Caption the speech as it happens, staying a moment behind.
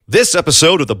This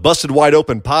episode of the Busted Wide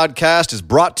Open podcast is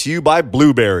brought to you by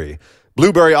Blueberry.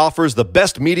 Blueberry offers the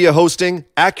best media hosting,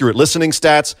 accurate listening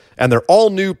stats, and their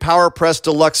all-new PowerPress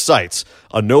Deluxe sites,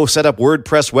 a no-setup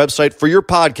WordPress website for your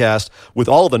podcast with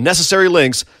all the necessary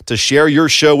links to share your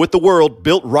show with the world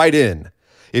built right in.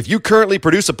 If you currently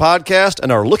produce a podcast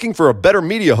and are looking for a better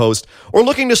media host or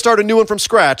looking to start a new one from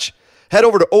scratch, head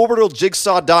over to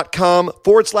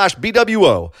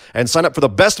orbitaljigsaw.com/BWO and sign up for the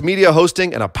best media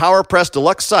hosting and a PowerPress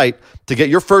Deluxe site to get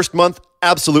your first month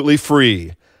absolutely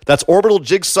free. That's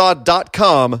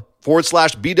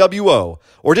orbitaljigsaw.com/BWO,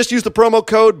 or just use the promo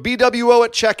code BWO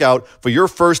at checkout for your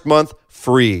first month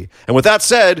free. And with that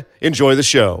said, enjoy the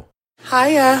show.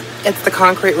 Hiya, it's the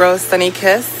Concrete Rose Sunny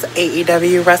Kiss,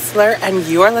 AEW wrestler, and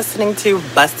you are listening to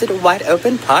Busted Wide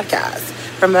Open Podcast.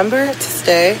 Remember to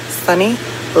stay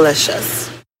sunny-licious.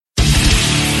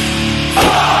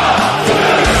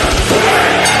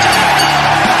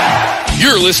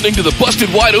 You're listening to the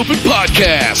Busted Wide Open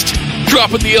Podcast,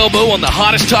 dropping the elbow on the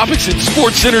hottest topics in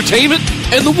sports entertainment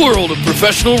and the world of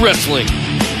professional wrestling.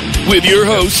 With your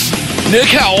hosts, Nick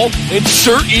Howell and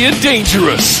Sir Ian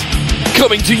Dangerous.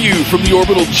 Coming to you from the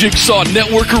Orbital Jigsaw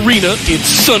Network Arena in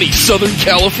sunny Southern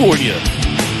California.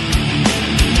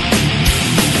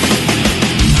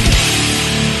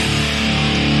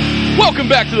 Welcome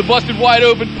back to the Busted Wide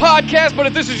Open Podcast, but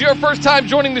if this is your first time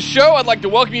joining the show, I'd like to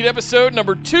welcome you to episode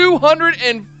number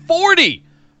 240.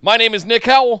 My name is Nick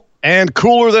Howell. And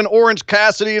cooler than Orange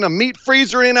Cassidy in a meat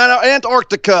freezer in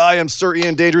Antarctica, I am Sir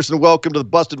Ian Dangerous, and welcome to the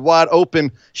Busted Wide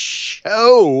Open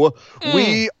show.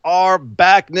 We are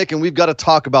back, Nick, and we've got to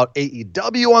talk about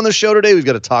AEW on the show today. We've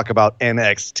got to talk about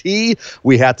NXT.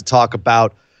 We have to talk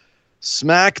about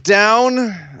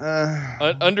SmackDown.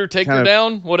 Undertaker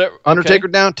down, whatever. Undertaker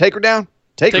down, Taker down.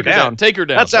 Taker down.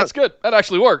 That's good. That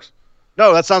actually works.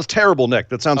 No, that sounds terrible, Nick.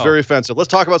 That sounds very offensive. Let's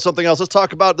talk about something else. Let's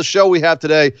talk about the show we have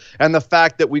today and the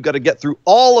fact that we've got to get through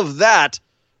all of that,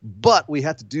 but we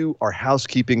have to do our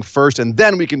housekeeping first, and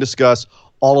then we can discuss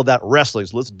all of that wrestling.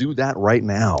 So let's do that right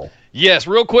now. Yes,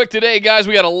 real quick today, guys,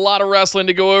 we got a lot of wrestling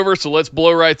to go over, so let's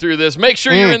blow right through this. Make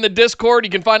sure you're in the Discord. You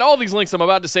can find all these links I'm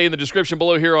about to say in the description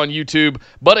below here on YouTube.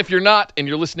 But if you're not and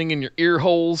you're listening in your ear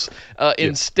holes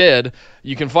instead,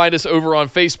 you can find us over on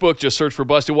Facebook. Just search for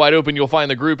Busted Wide Open. You'll find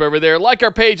the group over there. Like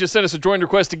our page, just send us a join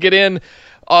request to get in,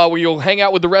 where you'll hang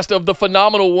out with the rest of the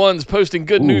phenomenal ones, posting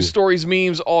good news stories,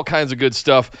 memes, all kinds of good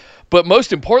stuff. But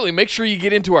most importantly, make sure you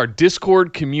get into our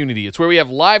Discord community. It's where we have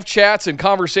live chats and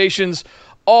conversations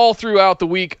all throughout the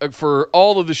week for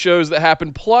all of the shows that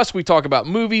happen. Plus, we talk about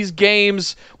movies,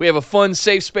 games. We have a fun,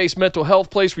 safe space mental health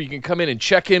place where you can come in and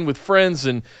check in with friends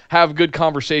and have good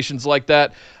conversations like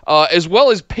that, as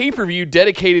well as pay-per-view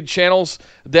dedicated channels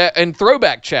and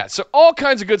throwback chats. So all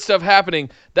kinds of good stuff happening.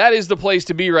 That is the place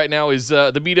to be right now, is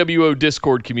the BWO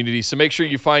Discord community. So make sure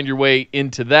you find your way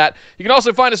into that. You can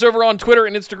also find us over on Twitter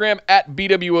and Instagram at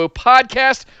BWO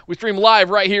Podcast. We stream live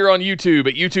right here on YouTube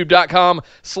at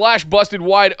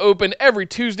youtube.com/BustedWideOpen every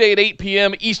Tuesday at 8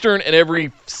 p.m. Eastern and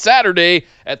every Saturday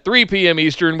at 3 p.m.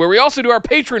 Eastern, where we also do our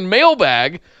patron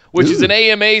mailbag, which is an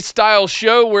AMA-style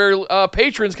show where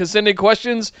patrons can send in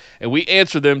questions, and we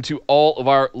answer them to all of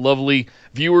our lovely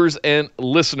viewers and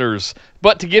listeners.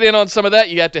 But to get in on some of that,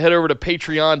 you have to head over to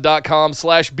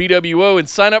patreon.com/BWO and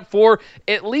sign up for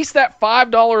at least that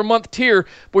 $5 a month tier,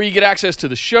 where you get access to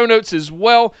the show notes as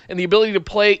well and the ability to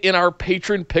play in our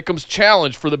Patron Pick'ems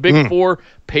Challenge for the Big Four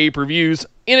pay-per-views,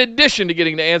 in addition to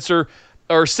getting to answer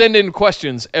or send in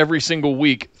questions every single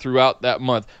week throughout that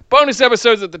month. Bonus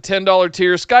episodes at the $10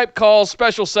 tier, Skype calls,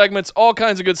 special segments, all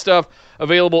kinds of good stuff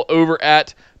available over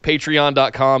at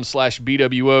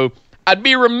patreon.com/BWO. I'd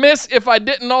be remiss if I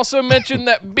didn't also mention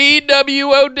that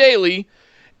BWO Daily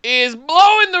is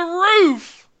blowing the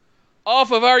roof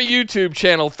off of our YouTube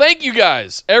channel. Thank you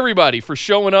guys, everybody, for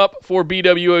showing up for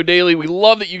BWO Daily. We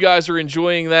love that you guys are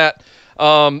enjoying that.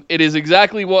 It is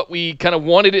exactly what we kind of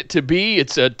wanted it to be.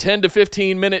 It's a 10 to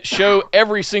 15 minute show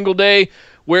every single day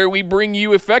where we bring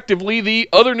you effectively the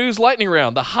other news lightning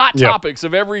round, the hot topics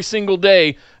of every single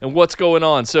day and what's going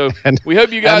on. So we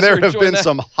hope you guys are enjoying that. There have been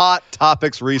some hot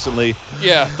topics recently.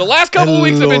 Yeah, the last couple of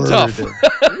weeks have been tough.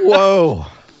 Whoa.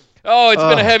 Oh, it's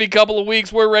been a heavy couple of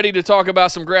weeks. We're ready to talk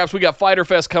about some graps. We got Fighter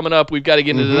Fest coming up. We've got to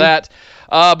get into that.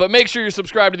 But make sure you're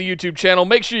subscribed to the YouTube channel.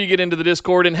 Make sure you get into the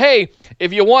Discord. And hey,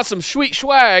 if you want some sweet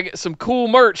swag, some cool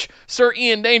merch, Sir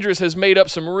Ian Dangerous has made up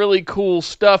some really cool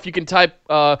stuff. You can type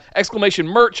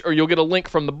 !merch, or you'll get a link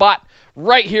from the bot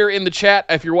right here in the chat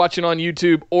if you're watching on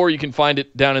YouTube, or you can find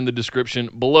it down in the description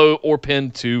below or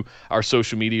pinned to our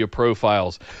social media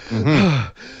profiles.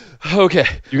 Okay.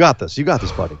 You got this,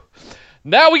 buddy.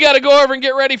 Now we got to go over and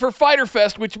get ready for Fyter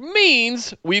Fest, which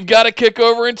means we've got to kick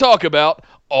over and talk about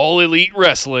All Elite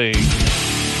Wrestling.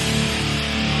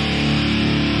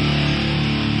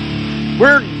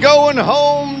 We're going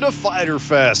home to Fyter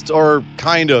Fest, or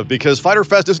kind of, because Fyter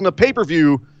Fest isn't a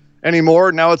pay-per-view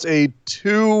anymore. Now it's a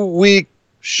 2-week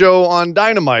show on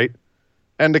Dynamite.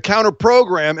 And to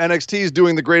counter-program, NXT is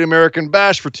doing the Great American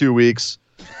Bash for 2 weeks.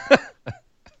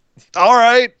 All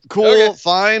right, cool, okay.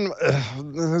 Fine.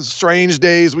 Strange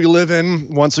days we live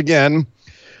in once again.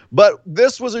 But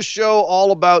this was a show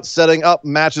all about setting up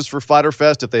matches for Fyter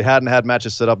Fest if they hadn't had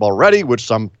matches set up already, which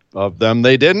some of them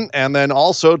they didn't, and then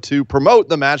also to promote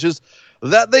the matches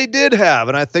that they did have.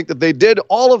 And I think that they did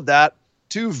all of that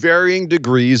to varying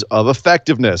degrees of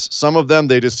effectiveness. Some of them,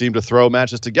 they just seemed to throw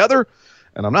matches together,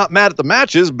 and I'm not mad at the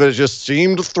matches, but it just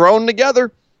seemed thrown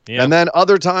together. Yep. And then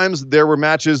other times there were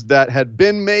matches that had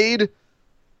been made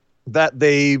that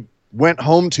they went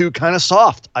home to kind of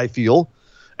soft, I feel.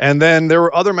 And then there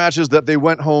were other matches that they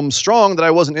went home strong that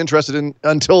I wasn't interested in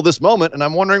until this moment. And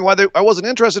I'm wondering why I wasn't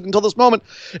interested until this moment.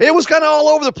 It was kind of all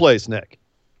over the place, Nick.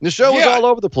 The show was all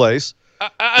over the place.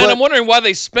 And I'm wondering why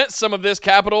they spent some of this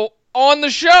capital on the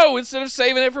show instead of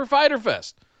saving it for Fyter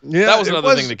Fest. Yeah, that was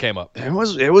another thing that came up. It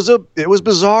was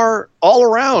bizarre all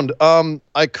around.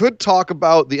 I could talk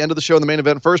about the end of the show and the main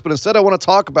event first, but instead I want to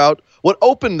talk about what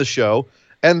opened the show,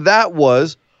 and that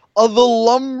was the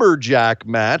Lumberjack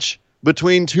match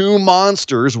between two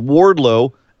monsters,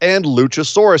 Wardlow and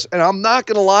Luchasaurus. And I'm not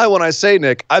going to lie when I say,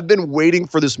 Nick, I've been waiting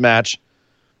for this match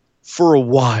for a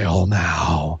while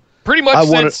now. Pretty much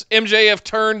since MJF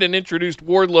turned and introduced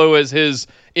Wardlow as his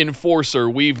enforcer,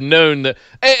 we've known that.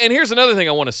 And here's another thing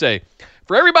I want to say.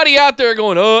 For everybody out there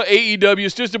going, oh, AEW,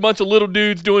 it's just a bunch of little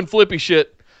dudes doing flippy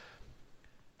shit.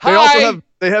 They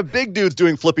have big dudes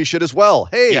doing flippy shit as well.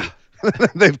 Hey, yeah.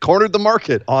 They've cornered the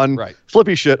market on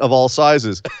flippy shit of all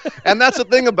sizes. And that's the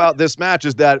thing about this match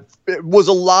is that it was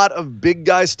a lot of big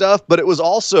guy stuff, but it was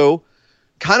also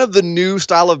kind of the new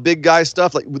style of big guy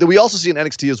stuff. Like we also see in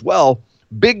NXT as well.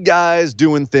 Big guys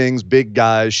doing things big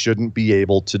guys shouldn't be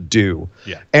able to do.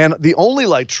 Yeah. And the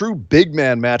only true big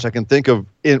man match I can think of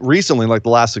recently, the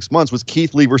last 6 months, was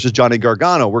Keith Lee versus Johnny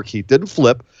Gargano, where Keith didn't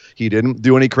flip. He didn't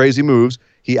do any crazy moves.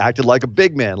 He acted like a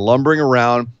big man, lumbering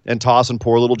around and tossing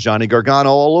poor little Johnny Gargano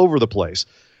all over the place.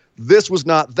 This was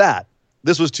not that.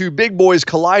 This was two big boys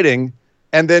colliding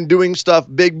and then doing stuff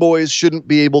big boys shouldn't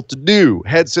be able to do.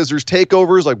 Head scissors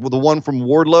takeovers, like the one from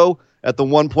Wardlow at the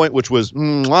one point, which was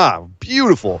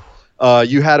beautiful.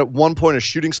 You had at one point a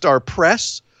shooting star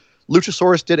press.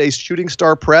 Luchasaurus did a shooting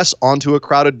star press onto a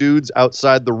crowd of dudes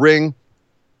outside the ring.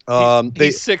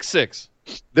 He's 6'6".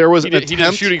 There was an attempt. He did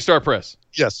a shooting star press.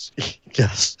 Yes.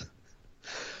 Yes.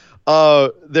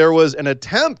 There was an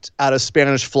attempt at a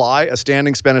Spanish fly, a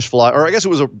standing Spanish fly, or I guess it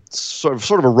was a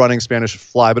sort of a running Spanish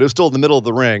fly, but it was still in the middle of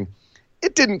the ring.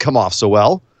 It didn't come off so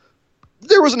well.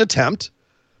 There was an attempt,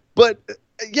 but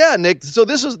yeah, Nick. So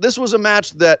this was a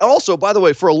match that also, by the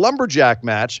way, for a lumberjack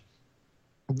match,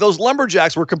 those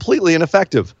lumberjacks were completely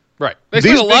ineffective. Right. They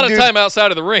spent a lot of time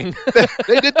outside of the ring.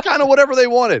 They did kind of whatever they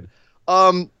wanted.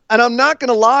 And I'm not going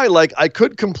to lie, I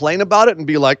could complain about it and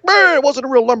be like, it wasn't a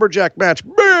real lumberjack match.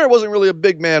 It wasn't really a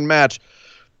big man match.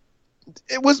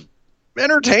 It was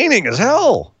entertaining as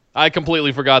hell. I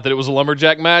completely forgot that it was a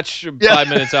lumberjack match 5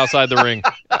 minutes outside the ring.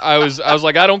 I was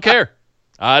like, I don't care.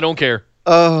 I don't care.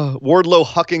 Wardlow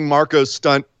hucking Marco's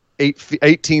stunt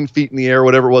 18 feet in the air,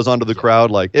 whatever it was, onto the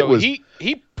crowd.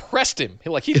 He pressed him.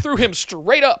 He threw him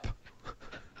straight up.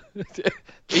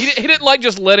 He didn't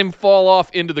just let him fall off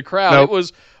into the crowd. Nope. It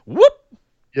was whoop.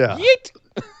 Yeah. Yeet.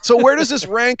 So where does this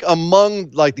rank among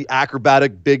the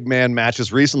acrobatic big man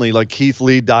matches recently, like Keith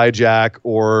Lee, Dijak,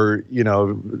 or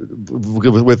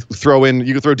with throw in,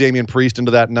 you could throw Damian Priest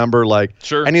into that number,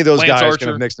 sure. Any of those Lance guys Archer.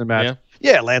 Kind of mix and match.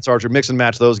 Yeah, Lance Archer, mix and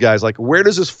match those guys. Where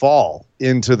does this fall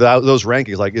into those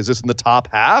rankings? Is this in the top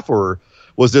half, or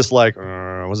was this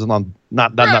was it on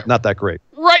not that great?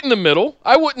 Right in the middle.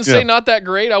 I wouldn't say not that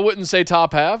great. I wouldn't say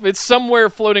top half. It's somewhere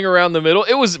floating around the middle.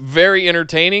 It was very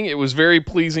entertaining. It was very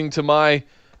pleasing to my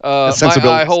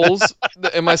eye holes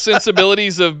and my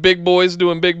sensibilities of big boys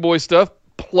doing big boy stuff,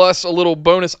 plus a little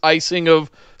bonus icing of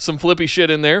some flippy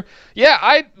shit in there. Yeah,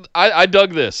 I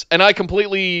dug this, and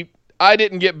I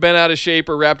didn't get bent out of shape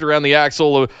or wrapped around the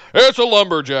axle of, it's a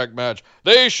lumberjack match.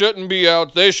 They shouldn't be able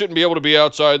to be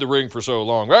outside the ring for so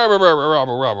long.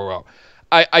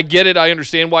 I get it. I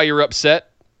understand why you're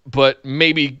upset, but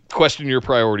maybe question your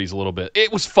priorities a little bit.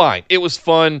 It was fine. It was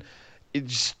fun.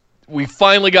 We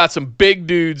finally got some big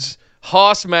dudes,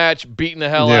 Hoss match, beating the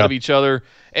hell out of each other.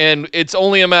 And it's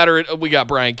only a matter of, we got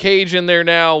Brian Cage in there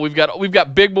now. We've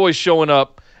got big boys showing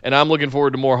up, and I'm looking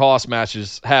forward to more Hoss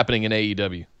matches happening in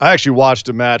AEW. I actually watched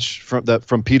a match from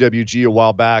PWG a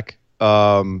while back.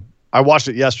 I watched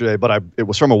it yesterday, but it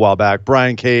was from a while back.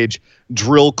 Brian Cage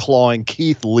drill clawing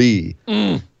Keith Lee.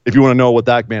 If you want to know what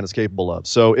that man is capable of.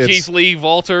 So it's Keith Lee,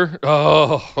 Walter.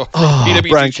 PWG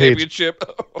Brian Championship.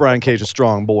 Cage, Brian Cage, a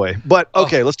strong boy. But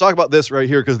okay, let's talk about this right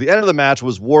here, because the end of the match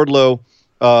was Wardlow,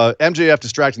 MJF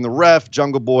distracting the ref.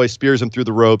 Jungle Boy spears him through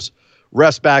the ropes.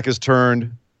 Ref's back is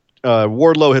turned.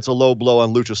 Wardlow hits a low blow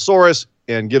on Luchasaurus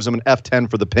and gives him an F10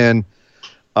 for the pin.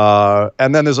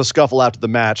 And then there's a scuffle after the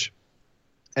match.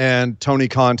 And Tony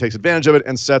Khan takes advantage of it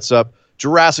and sets up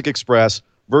Jurassic Express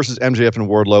versus MJF and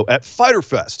Wardlow at Fyter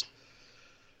Fest.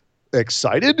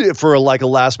 Excited for a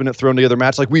last-minute thrown-together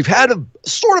match. Like, we've had a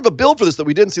sort of a build for this that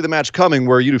we didn't see the match coming,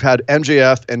 where you've had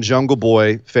MJF and Jungle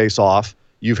Boy face off.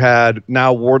 You've had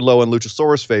now Wardlow and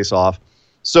Luchasaurus face off.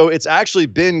 So it's actually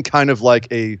been kind of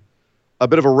like a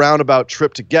bit of a roundabout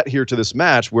trip to get here to this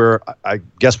match, where I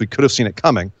guess we could have seen it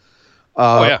coming.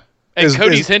 Oh, yeah. And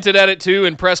Cody's hinted at it, too,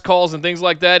 in press calls and things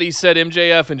like that. He said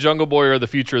MJF and Jungle Boy are the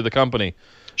future of the company.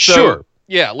 So, sure.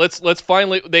 Yeah, let's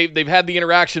finally. They've had the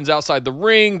interactions outside the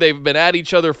ring. They've been at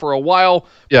each other for a while.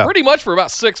 Yeah. Pretty much for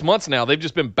about 6 months now. They've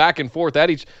just been back and forth at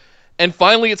each. And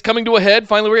finally, it's coming to a head.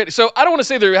 Finally, so I don't want to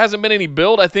say there hasn't been any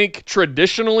build. I think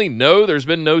traditionally, no, there's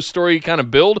been no story kind of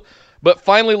build. But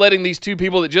finally, letting these two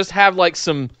people that just have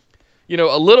some,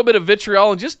 a little bit of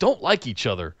vitriol and just don't like each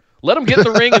other. Let them get in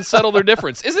the ring and settle their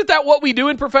difference. Isn't that what we do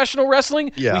in professional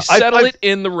wrestling? Yeah, we settle it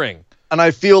in the ring. And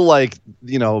I feel like,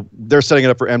 they're setting it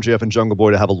up for MJF and Jungle Boy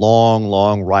to have a long,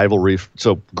 long rivalry.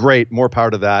 So great, more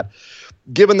power to that.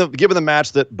 Given the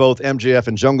match that both MJF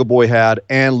and Jungle Boy had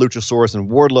and Luchasaurus and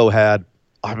Wardlow had,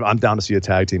 I'm down to see a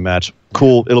tag team match.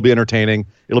 Cool. It'll be entertaining.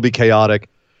 It'll be chaotic.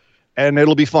 And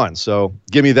it'll be fun. So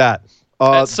give me that.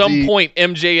 At some point,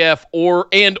 MJF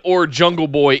or Jungle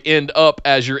Boy end up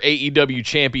as your AEW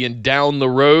champion down the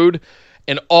road,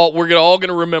 and we're all going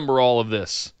to remember all of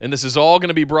this, and this is all going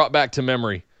to be brought back to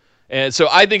memory. And so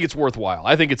I think it's worthwhile.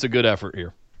 I think it's a good effort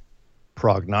here.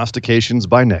 Prognostications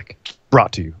by Nick,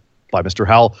 brought to you by Mr.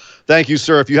 Howell. Thank you,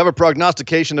 sir. If you have a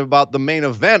prognostication about the main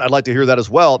event, I'd like to hear that as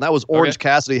well. And that was Orange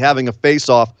Cassidy having a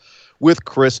face-off with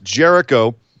Chris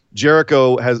Jericho.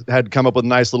 Jericho had come up with a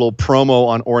nice little promo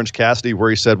on Orange Cassidy where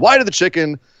he said, "Why did the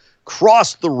chicken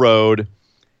cross the road?"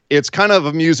 It's kind of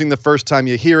amusing the first time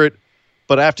you hear it,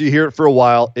 but after you hear it for a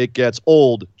while, it gets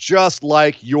old, just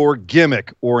like your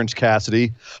gimmick, Orange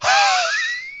Cassidy.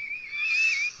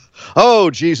 Oh,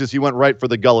 Jesus, he went right for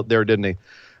the gullet there, didn't he?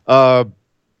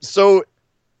 So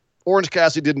Orange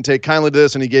Cassidy didn't take kindly to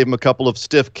this, and he gave him a couple of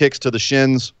stiff kicks to the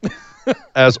shins,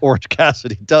 as Orange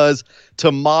Cassidy does,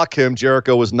 to mock him.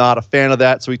 Jericho was not a fan of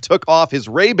that, so he took off his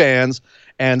Ray-Bans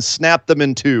and snapped them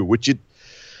in two, which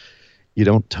you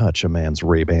don't touch a man's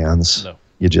Ray-Bans. No.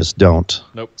 You just don't.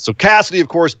 Nope. So Cassidy, of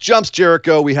course, jumps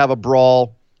Jericho. We have a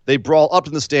brawl. They brawl up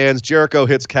in the stands. Jericho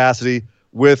hits Cassidy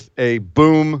with a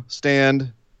boom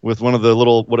stand, with one of the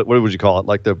little, what would you call it?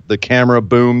 Like the camera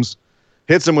booms.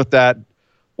 Hits him with that.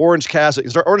 Orange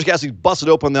Cassidy busted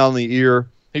open down the ear.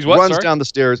 He's what? Runs Sorry? down the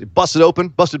stairs.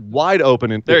 Busted wide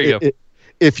open. There you go.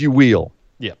 If you will.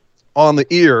 Yeah. On the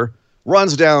ear.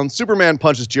 Runs down. Superman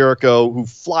punches Jericho, who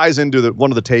flies into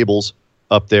one of the tables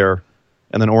up there.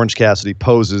 And then Orange Cassidy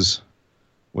poses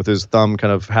with his thumb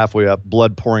kind of halfway up,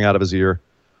 blood pouring out of his ear,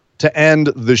 to end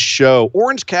the show.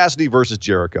 Orange Cassidy versus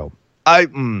Jericho. I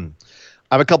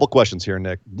have a couple questions here,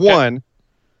 Nick. One,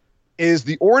 is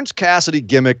the Orange Cassidy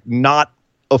gimmick not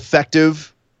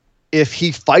effective if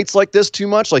he fights like this too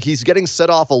much? Like, he's getting set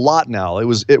off a lot now. It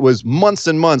was months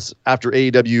and months after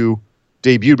AEW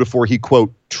debuted before he,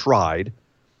 quote, tried.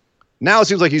 Now it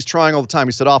seems like he's trying all the time.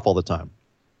 He's set off all the time.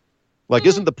 Like,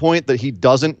 isn't the point that he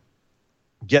doesn't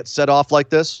get set off like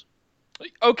this?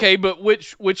 Okay, but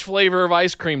which flavor of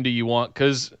ice cream do you want?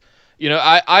 Because,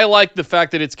 I like the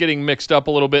fact that it's getting mixed up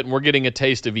a little bit and we're getting a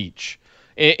taste of each.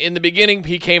 In the beginning,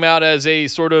 he came out as a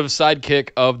sort of sidekick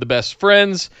of the best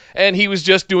friends, and he was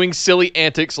just doing silly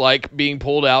antics like being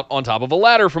pulled out on top of a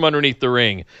ladder from underneath the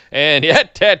ring. And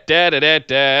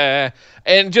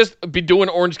and just be doing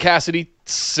Orange Cassidy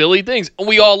silly things. And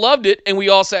we all loved it, and we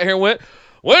all sat here and went,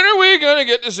 when are we going to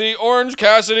get to see Orange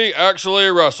Cassidy actually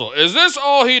wrestle? Is this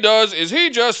all he does? Is he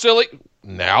just silly?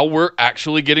 Now we're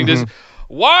actually getting this.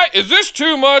 Why? Is this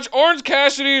too much? Orange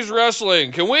Cassidy's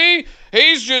wrestling. Can we?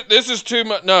 This is too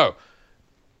much. No.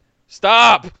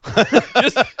 Stop.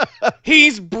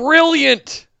 He's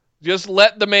brilliant. Just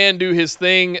let the man do his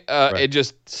thing and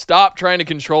just stop trying to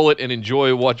control it and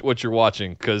enjoy what you're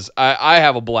watching, because I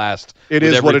have a blast. It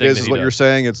is what it is what you're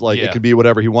saying. It's like it could be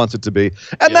whatever he wants it to be.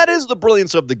 And that is the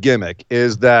brilliance of the gimmick,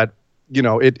 is that,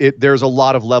 there's a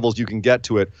lot of levels you can get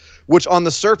to it, which on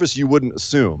the surface you wouldn't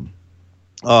assume.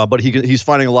 But he's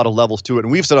finding a lot of levels to it.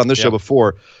 And we've said on this show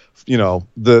before,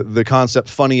 the concept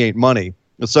funny ain't money.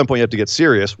 At some point you have to get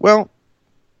serious. Well,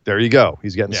 there you go.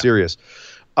 He's getting serious.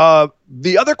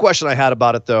 The other question I had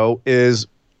about it, though, is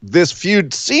this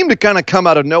feud seemed to kind of come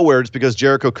out of nowhere just because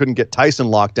Jericho couldn't get Tyson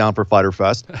locked down for Fyter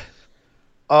Fest.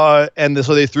 So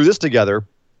they threw this together.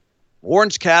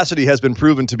 Orange Cassidy has been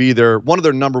proven to be one of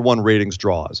their number one ratings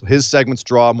draws. His segments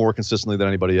draw more consistently than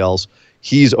anybody else.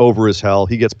 He's over as hell.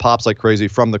 He gets pops like crazy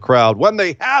from the crowd when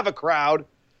they have a crowd.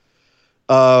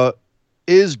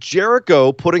 Is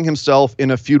Jericho putting himself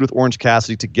in a feud with Orange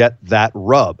Cassidy to get that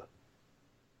rub?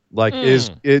 Like,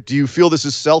 do you feel this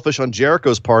is selfish on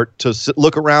Jericho's part to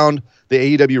look around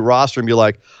the AEW roster and be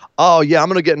like, oh yeah, I'm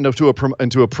going to get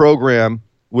into a program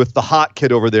with the hot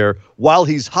kid over there while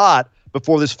he's hot,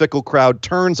 before this fickle crowd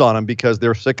turns on him because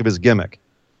they're sick of his gimmick?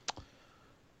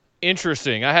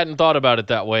 Interesting. I hadn't thought about it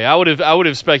that way. I would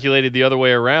have speculated the other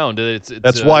way around.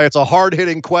 That's why it's a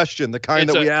hard-hitting question, the kind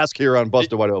that we ask here on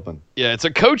Busted Wide Open. Yeah, it's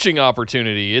a coaching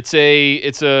opportunity. It's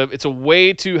a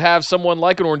way to have someone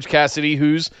like an Orange Cassidy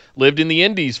who's lived in the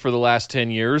Indies for the last 10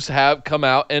 years have come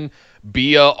out and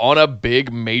be on a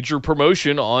big major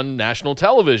promotion on national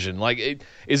television. Like,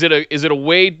 is it a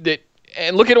way that?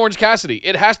 And look at Orange Cassidy.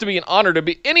 It has to be an honor to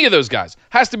be any of those guys.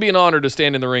 Has to be an honor to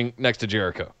stand in the ring next to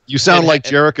Jericho. You sound like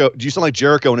Jericho. Do you sound like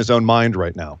Jericho in his own mind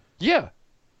right now? Yeah,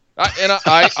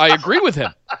 I agree with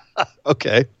him.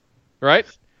 Okay, right?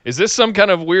 Is this some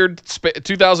kind of weird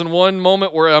 2001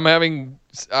 moment where I'm having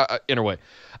interway?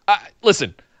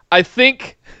 Listen, I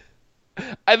think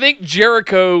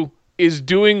Jericho is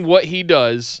doing what he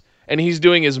does, and he's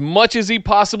doing as much as he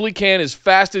possibly can, as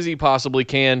fast as he possibly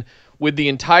can, with the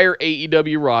entire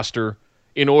AEW roster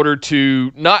in order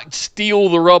to not steal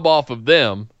the rub off of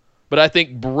them, but I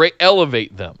think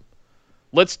elevate them.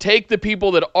 Let's take the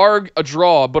people that are a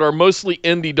draw but are mostly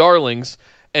indie darlings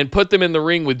and put them in the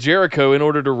ring with Jericho in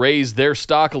order to raise their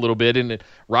stock a little bit. And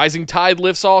rising tide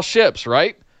lifts all ships,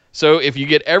 right? So if you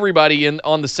get everybody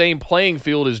on the same playing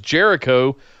field as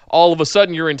Jericho, all of a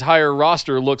sudden your entire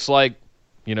roster looks like,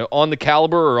 on the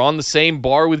caliber or on the same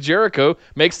bar with Jericho,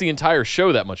 makes the entire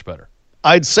show that much better.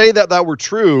 I'd say that were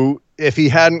true if he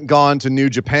hadn't gone to New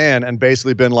Japan and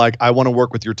basically been like, I want to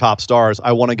work with your top stars.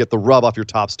 I want to get the rub off your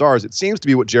top stars. It seems to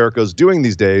be what Jericho's doing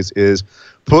these days is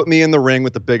put me in the ring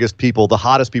with the biggest people, the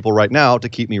hottest people right now to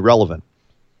keep me relevant.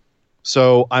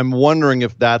 So I'm wondering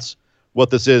if that's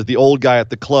what this is, the old guy at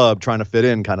the club trying to fit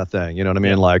in kind of thing. You know what I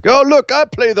mean? Yeah. Like, oh, look, I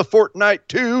play the Fortnite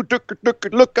too.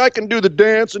 Look, I can do the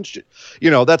dance and shit.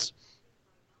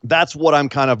 That's what I'm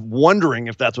kind of wondering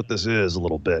if that's what this is a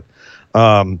little bit.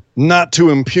 Not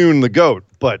to impugn the GOAT,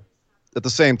 but at the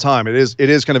same time, it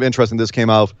is kind of interesting. This came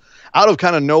out of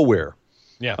kind of nowhere.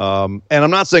 Yeah. And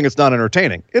I'm not saying it's not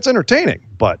entertaining. It's entertaining,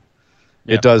 but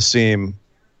it does seem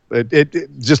it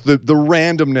just the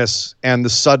randomness and the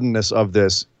suddenness of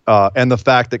this, and the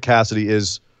fact that Cassidy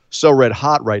is so red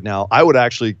hot right now. I would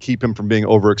actually keep him from being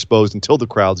overexposed until the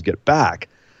crowds get back.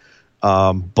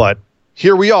 But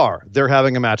here we are. They're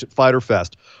having a match at Fyter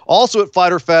Fest. Also at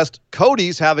Fyter Fest,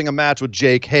 Cody's having a match with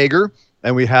Jake Hager,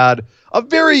 and we had a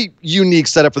very unique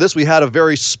setup for this. We had a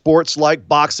very sports-like,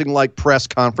 boxing-like press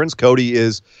conference. Cody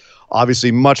is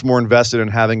obviously much more invested in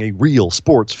having a real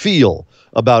sports feel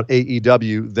about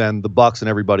AEW than the Bucks and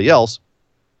everybody else.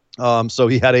 So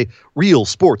he had a real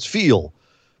sports feel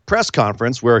press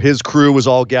conference where his crew was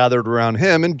all gathered around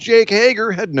him, and Jake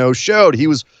Hager had no showed. He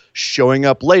was showing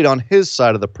up late on his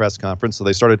side of the press conference, so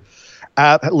they started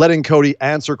letting Cody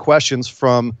answer questions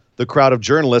from the crowd of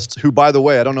journalists who, by the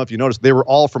way, I don't know if you noticed, they were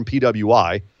all from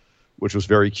PWI, which was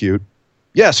very cute.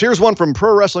 Yes, here's one from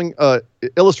Pro Wrestling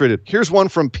Illustrated. Here's one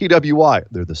from PWI.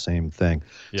 They're the same thing.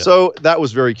 Yeah. So that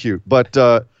was very cute. But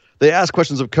they asked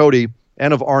questions of Cody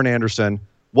and of Arn Anderson,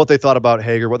 what they thought about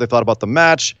Hager, what they thought about the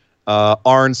match.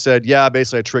 Arn said, yeah,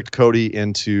 basically I tricked Cody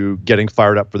into getting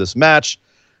fired up for this match.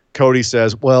 Cody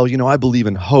says, well, I believe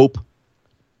in hope.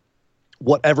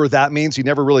 Whatever that means. He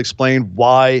never really explained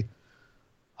why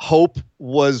hope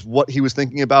was what he was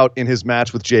thinking about in his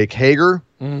match with Jake Hager.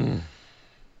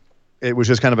 It was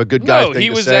just kind of a good guy thing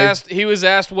to say. He was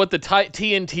asked what the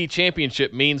TNT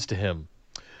championship means to him.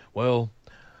 Well,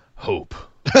 hope.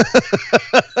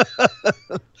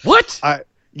 What?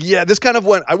 Yeah, this kind of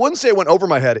went, I wouldn't say it went over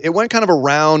my head. It went kind of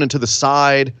around and to the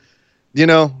side,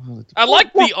 I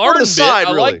liked the Arn bit. Side,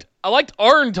 I liked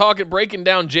Arn breaking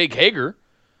down Jake Hager.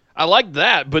 I liked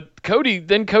that, but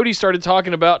Cody started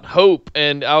talking about hope,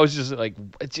 and I was just like,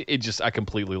 I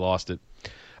completely lost it.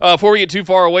 Before we get too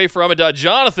far away from it,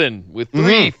 Jonathan with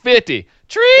 350.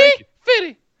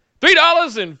 350.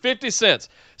 $3.50.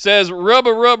 Says, rub,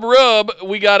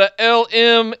 we got a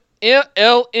LNM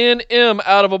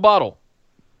out of a bottle.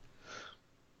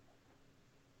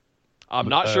 I'm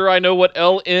not sure I know what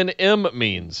LNM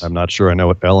means. I'm not sure I know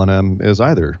what L&M is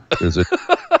either. Is it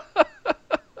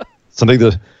something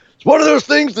that... It's one of those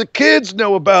things the kids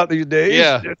know about these days.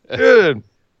 Yeah. It's good.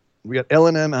 We got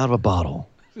L&M out of a bottle.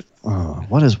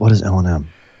 What is L&M?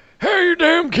 Hey, you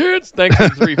damn kids. Thanks for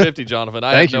the $3.50, Jonathan.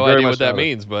 I have no idea what that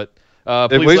means, but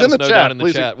please let us know down in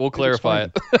the chat. We'll clarify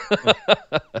it.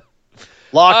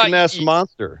 Loch Ness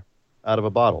Monster out of a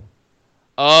bottle.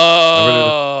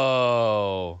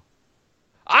 Oh.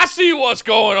 I see what's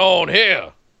going on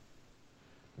here.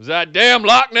 Is that damn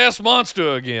Loch Ness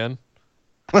Monster again?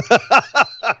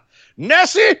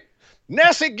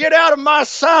 Nessie, get out of my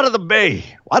side of the bay.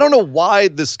 I don't know why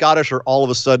the Scottish are all of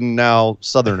a sudden now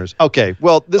Southerners. Okay,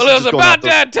 well, this it was about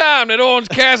that time that Orange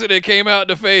Cassidy came out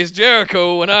to face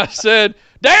Jericho when I said,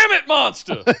 "Damn it,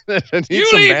 Monster! You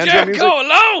leave Jericho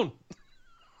alone."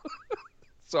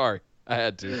 Sorry, I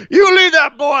had to. You leave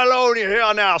that boy alone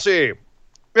here now, see?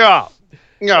 Yeah.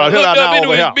 I looked up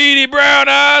into his beady brown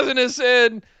eyes and it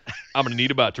said, "I'm gonna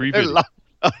need about $3.50."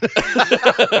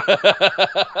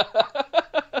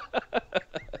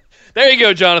 There you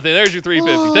go, Jonathan. There's your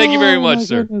 $3.50. Thank you very much,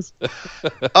 sir.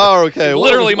 Oh, okay.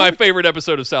 Literally my favorite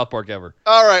episode of South Park ever.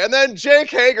 All right, and then Jake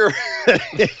Hager.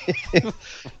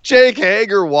 Jake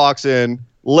Hager walks in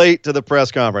late to the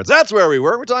press conference. That's where we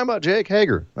were. We're talking about Jake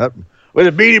Hager with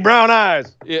his beady brown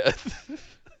eyes. Yeah.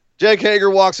 Jake Hager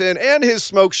walks in, and his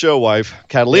smoke show wife,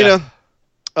 Catalina.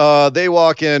 Yeah. They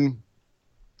walk in.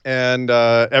 And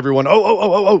everyone,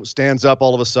 stands up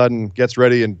all of a sudden, gets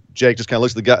ready, and Jake just kind of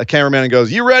looks at the cameraman and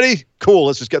goes, "You ready? Cool,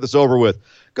 let's just get this over with."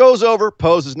 Goes over,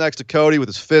 poses next to Cody with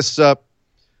his fists up,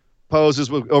 poses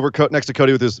next to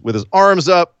Cody with his arms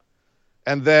up,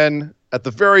 and then at the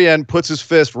very end puts his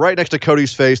fist right next to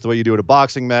Cody's face, the way you do at a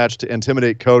boxing match to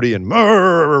intimidate Cody, and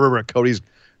Cody's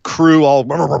crew all.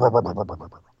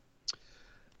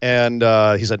 And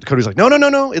Cody's like,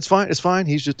 no, it's fine. It's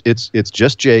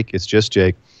just Jake. It's just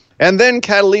Jake. And then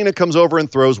Catalina comes over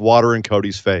and throws water in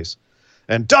Cody's face.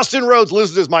 And Dustin Rhodes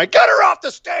loses his mind. Get her off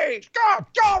the stage! Go!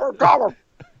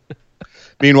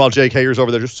 Meanwhile, Jake Hager's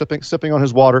over there just sipping on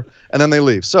his water, and then they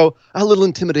leave. So a little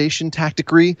intimidation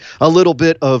tacticry, a little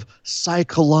bit of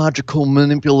psychological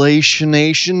manipulation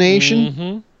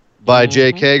by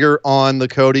Jake Hager on the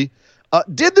Cody.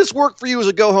 Did this work for you as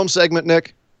a go-home segment,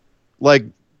 Nick? Like,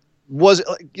 was it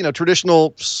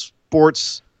traditional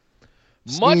sports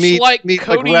like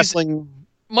Cody's wrestling?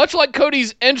 Much like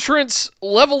Cody's entrance,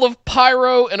 level of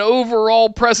pyro, and overall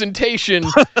presentation.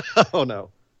 Oh no,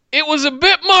 it was a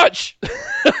bit much.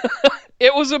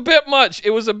 It was a bit much.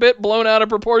 It was a bit blown out of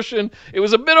proportion. It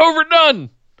was a bit overdone.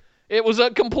 It was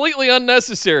completely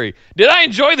unnecessary. Did I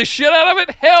enjoy the shit out of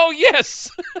it? Hell yes.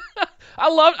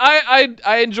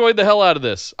 I enjoyed the hell out of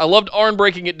this. I loved Arn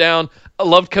breaking it down. I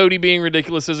loved Cody being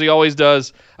ridiculous as he always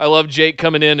does. I love Jake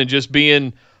coming in and just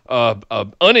being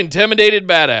unintimidated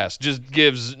badass. Just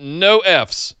gives no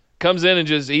Fs. Comes in and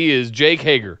he is Jake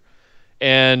Hager.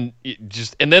 And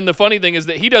then the funny thing is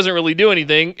that he doesn't really do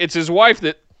anything. It's his wife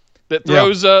that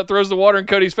throws the water in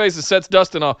Cody's face and sets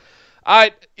Dustin off.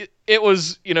 It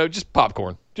was just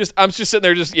popcorn. I'm just sitting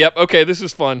there yep, okay, this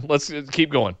is fun. Let's keep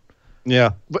going.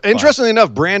 Yeah. But interestingly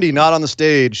enough, Brandy not on the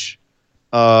stage,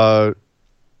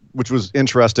 which was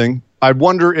interesting. I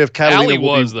wonder if Catalina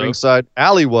was ringside.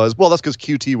 Allie was. Well, that's because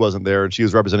QT wasn't there, and she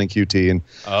was representing QT. And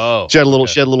she had a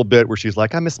little bit where she's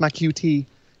like, "I miss my QT,"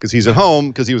 because he's at home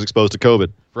because he was exposed to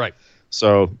COVID. Right.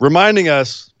 So reminding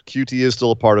us, QT is still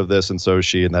a part of this, and so is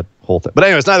she, and that whole thing. But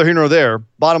anyways, neither here nor there.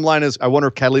 Bottom line is, I wonder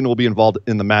if Catalina will be involved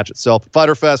in the match itself.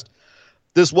 Fyter Fest.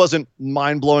 This wasn't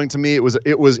mind-blowing to me.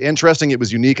 It was interesting. It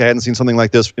was unique. I hadn't seen something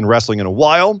like this in wrestling in a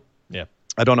while. Yeah.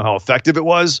 I don't know how effective it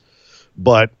was,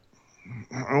 but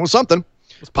it was something.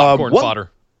 It's popcorn fodder.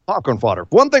 Popcorn fodder.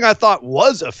 One thing I thought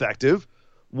was effective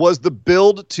was the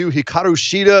build to Hikaru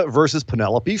Shida versus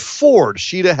Penelope Ford.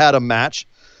 Shida had a match.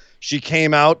 She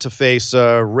came out to face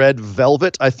Red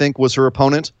Velvet, I think was her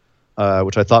opponent,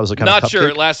 which I thought was a kind of not sure.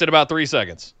 It lasted about 3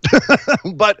 seconds.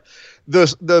 But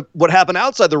the what happened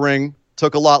outside the ring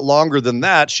took a lot longer than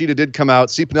that. Shida did come out,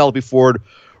 see Penelope Ford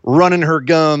running her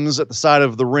gums at the side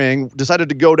of the ring, decided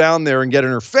to go down there and get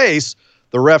in her face.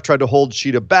 The ref tried to hold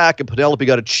Shida back, and Penelope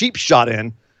got a cheap shot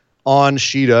in on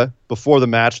Shida before the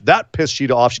match. That pissed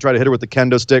Shida off. She tried to hit her with the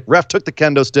kendo stick. Ref took the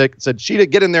kendo stick, said, "Shida,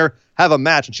 get in there, have a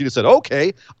match." And Shida said,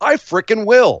 "Okay, I frickin'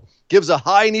 will." Gives a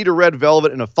high knee to Red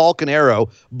Velvet and a Falcon Arrow.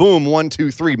 Boom, 1, 2,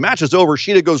 3. Match is over.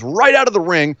 Shida goes right out of the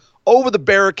ring, over the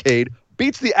barricade,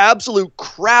 beats the absolute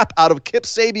crap out of Kip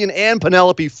Sabian and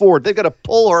Penelope Ford. They've got to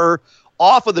pull her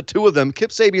off of the two of them. Kip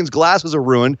Sabian's glasses are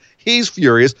ruined. He's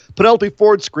furious. Penelope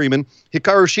Ford screaming.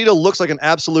 Hikaru Shida looks like an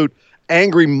absolute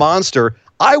angry monster.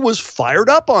 I was fired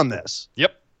up on this.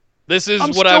 Yep. This is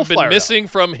what I've been missing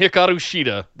from Hikaru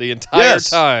Shida the entire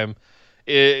time.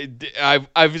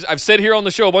 I've said here on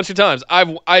the show a bunch of times.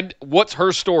 What's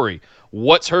her story?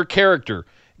 What's her character?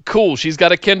 Cool. She's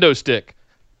got a kendo stick.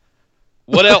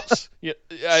 What else?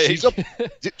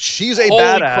 She's a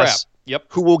badass. Crap. Yep.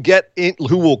 Who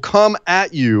will come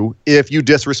at you if you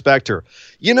disrespect her.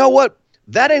 You know what?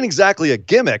 That ain't exactly a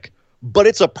gimmick, but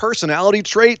it's a personality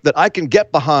trait that I can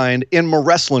get behind in my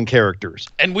wrestling characters.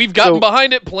 And we've gotten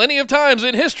behind it plenty of times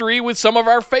in history with some of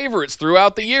our favorites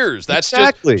throughout the years. That's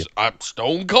just I'm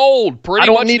stone cold.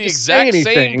 Pretty much the exact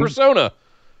same persona.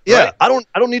 Yeah, right?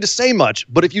 I don't need to say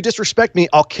much, but if you disrespect me,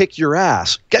 I'll kick your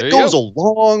ass. That goes a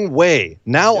long way.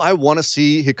 Now I want to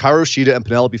see Hikaru Shida and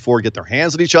Penelope Ford get their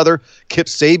hands at each other. Kip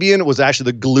Sabian was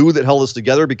actually the glue that held us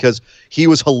together because he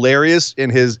was hilarious in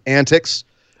his antics.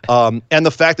 And the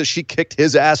fact that she kicked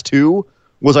his ass too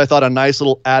was, I thought, a nice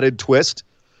little added twist.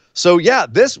 So yeah,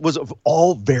 this was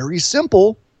all very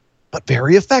simple, but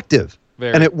very effective.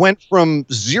 And it went from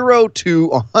 0 to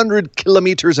 100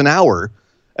 kilometers an hour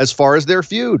as far as their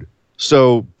feud.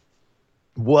 So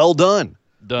well done.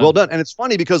 Well done. And it's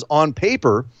funny because on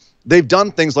paper, they've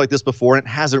done things like this before and it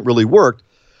hasn't really worked.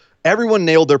 Everyone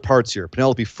nailed their parts here.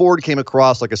 Penelope Ford came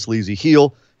across like a sleazy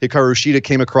heel. Hikaru Shida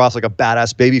came across like a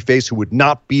badass babyface who would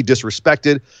not be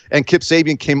disrespected. And Kip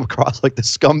Sabian came across like the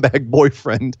scumbag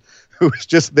boyfriend who was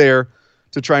just there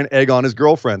to try and egg on his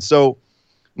girlfriend. So,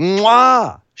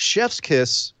 chef's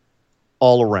kiss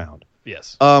all around.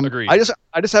 Yes, agreed. I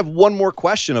just have one more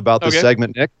question about this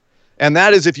segment, Nick. And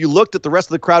that is, if you looked at the rest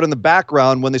of the crowd in the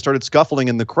background when they started scuffling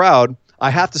in the crowd,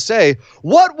 I have to say,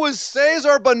 what was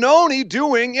Cesar Bononi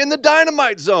doing in the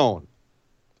Dynamite Zone?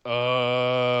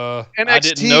 I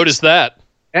didn't notice that.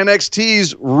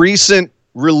 NXT's recent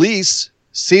release,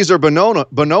 Cesar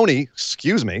Bononi,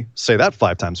 excuse me, say that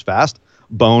 5 times fast.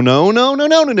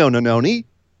 Bononi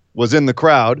was in the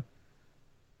crowd,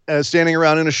 standing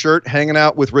around in a shirt, hanging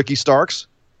out with Ricky Starks.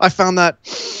 I found that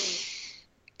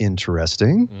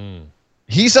interesting.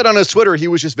 He said on his Twitter he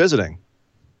was just visiting.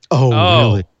 Oh,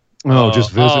 really?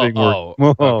 Just visiting work.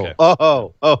 Okay.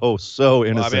 So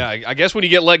innocent. Well, I mean, I guess when you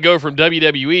get let go from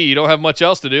WWE, you don't have much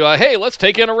else to do. Hey, let's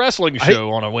take in a wrestling show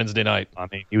on a Wednesday night. I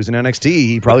mean, he was in NXT.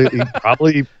 He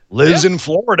probably lives in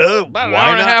Florida. About an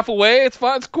hour and a half away. It's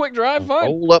fine. It's a quick drive. Fine.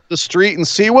 Roll up the street and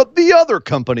see what the other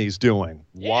company's doing.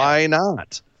 Yeah. Why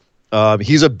not?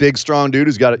 He's a big, strong dude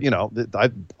who's got it.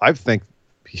 I think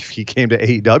if he came to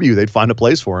AEW, they'd find a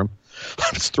place for him.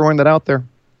 I'm just throwing that out there.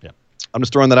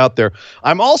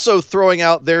 I'm also throwing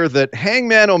out there that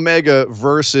Hangman Omega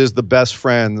versus the Best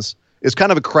Friends is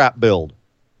kind of a crap build.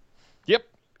 Yep.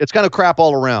 It's kind of crap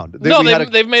all around.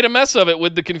 They've made a mess of it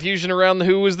with the confusion around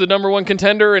who was the number one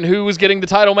contender and who was getting the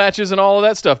title matches and all of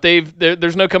that stuff.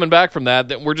 There's no coming back from that.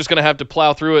 That we're just going to have to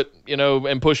plow through it,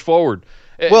 and push forward.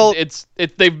 Well,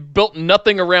 they've built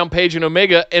nothing around Page and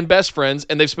Omega and Best Friends,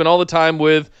 and they've spent all the time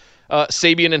with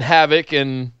Sabian and Havoc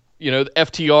and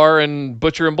FTR and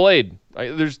Butcher and Blade.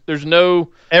 There's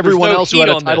no everyone else who had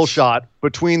a title this. Shot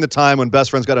between the time when Best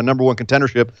Friends got a number one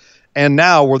contendership and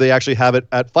now where they actually have it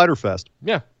at Fyter Fest.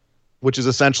 Yeah. Which is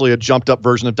essentially a jumped up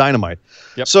version of Dynamite.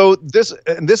 Yep. So this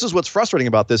is what's frustrating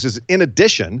about this is, in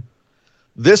addition,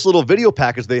 this little video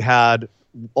package they had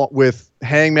with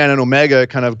Hangman and Omega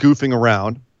kind of goofing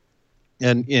around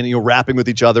and rapping with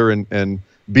each other and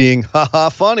being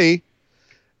funny,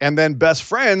 and then Best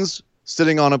Friends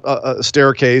sitting on a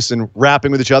staircase and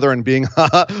rapping with each other and being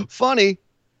funny,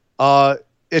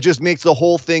 it just makes the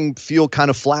whole thing feel kind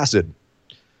of flaccid.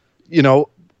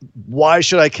 Why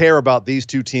should I care about these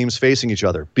two teams facing each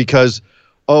other? Because,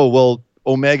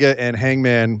 Omega and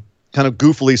Hangman kind of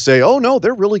goofily say, oh, no,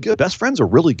 they're really good. Best Friends are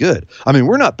really good. I mean,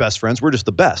 we're not best friends. We're just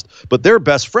the best. But they're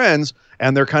best friends,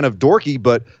 and they're kind of dorky,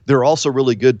 but they're also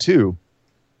really good, too.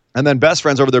 And then Best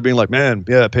Friends over there being like, man,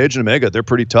 yeah, Page and Omega, they're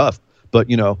pretty tough. But,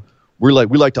 we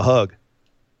like to hug.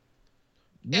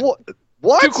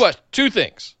 What? Two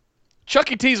things.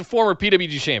 Chucky T's a former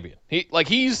PWG champion. He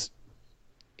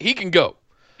can go.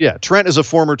 Yeah, Trent is a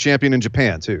former champion in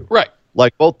Japan too. Right.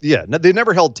 Like both. Yeah, they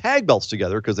never held tag belts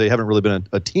together because they haven't really been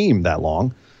a team that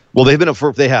long. Well,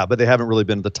 but they haven't really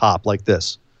been at the top like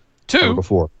this.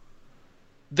 Before.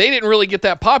 They didn't really get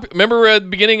that popular. Remember at the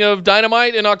beginning of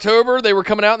Dynamite in October, they were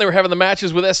coming out and they were having the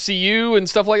matches with SCU and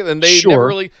stuff like that. And they never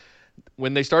really.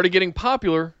 When they started getting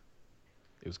popular,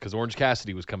 it was because Orange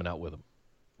Cassidy was coming out with them.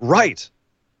 Right.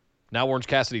 Now Orange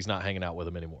Cassidy's not hanging out with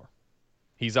them anymore.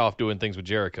 He's off doing things with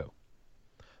Jericho.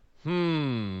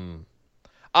 I'm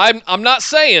not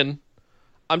saying.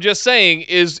 I'm just saying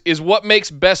is what makes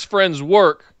Best Friends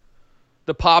work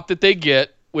the pop that they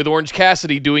get with Orange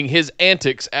Cassidy doing his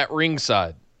antics at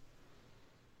ringside.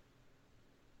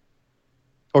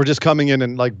 Or just coming in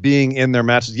and like being in their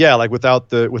matches. Yeah, like without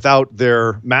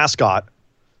their mascot,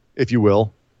 if you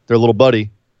will, their little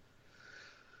buddy.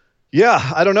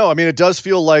 Yeah, I don't know. I mean, it does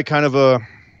feel like a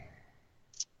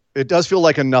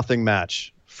nothing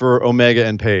match for Omega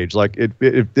and Page. Like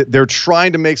they're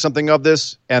trying to make something of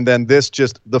this, and then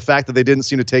the fact that they didn't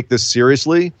seem to take this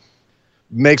seriously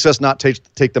makes us not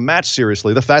take the match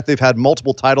seriously. The fact they've had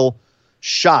multiple title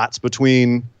shots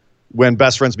between when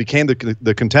Best Friends became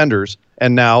the contenders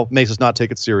and now makes us not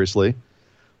take it seriously.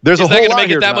 There's a whole lot here. Is that going to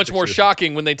make it that much more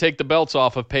shocking when they take the belts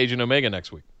off of Page and Omega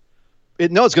next week?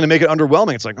 No, it's going to make it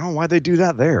underwhelming. It's like, oh, why'd they do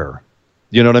that there?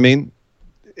 You know what I mean?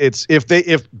 It's if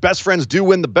Best Friends do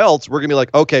win the belts, we're going to be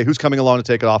like, okay, who's coming along to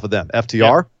take it off of them?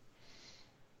 FTR?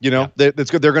 Yeah.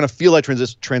 That's good. They're going to feel like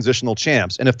transitional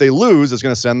champs. And if they lose, it's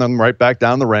going to send them right back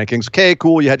down the rankings. Okay,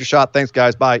 cool. You had your shot. Thanks,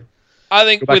 guys. Bye. I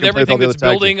think with everything that's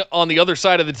building on the other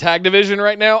side of the tag division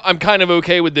right now, I'm kind of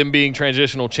okay with them being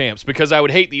transitional champs because I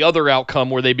would hate the other outcome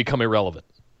where they become irrelevant.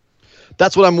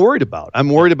 That's what I'm worried about. I'm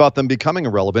worried about them becoming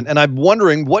irrelevant. And I'm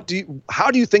wondering,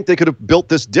 how do you think they could have built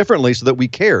this differently so that we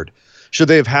cared? Should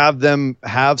they have them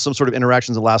have some sort of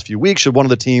interactions in the last few weeks? Should one of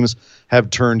the teams have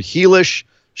turned heelish?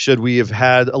 Should we have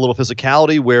had a little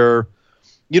physicality where,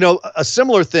 a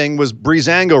similar thing was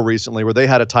Breezango recently where they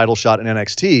had a title shot in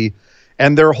NXT.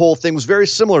 And their whole thing was very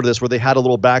similar to this, where they had a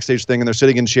little backstage thing and they're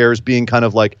sitting in chairs being kind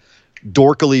of like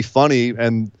dorkily funny,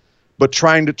 but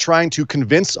trying to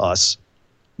convince us,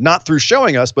 not through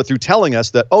showing us, but through telling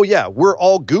us that, oh yeah, we're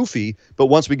all goofy, but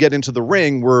once we get into the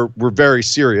ring, we're very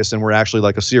serious and we're actually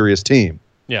like a serious team.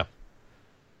 Yeah.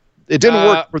 It didn't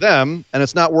work for them, and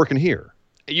it's not working here.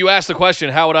 You asked the question,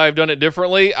 how would I have done it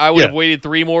differently? I would have waited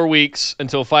 3 more weeks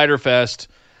until Fyter Fest,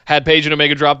 had Page and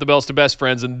Omega drop the belts to Best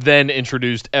Friends, and then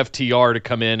introduced FTR to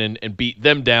come in and beat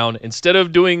them down instead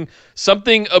of doing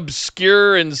something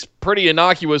obscure and pretty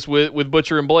innocuous with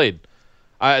Butcher and Blade.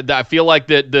 I feel like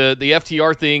that the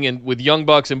FTR thing and with Young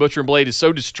Bucks and Butcher and Blade is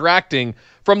so distracting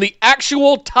from the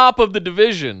actual top of the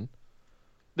division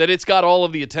that it's got all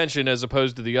of the attention as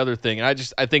opposed to the other thing.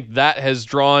 And I think that has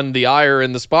drawn the ire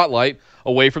and the spotlight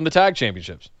away from the tag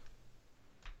championships.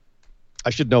 I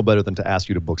should know better than to ask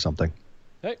you to book something.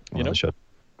 Hey, I should.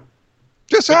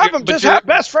 Just have them. Just have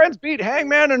Best Friends beat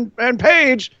Hangman and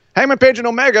Page. Hangman, Page, and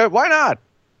Omega. Why not?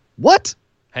 What?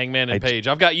 Hangman and Page.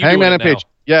 I've got you doing it now. Hangman and Page.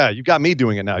 Yeah, you got me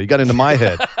doing it now. You got into my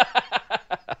head.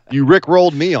 You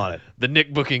Rick-rolled me on it. The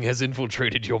Nick booking has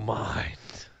infiltrated your mind.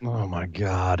 Oh, my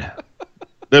God.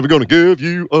 Never going to give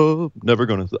you up. Never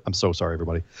going to. I'm so sorry,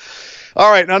 everybody. All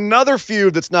right, another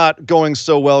feud that's not going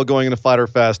so well going into Fyter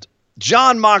Fest.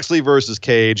 Jon Moxley versus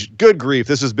Cage. Good grief.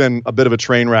 This has been a bit of a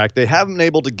train wreck. They haven't been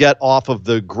able to get off of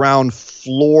the ground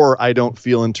floor, I don't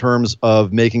feel, in terms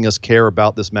of making us care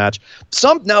about this match.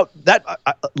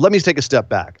 Let me take a step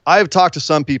back. I've talked to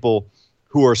some people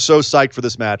who are so psyched for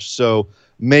this match, so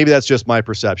maybe that's just my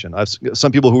perception. I've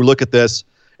some people who look at this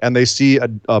and they see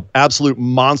a absolute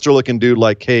monster-looking dude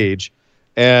like Cage,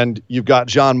 and you've got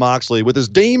Jon Moxley with his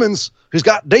demons. He's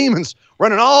got demons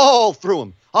running all through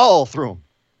him.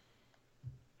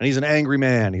 And he's an angry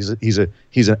man. He's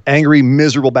an angry,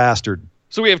 miserable bastard.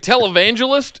 So we have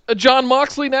televangelist Jon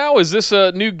Moxley now? Is this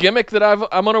a new gimmick that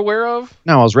I'm unaware of?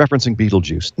 No, I was referencing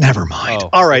Beetlejuice. Never mind.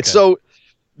 All right, okay. So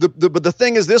the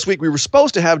thing is, this week we were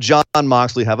supposed to have Jon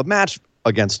Moxley have a match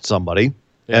against somebody,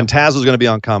 and Taz was going to be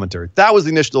on commentary. That was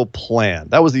the initial plan.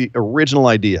 That was the original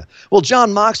idea. Well,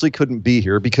 Jon Moxley couldn't be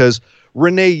here because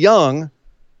Renee Young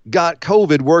got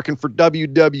COVID working for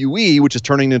WWE, which is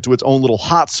turning into its own little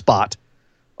hot spot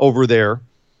over there.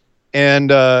 And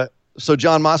so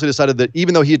Jon Moxley decided that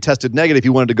even though he had tested negative, he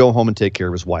wanted to go home and take care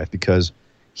of his wife because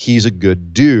he's a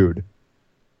good dude.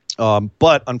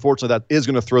 But unfortunately, that is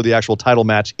going to throw the actual title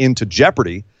match into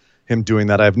jeopardy, him doing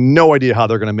that. I have no idea how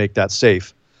they're going to make that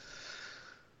safe.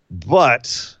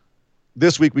 But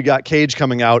this week we got Cage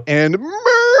coming out and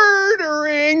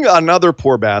murdering another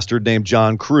poor bastard named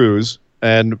John Cruz.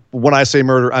 And when I say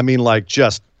murder, I mean like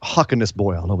just hucking this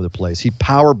boy all over the place. He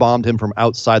power bombed him from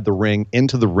outside the ring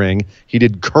into the ring. He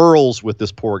did curls with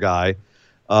this poor guy.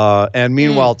 And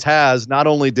meanwhile, Taz not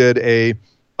only did a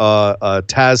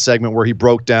Taz segment where he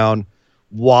broke down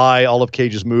why all of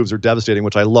Cage's moves are devastating,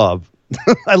 which I love.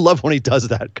 I love when he does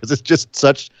that because it's just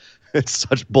such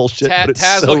bullshit.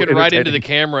 Taz so looking right into the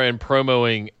camera and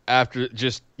promoing after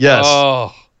just yes.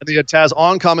 Oh. And they had Taz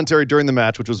on commentary during the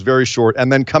match, which was very short,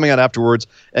 and then coming out afterwards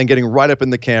and getting right up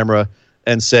in the camera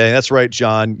and saying, "That's right,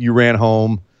 John, you ran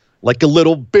home like a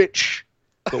little bitch,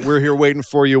 but we're here waiting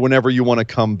for you whenever you want to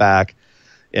come back,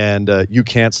 and you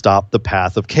can't stop the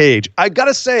path of Cage." I got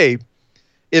to say,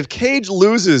 if Cage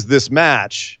loses this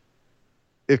match,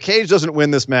 if Cage doesn't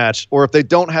win this match, or if they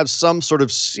don't have some sort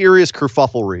of serious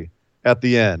kerfufflery at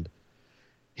the end,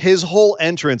 his whole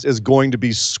entrance is going to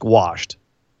be squashed.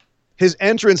 His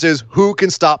entrance is, who can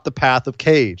stop the path of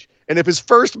Cage? And if his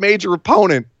first major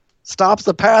opponent stops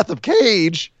the path of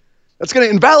Cage, that's going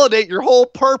to invalidate your whole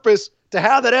purpose to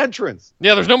have that entrance.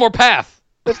 Yeah, there's no more path.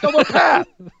 There's no more path.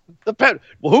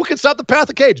 Well, who can stop the path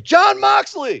of Cage? Jon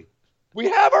Moxley. We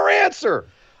have our answer.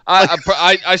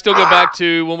 I still go back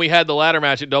to when we had the ladder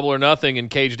match at Double or Nothing and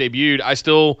Cage debuted. I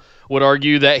still would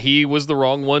argue that he was the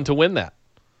wrong one to win that.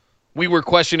 We were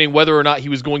questioning whether or not he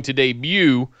was going to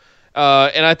debut,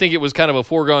 and I think it was kind of a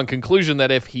foregone conclusion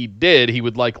that if he did, he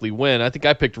would likely win. I think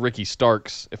I picked Ricky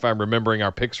Starks, if I'm remembering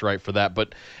our picks right for that.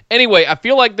 But anyway, I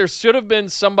feel like there should have been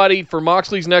somebody for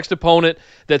Moxley's next opponent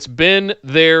that's been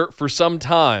there for some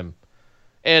time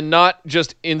and not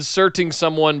just inserting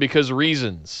someone because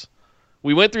reasons.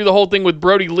 We went through the whole thing with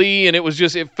Brody Lee, and it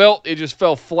just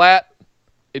fell flat.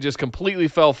 It just completely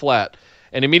fell flat.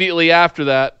 And immediately after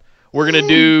that, we're gonna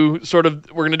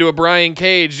do a Brian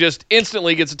Cage just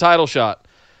instantly gets a title shot.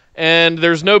 And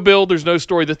there's no build, there's no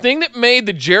story. The thing that made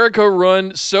the Jericho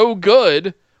run so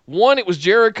good, one, it was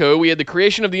Jericho. We had the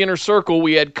creation of the Inner Circle.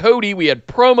 We had Cody. We had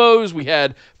promos. We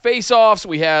had face-offs.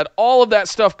 We had all of that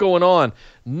stuff going on.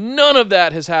 None of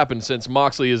that has happened since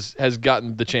Moxley has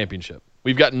gotten the championship.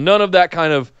 We've got none of that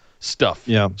kind of stuff.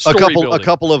 Yeah, a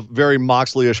couple of very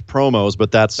Moxley-ish promos,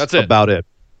 but that's about it.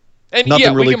 And nothing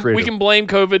yeah, really we can blame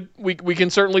COVID. We can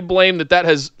certainly blame that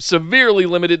has severely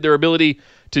limited their ability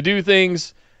to do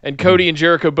things. And Cody and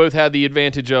Jericho both had the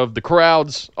advantage of the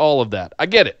crowds, all of that. I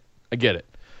get it.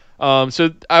 So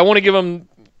I want to give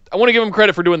them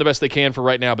credit for doing the best they can for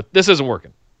right now, but this isn't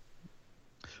working.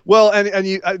 Well,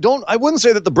 I wouldn't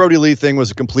say that the Brody Lee thing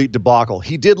was a complete debacle.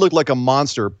 He did look like a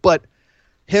monster, but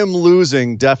him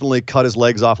losing definitely cut his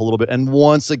legs off a little bit. And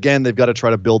once again, they've got to try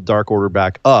to build Dark Order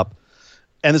back up.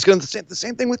 And it's going to the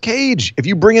same thing with Cage. If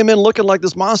you bring him in looking like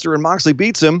this monster and Moxley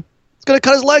beats him, it's going to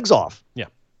cut his legs off. Yeah,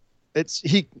 it's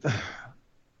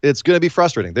going to be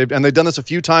frustrating. They've done this a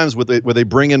few times where they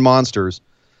bring in monsters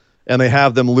and they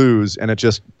have them lose, and it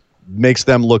just makes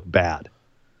them look bad.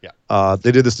 Yeah,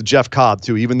 they did this to Jeff Cobb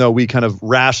too. Even though we kind of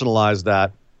rationalized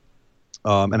that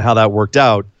and how that worked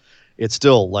out, it's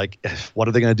still like, what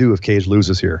are they going to do if Cage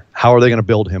loses here? How are they going to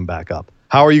build him back up?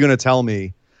 How are you going to tell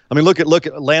me? I mean, look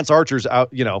at Lance Archer's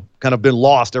out, kind of been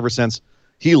lost ever since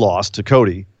he lost to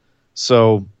Cody.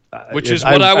 So, which is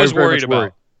what I was worried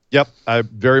about. Yep, I'm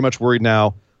very much worried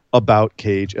now about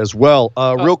Cage as well.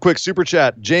 Real quick super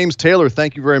chat, James Taylor,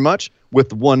 thank you very much with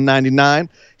the $1.99.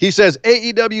 He says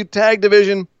AEW Tag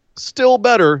Division still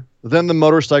better than the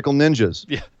Motorcycle Ninjas.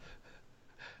 Yeah,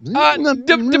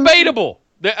 debatable.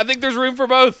 I think there's room for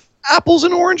both. Apples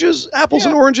and oranges.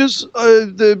 And oranges.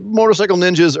 The Motorcycle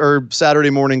Ninjas are Saturday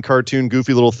morning cartoon,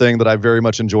 goofy little thing that I very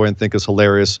much enjoy and think is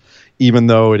hilarious, even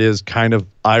though it is kind of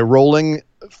eye-rolling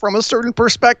from a certain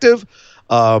perspective.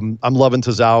 I'm loving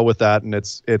Tozawa with that, and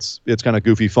it's kind of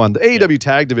goofy fun. The AEW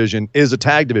Tag Division is a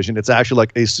tag division. It's actually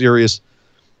like a serious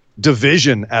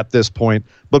division at this point.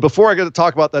 But before I get to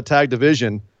talk about that tag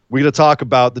division, we got to talk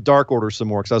about the Dark Order some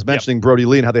more, because I was mentioning Brody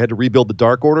Lee and how they had to rebuild the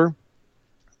Dark Order.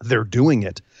 They're doing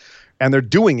it. And they're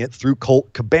doing it through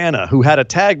Colt Cabana, who had a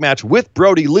tag match with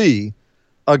Brody Lee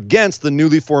against the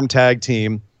newly formed tag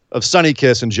team of Sonny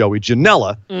Kiss and Joey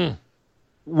Janela,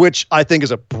 which I think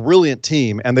is a brilliant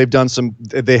team. And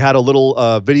they had a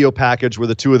little video package where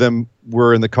the two of them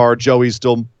were in the car. Joey's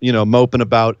still, moping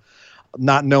about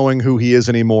not knowing who he is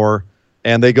anymore.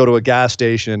 And they go to a gas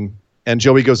station, and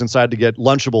Joey goes inside to get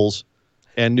Lunchables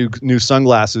and new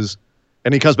sunglasses.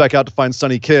 And he comes back out to find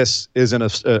Sonny Kiss is in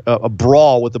a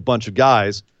brawl with a bunch of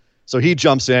guys. So he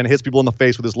jumps in, hits people in the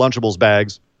face with his Lunchables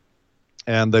bags,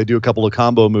 and they do a couple of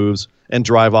combo moves and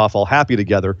drive off all happy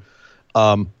together.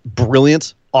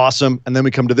 Brilliant, awesome. And then we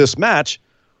come to this match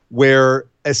where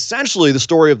essentially the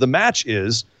story of the match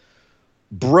is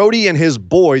Brody and his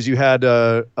boys. You had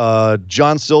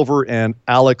John Silver and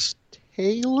Alex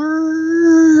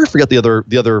Taylor. I forget the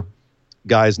other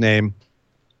guy's name.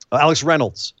 Alex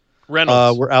Reynolds.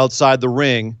 Were outside the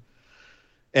ring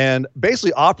and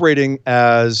basically operating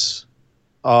as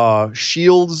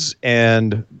shields,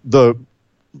 and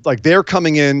they're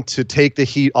coming in to take the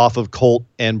heat off of Colt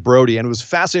and Brody. And it was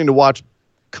fascinating to watch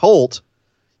Colt,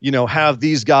 have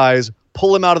these guys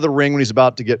pull him out of the ring when he's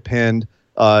about to get pinned,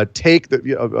 take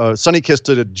the Sonny Kiss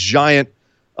did a giant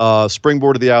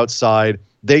springboard to the outside.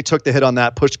 They took the hit on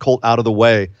that, pushed Colt out of the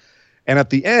way. And at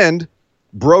the end,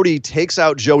 Brody takes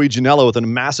out Joey Janela with a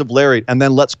massive lariat and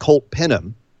then lets Colt pin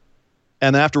him.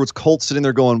 And then afterwards, Colt's sitting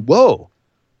there going, whoa,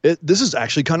 this is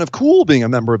actually kind of cool being a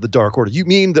member of the Dark Order. You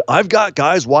mean that I've got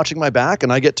guys watching my back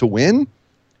and I get to win?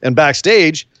 And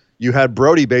backstage, you had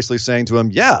Brody basically saying to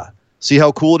him, yeah, see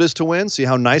how cool it is to win? See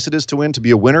how nice it is to win, to be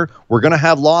a winner? We're going to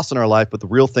have loss in our life, but the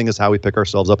real thing is how we pick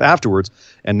ourselves up afterwards.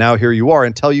 And now here you are.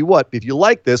 And tell you what, if you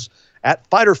like this, at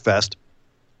Fyter Fest,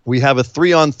 we have a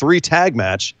 3-on-3 tag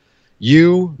match.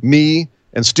 You, me,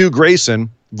 and Stu Grayson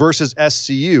versus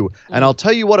SCU. And I'll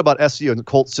tell you what about SCU. And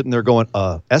Colt's sitting there going,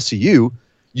 SCU?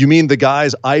 You mean the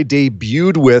guys I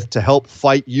debuted with to help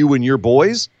fight you and your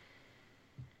boys?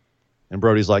 And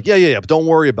Brody's like, yeah, but don't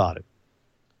worry about it.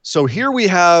 So here we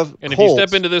have And Colt. if you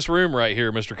step into this room right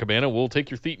here, Mr. Cabana, we'll take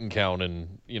your Thetan count and,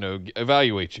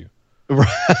 evaluate you.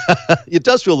 It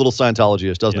does feel a little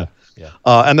Scientology-ish, doesn't it? Yeah.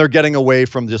 And they're getting away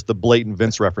from just the blatant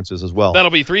Vince references as well.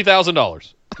 That'll be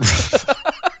 $3,000.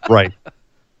 Right.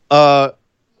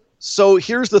 So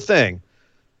here's the thing.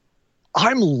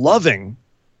 I'm loving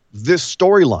this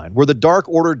storyline where the Dark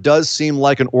Order does seem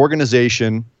like an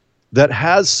organization that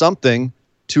has something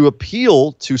to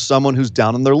appeal to someone who's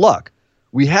down on their luck.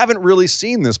 We haven't really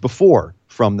seen this before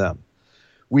from them.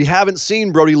 We haven't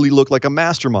seen Brody Lee look like a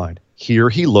mastermind. Here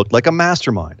he looked like a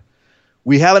mastermind.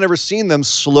 We haven't ever seen them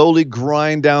slowly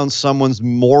grind down someone's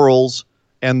morals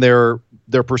and their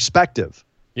perspective.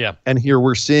 Yeah. And here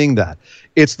we're seeing that.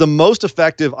 It's the most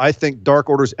effective, I think, Dark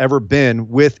Order's ever been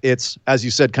with its, as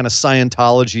you said, kind of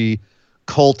Scientology,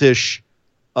 cultish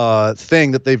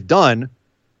thing that they've done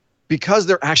because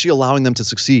they're actually allowing them to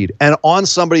succeed. And on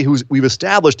somebody who's we've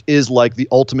established is like the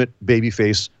ultimate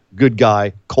babyface, good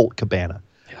guy, Colt Cabana.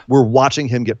 Yeah. We're watching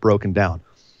him get broken down.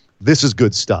 This is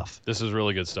good stuff. This is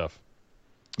really good stuff.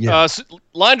 Yeah.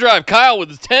 Line Drive, Kyle with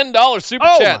his $10 super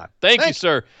chat. Thank you,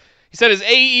 sir. He said, is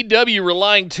AEW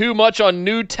relying too much on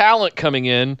new talent coming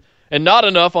in and not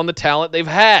enough on the talent they've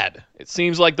had? It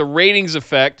seems like the ratings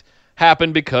effect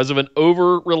happened because of an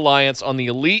over-reliance on the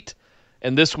elite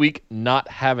and this week not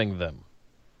having them.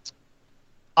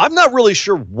 I'm not really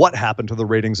sure what happened to the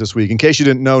ratings this week. In case you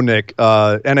didn't know, Nick,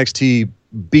 NXT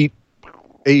beat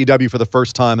AEW for the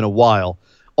first time in a while,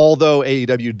 although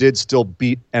AEW did still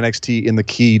beat NXT in the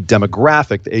key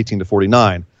demographic, the 18 to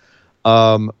 49.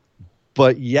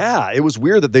 But yeah, it was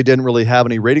weird that they didn't really have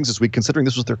any ratings this week, considering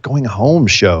this was their going home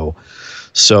show.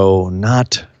 So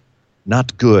not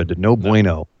good. No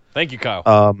bueno. Thank you,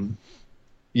 Kyle.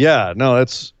 Yeah, no,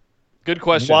 that's good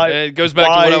question. It goes back to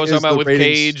what I was talking about with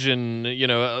Cage and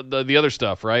the other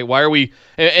stuff, right? Why are we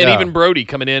and even Brody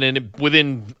coming in and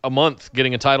within a month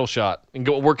getting a title shot and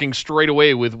working straight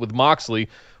away with Moxley,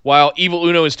 while Evil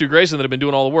Uno and Stu Grayson that have been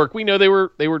doing all the work, we know they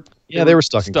were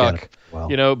stuck. In Canada.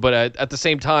 Wow. But at the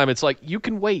same time, it's like you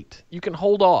can wait, you can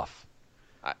hold off.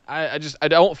 I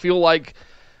don't feel like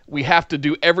we have to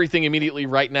do everything immediately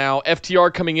right now.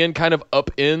 FTR coming in kind of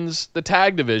upends the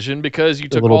tag division because you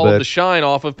took all of the shine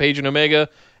off of Page and Omega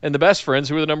and the Best Friends,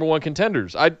 who are the number one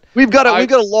contenders. We've got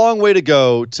a long way to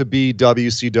go to be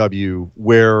WCW,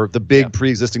 where the big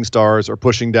pre-existing stars are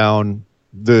pushing down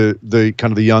the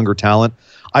kind of the younger talent.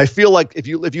 I feel like if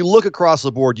you look across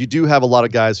the board, you do have a lot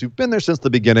of guys who've been there since the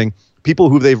beginning, people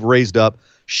who they've raised up: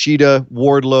 Shida,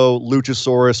 Wardlow,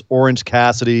 Luchasaurus, Orange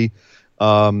Cassidy,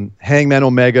 Hangman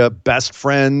Omega, Best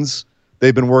Friends.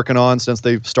 They've been working on since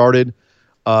they've started.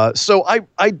 So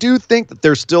I do think that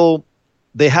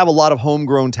they have a lot of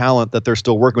homegrown talent that they're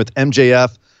still working with.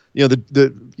 MJF,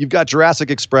 you've got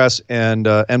Jurassic Express and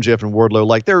MJF and Wardlow.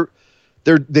 Like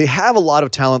they have a lot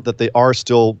of talent that they are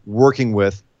still working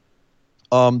with.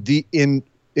 The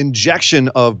injection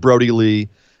of Brody Lee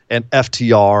and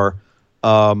FTR,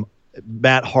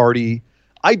 Matt Hardy,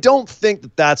 I don't think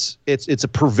it's a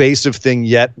pervasive thing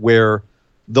yet where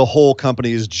the whole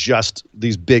company is just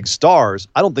these big stars.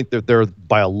 I don't think that they're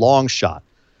by a long shot.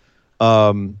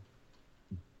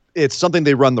 It's something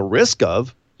they run the risk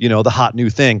of, the hot new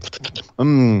thing.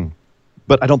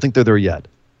 But I don't think they're there yet.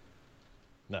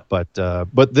 No. But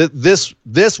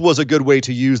this was a good way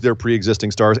to use their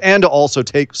pre-existing stars and to also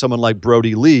take someone like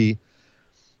Brody Lee.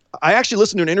 I actually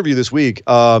listened to an interview this week.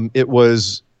 It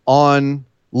was on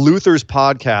Luther's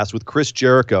podcast with Chris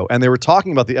Jericho, and they were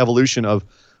talking about the evolution of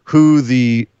who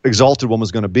the Exalted One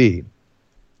was going to be.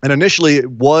 And initially,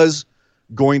 it was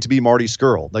going to be Marty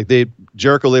Scurll.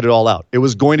 Jericho laid it all out. It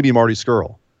was going to be Marty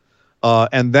Scurll,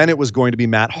 and then it was going to be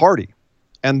Matt Hardy,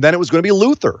 and then it was going to be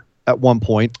Luther at one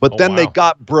point. But they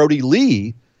got Brody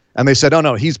Lee, and they said, "Oh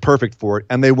no, he's perfect for it,"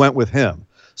 and they went with him.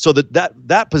 So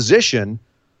that position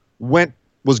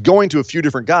was going to a few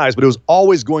different guys, but it was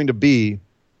always going to be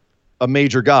a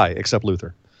major guy, except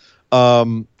Luther.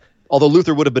 Although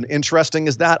Luther would have been interesting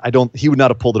as that, he would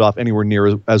not have pulled it off anywhere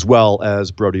near as well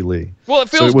as Brody Lee. Well, it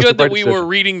feels good that we were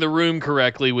reading the room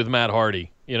correctly with Matt Hardy.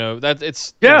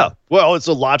 It's well, it's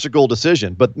a logical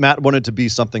decision, but Matt wanted to be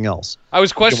something else. I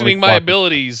was questioning my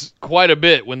abilities quite a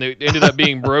bit when they ended up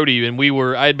being Brody, and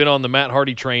I had been on the Matt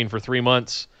Hardy train for 3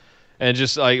 months, and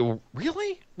just like,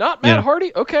 really? Not Matt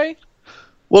Hardy? Okay.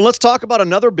 Well, let's talk about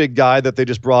another big guy that they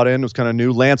just brought in. It was kind of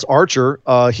new, Lance Archer.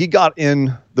 He got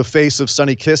in the face of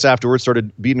Sonny Kiss afterwards, started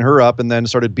beating her up, and then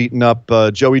started beating up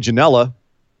Joey Janela,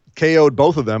 KO'd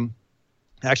both of them.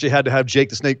 Actually had to have Jake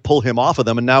the Snake pull him off of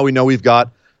them, and now we know we've got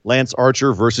Lance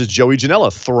Archer versus Joey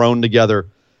Janela thrown together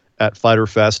at Fyter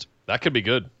Fest. That could be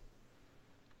good.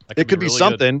 It could be really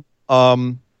something.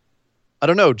 I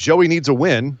don't know. Joey needs a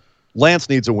win. Lance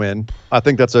needs a win. I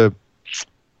think that's a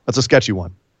sketchy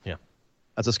one. Yeah,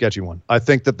 that's a sketchy one. I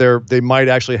think that they might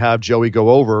actually have Joey go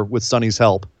over with Sonny's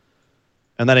help,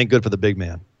 and that ain't good for the big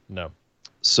man. No.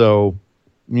 So,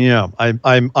 yeah,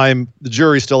 the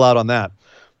jury's still out on that,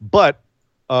 but.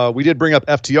 We did bring up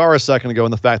FTR a second ago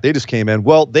and the fact they just came in.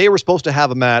 Well, they were supposed to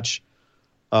have a match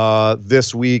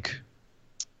this week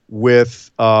with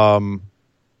they're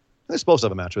supposed to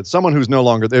have a match with someone who's no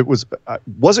longer it was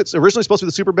it originally supposed to be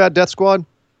the Super Bad Death Squad?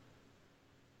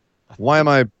 Why am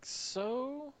I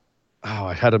so? Oh,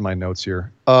 I had it in my notes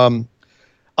here.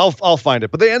 I'll find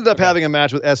it. But they ended up having a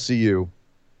match with SCU.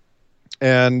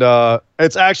 And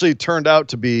it's actually turned out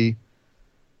to be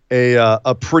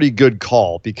a pretty good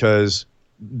call because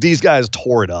these guys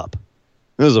tore it up.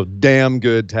 This is a damn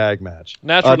good tag match.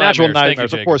 Natural Nightmares. Thank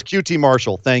you, of course. QT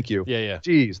Marshall. Thank you. Yeah.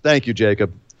 Jeez. Thank you,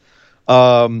 Jacob.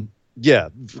 Yeah,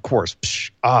 of course. It's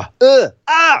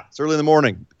early in the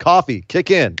morning. Coffee.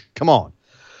 Kick in. Come on.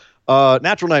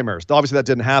 Natural Nightmares. Obviously, that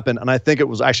didn't happen. And I think it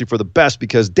was actually for the best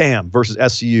because Damn versus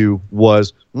SCU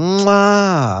was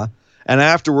mwah. And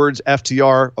afterwards,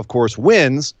 FTR, of course,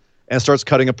 wins and starts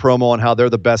cutting a promo on how they're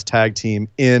the best tag team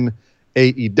in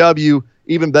AEW.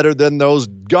 Even better than those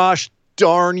gosh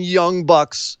darn Young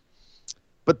Bucks.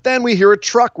 But then we hear a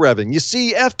truck revving. You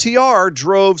see, FTR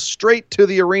drove straight to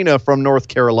the arena from North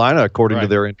Carolina, according to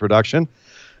their introduction,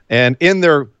 and in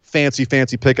their fancy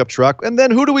pickup truck. And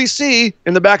then who do we see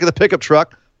in the back of the pickup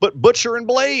truck but Butcher and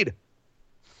Blade?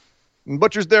 And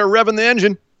Butcher's there revving the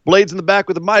engine. Blade's in the back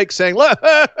with the mic saying,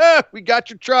 we got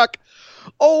your truck.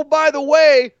 Oh, by the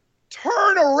way,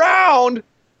 turn around.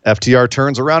 FTR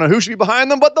turns around, and who should be behind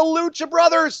them but the Lucha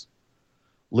Brothers?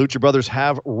 Lucha Brothers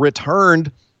have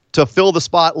returned to fill the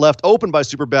spot left open by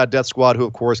Super Bad Death Squad, who,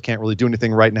 of course, can't really do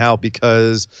anything right now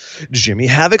because Jimmy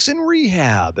Havoc's in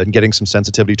rehab and getting some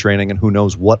sensitivity training and who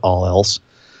knows what all else.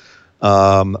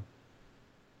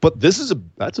 But that's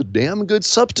a damn good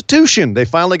substitution. They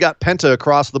finally got Penta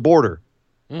across the border.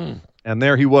 And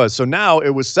there he was. So now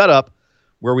it was set up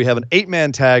where we have an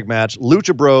 8-man tag match,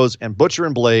 Lucha Bros and Butcher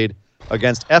and Blade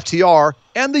against FTR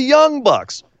and the Young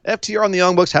Bucks. FTR and the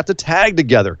Young Bucks have to tag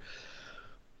together.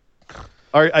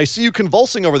 I see you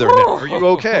convulsing over there, Nick. Are you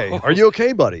okay? Are you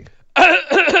okay, buddy? Put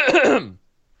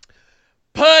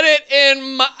it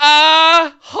in my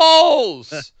eye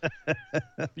holes.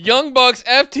 Young Bucks,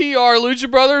 FTR,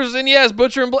 Lucha Brothers, and yes,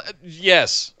 Butcher and Blade.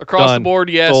 Yes, across the board,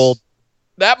 yes. Sold.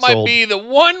 That might be the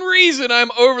one reason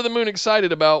I'm over the moon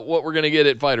excited about what we're going to get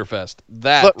at Fyter Fest.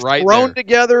 Thrown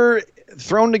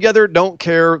together, don't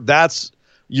care.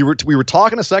 We were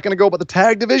talking a second ago about the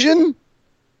tag division.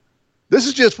 This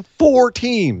is just 4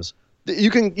 teams. You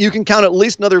can count at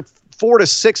least another 4 to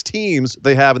 6 teams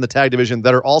they have in the tag division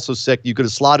that are also sick. You could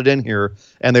have slotted in here,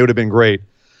 and they would have been great.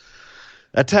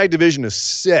 That tag division is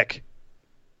sick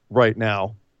right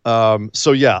now.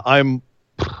 So yeah, I'm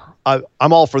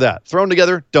all for that. Thrown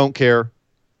together, don't care.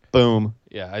 Boom.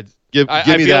 Yeah, I me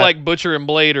feel that. like Butcher and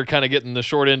Blade are kind of getting the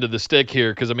short end of the stick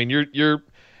here because I mean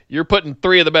you're putting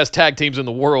 3 of the best tag teams in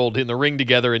the world in the ring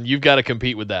together, and you've got to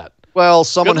compete with that. Well,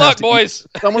 someone's got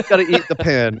to eat the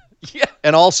pin. Yeah.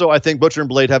 And also, I think Butcher and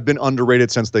Blade have been underrated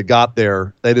since they got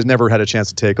there. They just never had a chance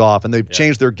to take off, and they've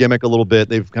changed their gimmick a little bit.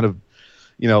 They've kind of,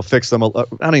 fixed them. I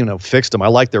don't even know, fixed them. I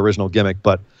like their original gimmick,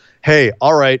 but hey,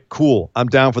 all right, cool. I'm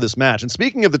down for this match. And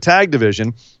speaking of the tag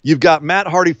division, you've got Matt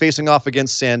Hardy facing off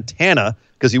against Santana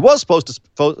because he was supposed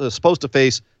to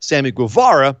face Sammy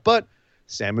Guevara, but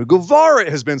Sammy Guevara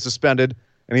has been suspended,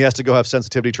 and he has to go have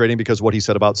sensitivity training because of what he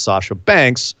said about Sasha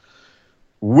Banks,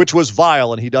 which was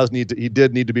vile, and he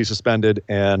did need to be suspended.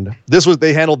 And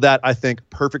they handled that, I think,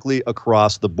 perfectly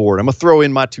across the board. I'm gonna throw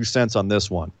in my 2 cents on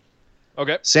this one.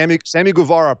 Okay. Sammy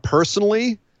Guevara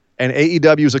personally and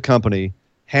AEW as a company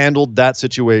handled that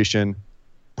situation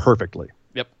perfectly.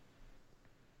 Yep.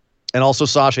 And also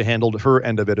Sasha handled her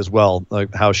end of it as well,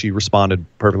 like how she responded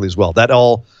perfectly as well. That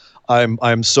all,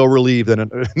 I'm so relieved that in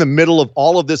the middle of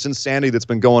all of this insanity that's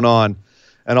been going on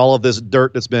and all of this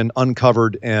dirt that's been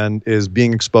uncovered and is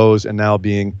being exposed and now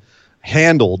being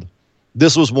handled,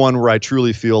 this was one where I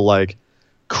truly feel like,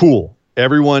 cool,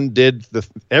 everyone did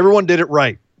it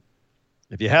right.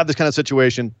 If you have this kind of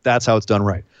situation, that's how it's done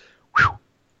right. Whew.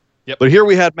 Yep. But here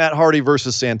we had Matt Hardy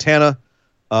versus Santana.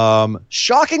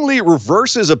 Shockingly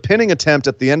reverses a pinning attempt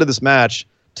at the end of this match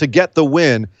to get the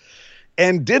win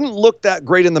and didn't look that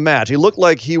great in the match. He looked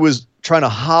like he was trying to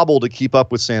hobble to keep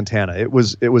up with Santana. It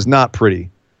was not pretty.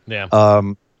 Yeah.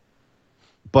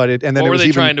 But it, and then what it were was they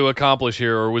even, trying to accomplish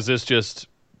here, or was this just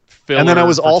filler? And then I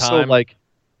was for also time? like,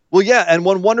 well, yeah, and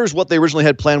one wonders what they originally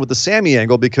had planned with the Sammy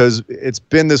angle, because it's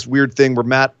been this weird thing where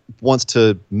Matt wants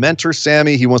to mentor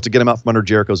Sammy. He wants to get him out from under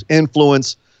Jericho's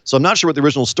influence. So I'm not sure what the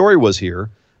original story was here,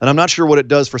 and I'm not sure what it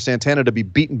does for Santana to be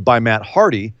beaten by Matt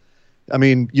Hardy. I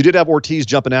mean, you did have Ortiz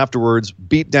jumping afterwards,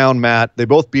 beat down Matt. They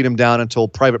both beat him down until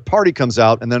Private Party comes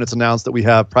out, and then it's announced that we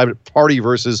have Private Party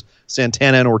versus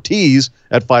Santana and Ortiz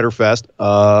at Fyter Fest.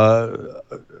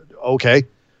 Okay.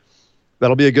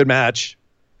 That'll be a good match.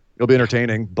 It'll be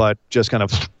entertaining, but just kind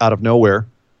of out of nowhere.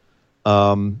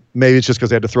 Maybe it's just because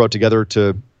they had to throw it together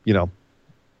to,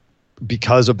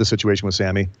 because of the situation with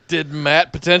Sammy. Did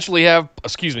Matt potentially have,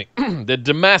 did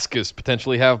Damascus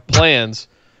potentially have plans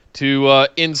to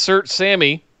insert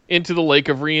Sammy into the Lake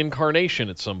of Reincarnation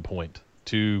at some point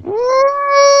to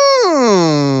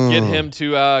get him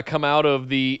to come out of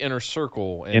the inner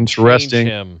circle and change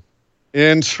him?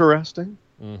 Interesting.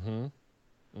 Mm-hmm.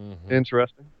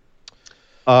 Interesting.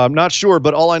 I'm not sure,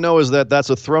 but all I know is that that's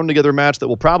a thrown together match that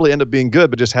will probably end up being good,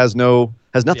 but just has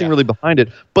nothing really behind it.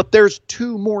 But there's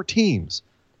 2 more teams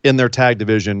in their tag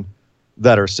division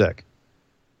that are sick.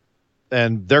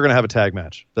 And they're going to have a tag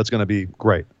match. That's going to be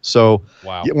great. So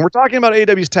wow. When we're talking about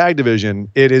AEW's tag division,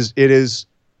 it is,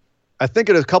 I think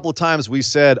a couple of times we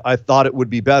said, I thought it would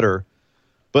be better,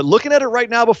 but looking at it right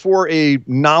now before a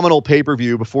nominal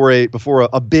pay-per-view, before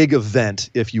a big event,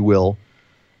 if you will,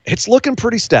 it's looking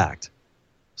pretty stacked.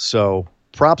 So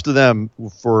props to them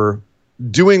for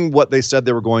doing what they said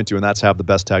they were going to, and that's have the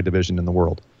best tag division in the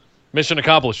world. Mission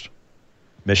accomplished.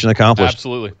 Mission accomplished.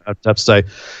 Absolutely. I have to say.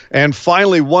 And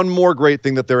finally, one more great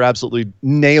thing that they're absolutely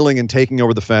nailing and taking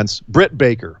over the fence, Britt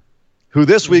Baker, who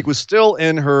this week was still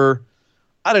in her,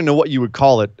 I don't know what you would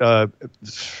call it.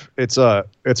 It's a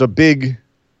big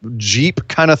Jeep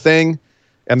kind of thing,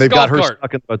 and they've got her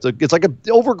stuck in. It's like an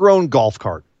overgrown golf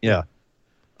cart. Yeah.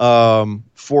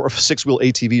 For a 6-wheel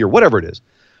ATV or whatever it is.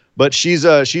 But she's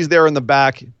there in the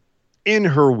back in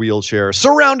her wheelchair,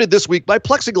 surrounded this week by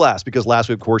plexiglass, because last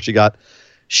week, of course,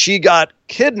 she got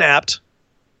kidnapped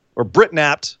or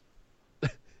Brit-napped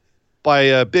by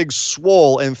a Big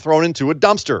Swole and thrown into a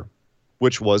dumpster,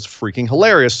 which was freaking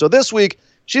hilarious. So this week,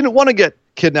 she didn't want to get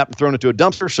kidnapped and thrown into a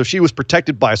dumpster, so she was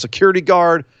protected by a security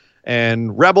guard,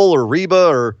 and Rebel or Reba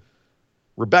or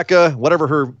Rebecca, whatever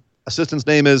her assistant's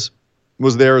name is,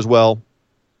 was there as well.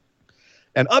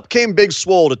 And up came Big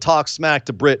Swole to talk smack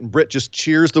to Britt, and Britt just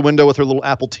cheers the window with her little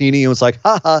Appletini and was like,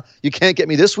 ha, you can't get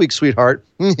me this week, sweetheart.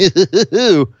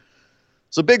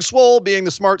 So Big Swole, being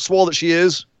the smart swole that she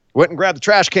is, went and grabbed the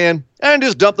trash can and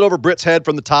just dumped it over Britt's head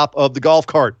from the top of the golf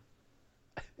cart.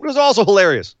 It was also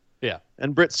hilarious. Yeah.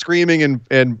 And Britt screaming and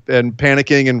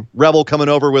panicking, and Rebel coming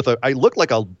over with I looked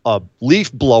like a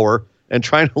leaf blower and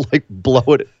trying to blow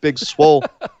it at Big Swole.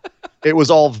 It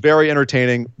was all very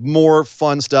entertaining, more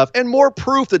fun stuff, and more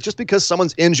proof that just because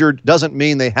someone's injured doesn't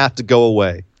mean they have to go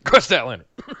away. Cross that line.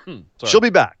 She'll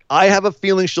be back. I have a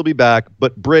feeling she'll be back,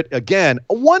 but Britt,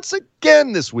 once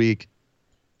again this week,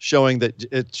 showing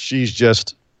that she's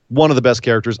just one of the best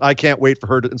characters. I can't wait for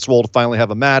her and Swole to finally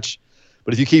have a match,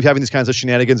 but if you keep having these kinds of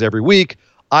shenanigans every week,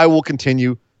 I will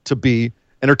continue to be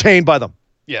entertained by them.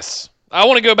 Yes. I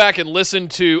want to go back and listen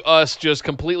to us just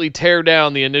completely tear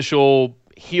down the initial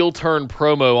heel turn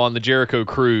promo on the Jericho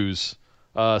Cruise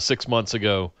 6 months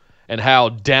ago, and how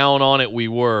down on it we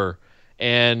were,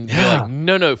 and like,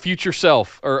 no, future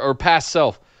self or past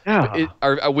self. Yeah.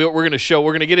 We're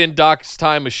going to get in Doc's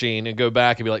time machine and go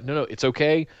back and be like, no, it's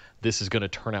okay. This is going to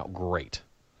turn out great.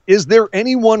 Is there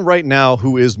anyone right now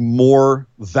who is more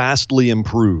vastly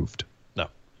improved? No.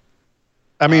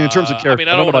 I mean, in terms of character. I mean,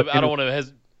 I don't want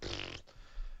to.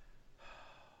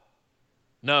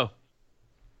 No.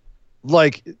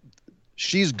 Like,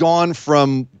 she's gone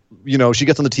from, she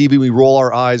gets on the TV, we roll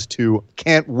our eyes, to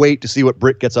can't wait to see what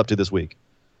Britt gets up to this week.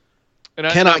 And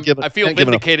I feel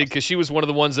vindicated because she was one of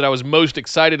the ones that I was most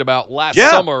excited about last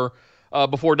summer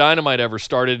before Dynamite ever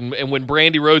started, and when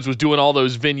Brandy Rhodes was doing all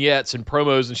those vignettes and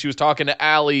promos, and she was talking to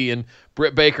Allie and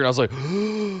Britt Baker, and I was like,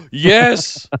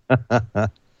 yes.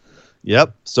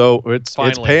 Yep. So it's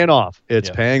paying off. It's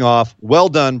paying off. Well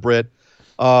done, Britt.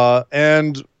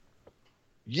 And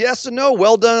yes and no.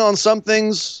 Well done on some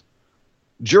things.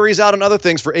 Jury's out on other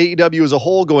things for AEW as a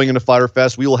whole going into Fyter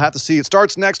Fest. We will have to see. It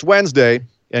starts next Wednesday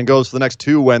and goes for the next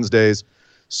 2 Wednesdays.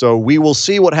 So we will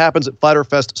see what happens at Fyter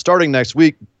Fest starting next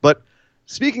week. But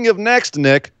speaking of next,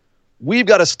 Nick, we've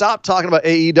got to stop talking about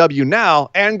AEW now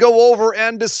and go over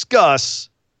and discuss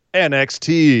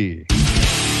NXT.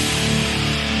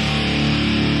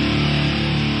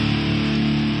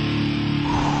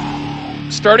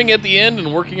 Starting at the end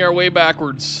and working our way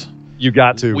backwards. You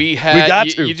got to. We got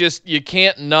to. You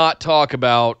can't not talk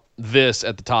about this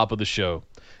at the top of the show.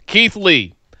 Keith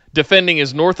Lee defending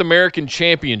his North American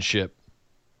Championship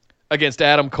against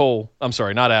Adam Cole. I'm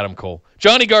sorry, not Adam Cole.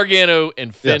 Johnny Gargano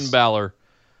and Finn Balor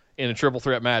in a triple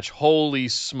threat match. Holy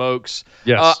smokes.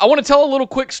 Yes. I want to tell a little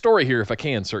quick story here if I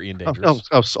can, Sir Ian Dangerous.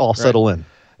 I'll settle in.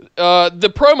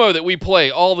 The promo that we play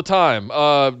all the time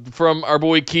from our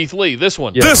boy Keith Lee. This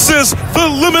one. Yes. This is the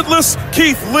Limitless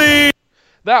Keith Lee.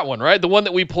 That one, right? The one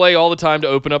that we play all the time to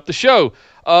open up the show.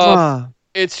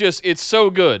 It's so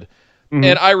good. Mm-hmm.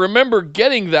 And I remember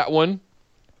getting that one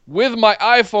with my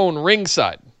iPhone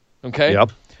ringside. Okay.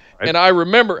 Yep. Right. And I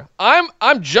remember I'm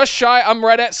just shy. I'm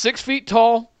right at 6 feet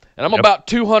tall, and I'm about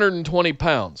 220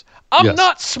 pounds. I'm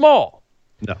not small.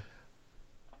 No.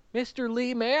 Mr.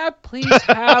 Lee, may I please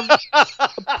have a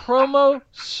promo,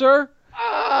 sir?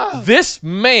 This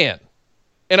man,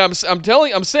 and I'm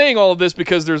saying all of this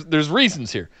because there's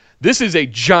reasons here. This is a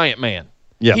giant man.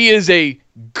 Yeah. He is a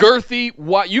girthy.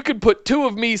 You could put two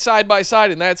of me side by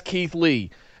side, and that's Keith Lee.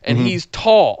 And he's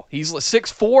tall. He's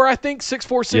 6'4", I think,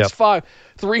 6'4", 6'5",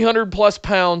 300 plus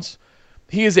pounds.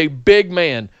 He is a big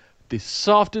man. The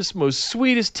softest, most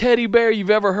sweetest teddy bear you've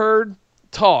ever heard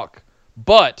talk.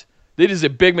 But it is a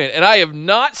big man. And I have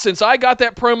not, since I got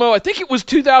that promo, I think it was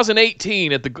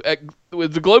 2018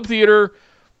 with the Globe Theater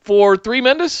for Three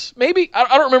Mendes, maybe? I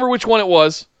don't remember which one it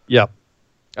was. Yeah.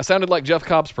 I sounded like Jeff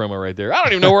Cobb's promo right there. I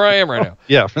don't even know where I am right now.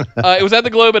 Yeah. It was at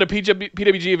the Globe at a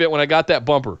PWG event when I got that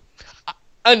bumper.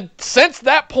 And since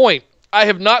that point, I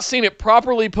have not seen it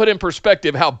properly put in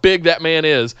perspective how big that man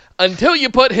is until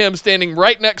you put him standing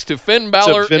right next to Finn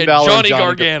Balor and Johnny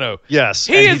Gargano. Yes.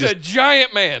 He is a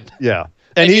giant man. Yeah.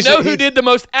 And you know who did the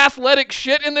most athletic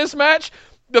shit in this match?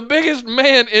 The biggest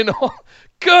man in all.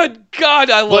 Good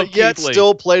God, I love Keith Lee. But yet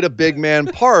still played a big man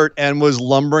part and was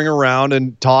lumbering around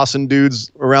and tossing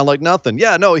dudes around like nothing.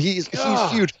 Yeah, no, he's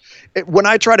huge. When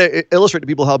I try to illustrate to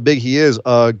people how big he is,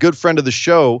 a good friend of the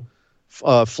show,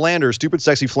 Flanders, Stupid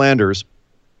Sexy Flanders,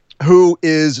 who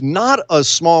is not a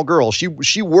small girl.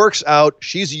 She works out.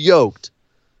 She's yoked,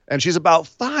 and she's about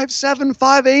 5'7",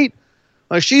 5'8".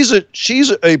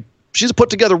 She's a put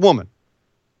together woman.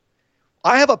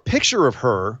 I have a picture of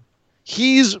her.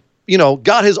 He's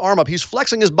got his arm up. He's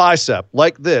flexing his bicep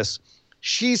like this.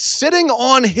 She's sitting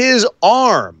on his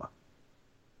arm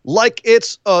like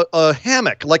it's a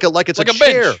hammock, like it's a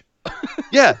chair.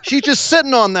 Yeah, she's just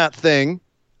sitting on that thing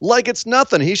like it's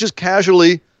nothing. He's just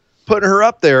casually putting her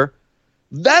up there.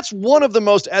 That's one of the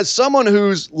most, as someone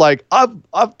who's like,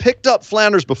 I've picked up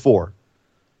Flanders before.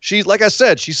 She's, like I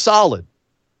said, she's solid.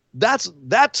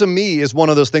 That to me is one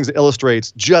of those things that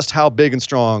illustrates just how big and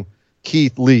strong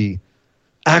Keith Lee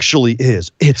actually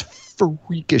is. It's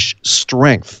freakish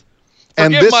strength.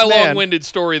 Forgive my long-winded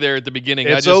story there at the beginning.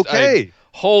 It's okay.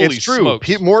 Holy it's true.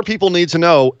 smokes. More people need to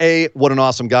know, A, what an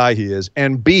awesome guy he is,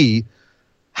 and B,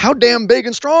 how damn big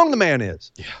and strong the man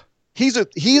is. Yeah. He's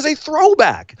a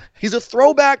throwback. He's a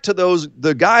throwback to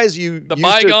the guys the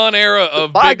bygone era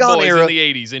of big boys in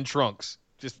the 80s in trunks.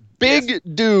 Just big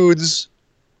dudes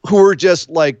who are just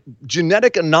like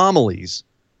genetic anomalies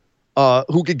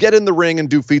who could get in the ring and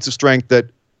do feats of strength that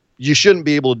you shouldn't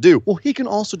be able to do. Well, he can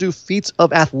also do feats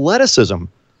of athleticism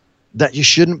that you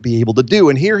shouldn't be able to do.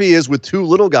 And here he is with two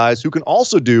little guys who can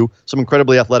also do some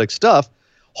incredibly athletic stuff,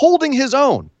 holding his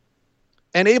own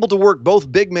and able to work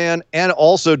both big man and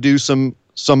also do some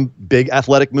big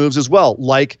athletic moves as well,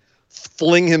 like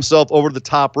fling himself over the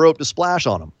top rope to splash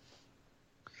on him.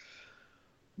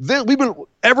 We've been,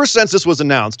 ever since this was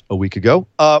announced a week ago,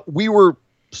 we were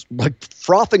like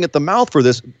frothing at the mouth for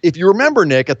this. If you remember,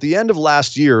 Nick, at the end of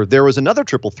last year, there was another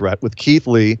triple threat with Keith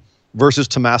Lee versus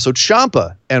Tommaso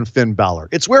Ciampa and Finn Balor.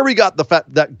 It's where we got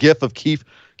that gif of Keith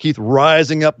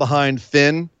rising up behind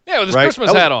Finn. Yeah, with his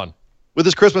Christmas hat on. With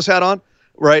his Christmas hat on,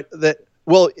 right? I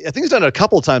think he's done it a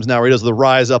couple of times now where he does the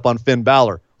rise up on Finn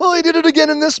Balor. Well, he did it again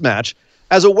in this match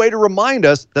as a way to remind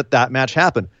us that match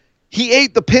happened. He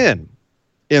ate the pin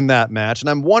in that match, and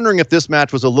I'm wondering if this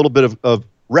match was a little bit of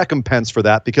recompense for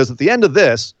that, because at the end of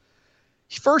this,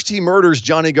 first he murders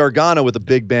Johnny Gargano with a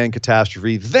Big Bang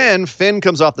Catastrophe. Then Finn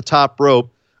comes off the top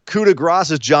rope, coup de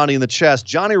grâce Johnny in the chest.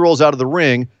 Johnny rolls out of the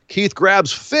ring. Keith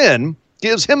grabs Finn,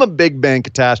 gives him a Big Bang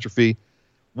Catastrophe.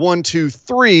 1, 2,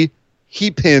 3,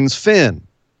 he pins Finn.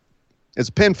 It's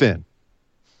a pin.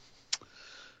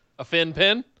 A Finn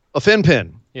pin? A Finn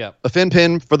pin. Yeah. A Finn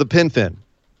pin for the pin.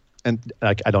 And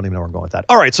I don't even know where I'm going with that.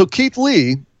 All right, so Keith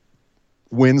Lee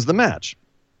wins the match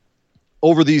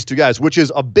over these two guys, which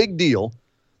is a big deal.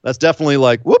 That's definitely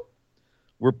like, whoop,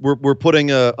 we're putting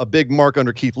a big mark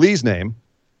under Keith Lee's name.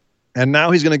 And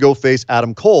now he's going to go face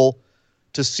Adam Cole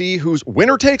to see who's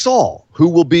winner takes all, who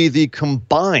will be the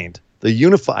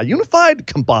unified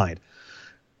combined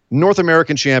North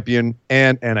American champion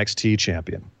and NXT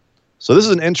champion. So this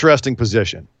is an interesting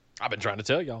position. I've been trying to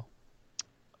tell y'all.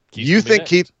 You think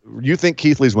Keith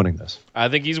Lee's winning this? I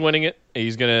think he's winning it.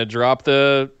 He's going to drop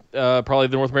probably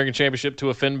the North American Championship to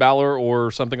a Finn Balor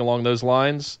or something along those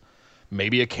lines.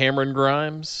 Maybe a Cameron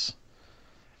Grimes.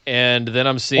 And then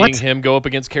I'm seeing him go up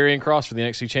against Karrion Kross for the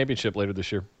NXT Championship later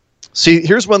this year. See,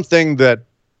 here's one thing that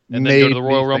and then go to the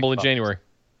Royal Rumble in January.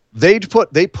 They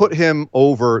put him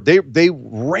over. They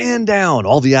ran down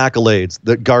all the accolades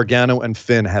that Gargano and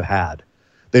Finn have had.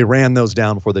 They ran those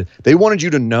down before they wanted you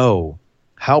to know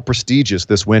how prestigious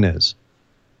this win is,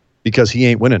 because he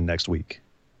ain't winning next week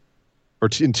or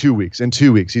in 2 weeks. In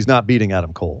 2 weeks, he's not beating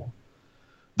Adam Cole.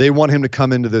 They want him to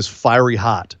come into this fiery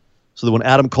hot so that when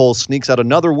Adam Cole sneaks out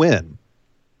another win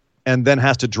and then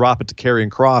has to drop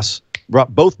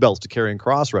both belts to Karrion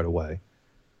Kross right away,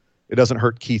 it doesn't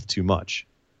hurt Keith too much.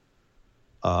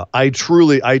 At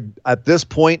this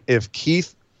point, if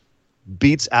Keith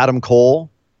beats Adam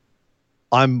Cole,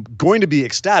 I'm going to be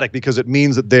ecstatic, because it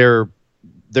means that they're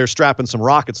strapping some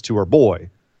rockets to our boy.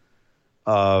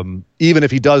 Even if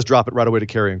he does drop it right away to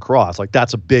Karrion Kross, like,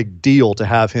 that's a big deal to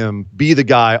have him be the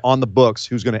guy on the books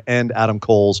who's going to end Adam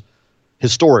Cole's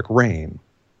historic reign.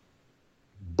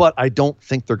 But I don't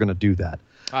think they're going to do that.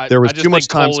 There was too much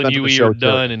time spent on the show.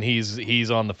 Done, and he's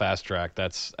on the fast track.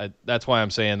 That's why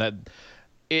I'm saying that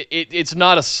it's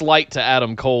not a slight to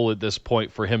Adam Cole at this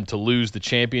point for him to lose the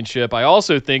championship. I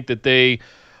also think that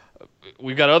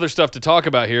we've got other stuff to talk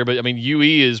about here, but I mean,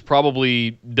 UE is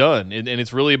probably done, and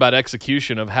it's really about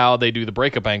execution of how they do the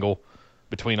breakup angle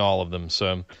between all of them.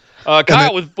 So,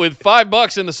 Kyle with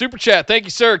 $5 in the super chat, thank you,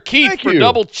 sir. Keith for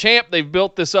double champ. They've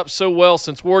built this up so well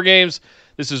since War Games.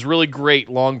 This is really great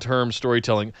long-term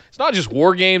storytelling. It's not just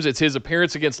War Games; it's his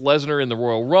appearance against Lesnar in the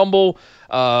Royal Rumble.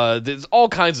 There's all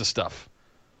kinds of stuff,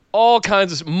 all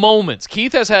kinds of moments.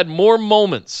 Keith has had more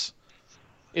moments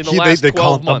in the last 12 months. They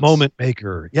call him a moment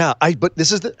maker. Yeah, but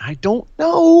this is I don't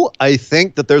know. I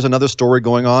think that there's another story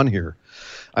going on here.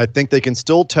 I think they can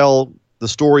still tell the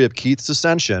story of Keith's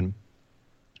ascension,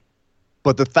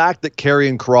 but the fact that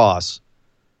Karrion Kross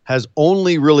has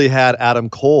only really had Adam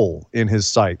Cole in his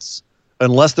sights,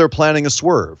 unless they're planning a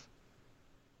swerve,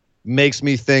 makes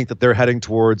me think that they're heading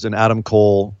towards an Adam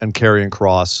Cole and Karrion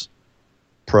Kross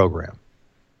program.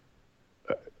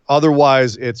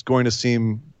 Otherwise, it's going to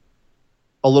seem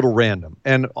a little random.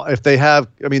 And if they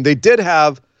did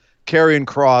have Karrion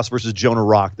Kross versus Jonah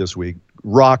Rock this week.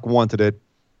 Rock wanted it.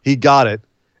 He got it.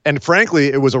 And frankly,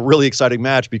 it was a really exciting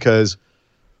match because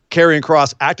Karrion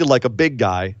Kross acted like a big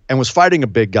guy and was fighting a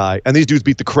big guy, and these dudes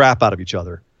beat the crap out of each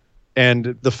other.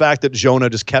 And the fact that Jonah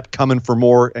just kept coming for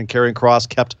more and Karrion Kross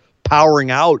kept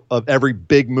powering out of every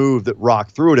big move that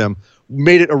Rock threw at him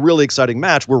made it a really exciting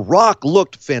match where Rock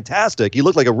looked fantastic. He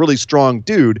looked like a really strong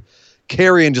dude.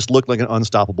 Karrion just looked like an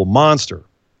unstoppable monster.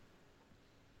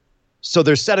 So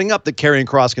they're setting up that Karrion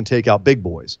Kross can take out big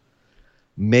boys.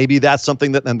 Maybe that's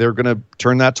something and they're going to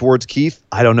turn that towards Keith.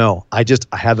 I don't know. I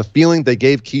have a feeling they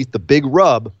gave Keith the big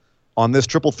rub on this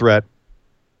triple threat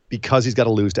because he's got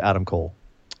to lose to Adam Cole.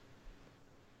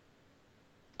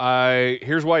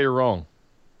 Here's why you're wrong.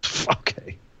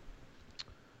 Okay.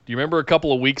 Do you remember a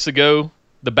couple of weeks ago,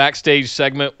 the backstage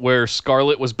segment where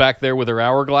Scarlett was back there with her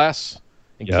hourglass?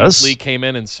 And yes. Keith Lee came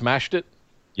in and smashed it?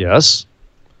 Yes.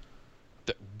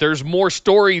 There's more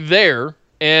story there.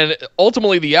 And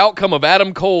ultimately, the outcome of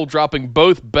Adam Cole dropping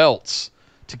both belts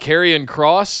to Karrion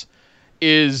Kross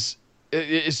is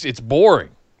it's boring.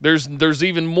 There's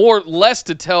even less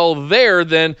to tell there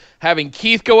than having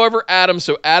Keith go over Adam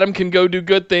so Adam can go do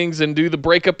good things and do the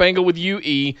breakup angle with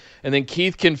UE, and then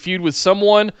Keith can feud with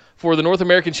someone for the North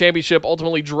American Championship,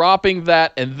 ultimately dropping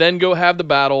that, and then go have the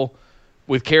battle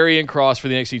with Karrion Kross for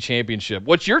the NXT Championship.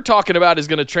 What you're talking about is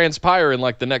going to transpire in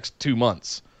like the next 2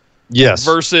 months. Yes.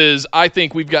 Versus, I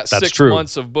think we've got 6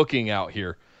 months of booking out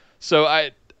here. So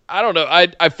I don't know.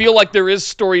 I feel like there is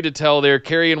story to tell there.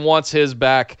 Karrion wants his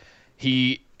back.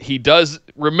 He does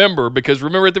remember, because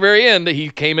remember at the very end he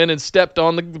came in and stepped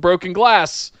on the broken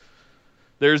glass.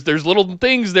 There's little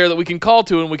things there that we can call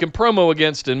to and we can promo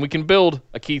against, and we can build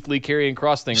a Keith Lee Karrion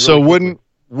Kross thing. Really So quickly.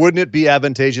 wouldn't it be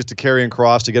advantageous to Karrion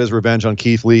Kross to get his revenge on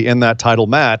Keith Lee in that title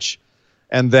match,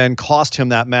 and then cost him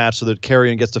that match so that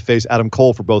Karrion gets to face Adam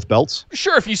Cole for both belts?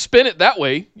 Sure, if you spin it that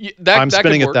way, I'm that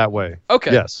spinning could it work. that way.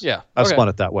 Okay. Yes. Yeah. I've Okay. spun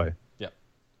it that way. Yeah.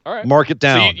 All right. Mark it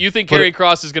down. So you think Put Karrion it-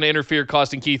 Kross is going to interfere,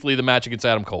 costing Keith Lee the match against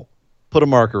Adam Cole? Put a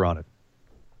marker on it.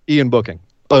 Ian Booking.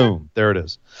 Boom. There it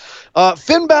is.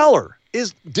 Finn Balor.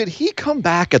 Did he come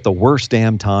back at the worst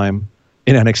damn time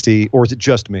in NXT, or is it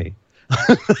just me?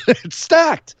 It's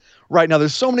stacked right now.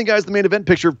 There's so many guys in the main event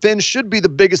picture. Finn should be the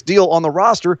biggest deal on the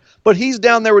roster, but he's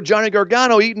down there with Johnny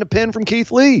Gargano eating a pin from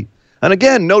Keith Lee. And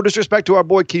again, no disrespect to our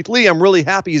boy Keith Lee. I'm really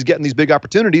happy he's getting these big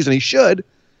opportunities, and he should.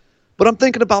 But I'm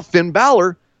thinking about Finn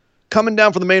Balor coming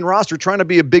down from the main roster, trying to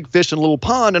be a big fish in a little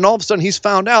pond, and all of a sudden he's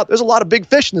found out there's a lot of big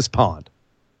fish in this pond.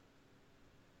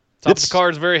 Top of the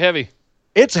card is very heavy.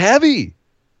 It's heavy.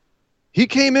 He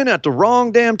came in at the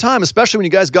wrong damn time, especially when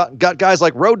you guys got guys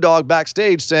like Road Dogg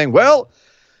backstage saying, well,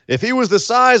 if he was the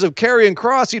size of Karrion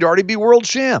Kross, he'd already be world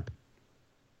champ.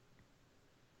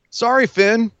 Sorry,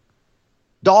 Finn.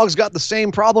 Dog's got the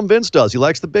same problem Vince does. He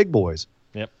likes the big boys.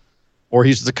 Yep. Or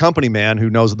he's the company man who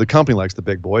knows that the company likes the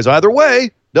big boys. Either way,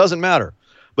 doesn't matter.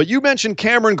 But you mentioned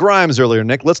Cameron Grimes earlier,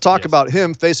 Nick. Let's talk about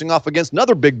him facing off against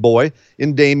another big boy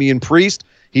in Damian Priest.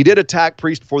 He did attack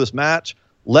Priest before this match,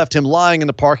 left him lying in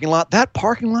the parking lot. That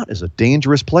parking lot is a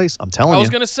dangerous place, I'm telling you. I was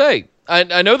going to say,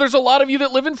 I know there's a lot of you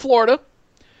that live in Florida,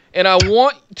 and I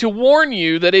want to warn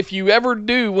you that if you ever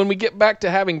do, when we get back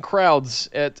to having crowds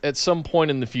at some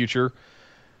point in the future,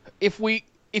 if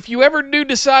you ever do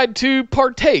decide to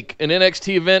partake in an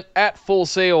NXT event at Full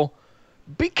Sail,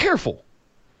 be careful.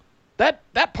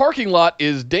 That parking lot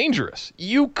is dangerous.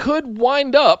 You could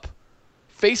wind up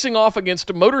facing off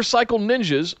against motorcycle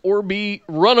ninjas or be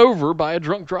run over by a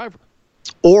drunk driver.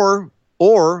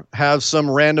 Or have some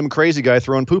random crazy guy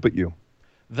throwing poop at you.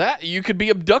 That you could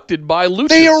be abducted by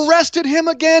looters. They arrested him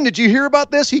again. Did you hear about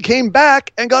this? He came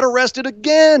back and got arrested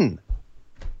again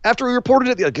after he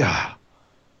reported it.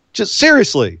 Just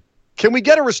seriously, can we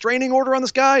get a restraining order on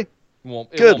this guy? It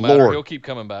won't Good matter. Lord. He'll keep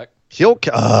coming back. You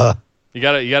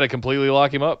gotta completely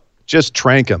lock him up. just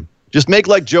trank him. Just make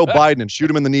like Joe Biden and shoot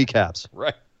him in the kneecaps.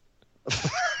 Right.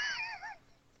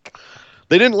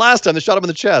 They didn't last time. They shot him in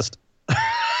the chest.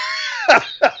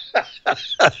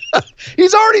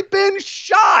 He's already been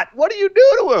shot. What do you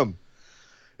do to him?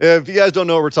 If you guys don't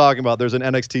know what we're talking about, there's an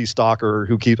NXT stalker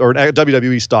or an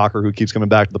WWE stalker who keeps coming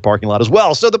back to the parking lot as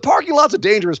well. So the parking lot's a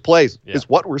dangerous place, is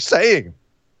what we're saying.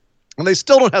 And they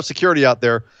still don't have security out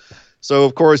there. So,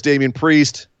 of course, Damian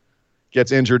Priest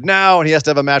gets injured now, and he has to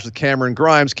have a match with Cameron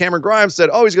Grimes. Cameron Grimes said,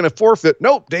 he's going to forfeit.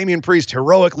 Nope, Damian Priest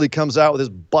heroically comes out with his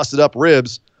busted up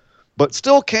ribs, but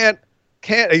still can't.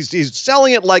 He's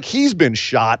selling it like he's been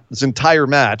shot this entire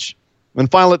match. And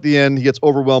finally, at the end, he gets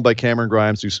overwhelmed by Cameron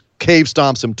Grimes, who cave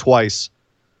stomps him twice,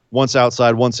 once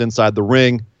outside, once inside the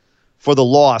ring, for the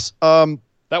loss.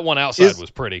 That one outside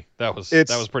was pretty. That was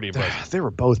pretty impressive. They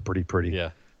were both pretty. Yeah.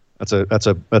 That's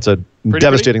a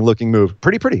devastating looking move.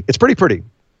 Pretty. It's pretty.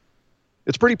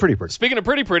 It's pretty. Speaking of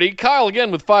pretty, Kyle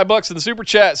again with $5 in the super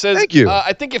chat says, Thank you.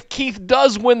 I think if Keith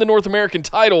does win the North American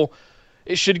title,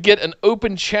 it should get an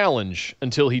open challenge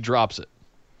until he drops it.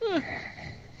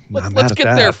 Let's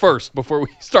get there first before we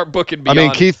start booking beyond.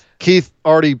 I mean, Keith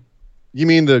already. You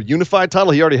mean the unified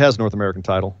title? He already has North American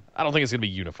title. I don't think it's going to be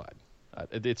unified.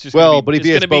 It's just but he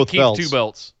has be both Keith belts. 2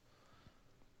 belts.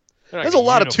 There's a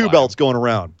lot of 2 belts going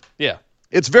around. Yeah.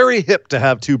 It's very hip to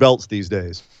have 2 belts these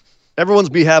days. Everyone's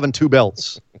having 2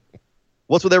 belts.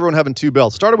 What's with everyone having 2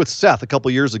 belts? Started with Seth a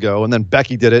couple years ago, and then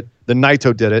Becky did it. Then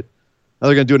Naito did it. Now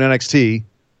they're going to do it in NXT.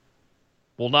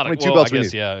 Well, not How many a 2 well, belts I we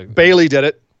guess, need? yeah. Bailey did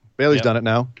it. Bailey's done it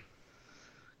now.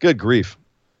 Good grief.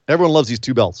 Everyone loves these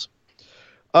 2 belts.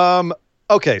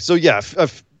 Okay, so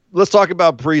let's talk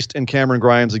about Priest and Cameron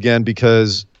Grimes again,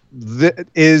 because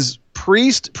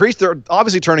Priest, they're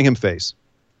obviously turning him face,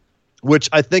 which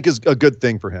I think is a good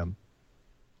thing for him.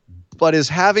 But is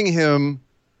having him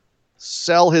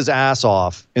sell his ass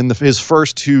off in his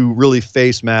first 2 really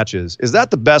face matches, is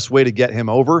that the best way to get him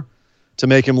over? To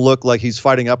make him look like he's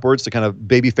fighting upwards, to kind of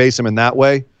baby face him in that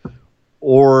way?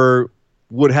 Or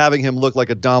would having him look like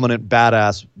a dominant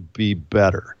badass be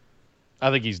better?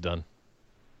 I think he's done.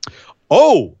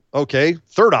 Oh, okay.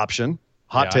 Third option.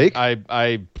 Hot take.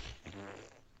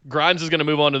 Grimes is going to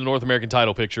move on to the North American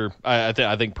title picture. I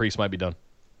think Priest might be done.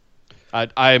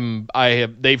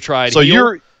 They've tried. So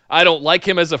heel. I don't like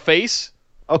him as a face.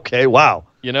 Okay, wow.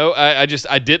 You know, I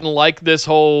didn't like this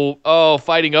whole,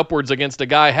 fighting upwards against a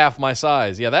guy half my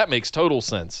size. Yeah, that makes total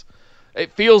sense.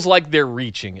 It feels like they're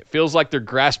reaching. It feels like they're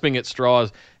grasping at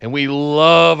straws, and we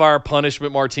love our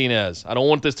Punishment Martinez. I don't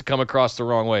want this to come across the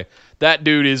wrong way. That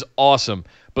dude is awesome,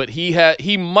 but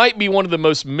he might be one of the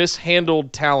most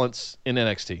mishandled talents in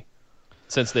NXT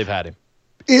since they've had him.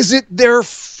 Is it their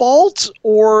fault,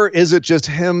 or is it just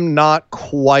him not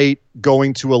quite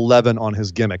going to 11 on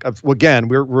his gimmick? Again,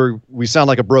 we sound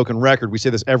like a broken record. We say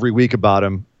this every week about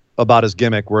him, about his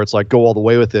gimmick, where it's like go all the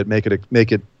way with it, make it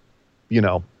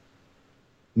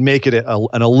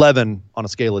an 11 on a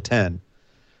scale of 10.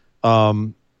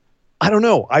 I don't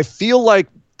know. I feel like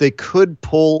they could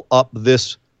pull up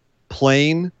this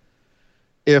plane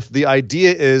if the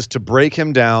idea is to break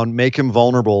him down, make him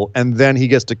vulnerable, and then he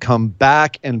gets to come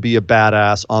back and be a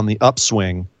badass on the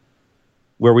upswing,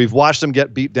 where we've watched him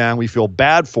get beat down. We feel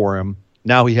bad for him.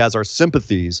 Now he has our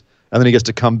sympathies, and then he gets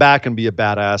to come back and be a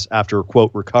badass after, quote,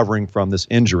 recovering from this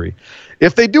injury.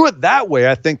 If they do it that way,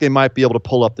 I think they might be able to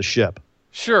pull up the ship.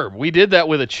 Sure, we did that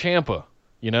with a Ciampa.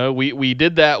 You know, we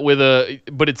did that with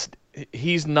but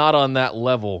he's not on that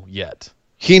level yet.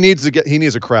 He needs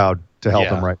a crowd to help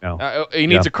him right now. He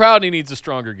needs a crowd. And he needs a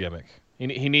stronger gimmick.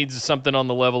 He needs something on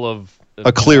the level of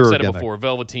a clearer I've said gimmick. It before,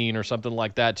 Velveteen or something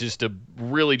like that, just to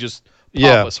really just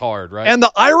pop us hard, right? And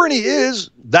the irony is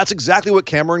that's exactly what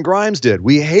Cameron Grimes did.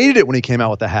 We hated it when he came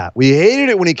out with the hat. We hated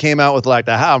it when he came out with like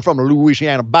the hat. I'm from the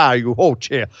Louisiana Bayou. Oh,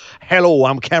 chair. Hello,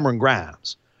 I'm Cameron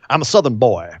Grimes. I'm a Southern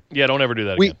boy. Yeah, don't ever do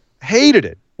that again. We hated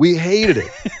it. We hated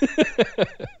it.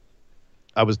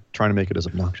 I was trying to make it as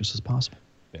obnoxious as possible.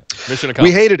 Yeah. Mission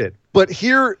accomplished. We hated it. But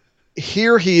here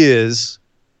he is,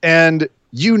 and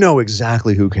you know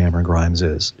exactly who Cameron Grimes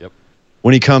is. Yep.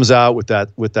 When he comes out with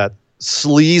that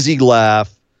sleazy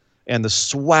laugh and the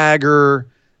swagger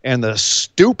and the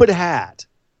stupid hat,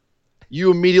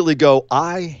 you immediately go,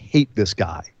 I hate this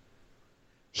guy.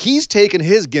 He's taken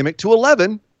his gimmick to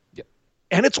 11,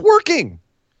 and it's working.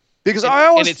 Because I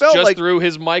always felt just like through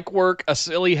his mic work, a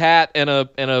silly hat, and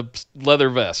a leather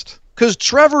vest. Because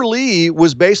Trevor Lee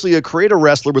was basically a creator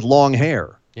wrestler with long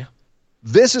hair. Yeah.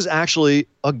 This is actually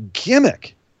a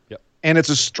gimmick. Yep. And it's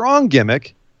a strong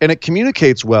gimmick, and it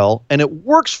communicates well, and it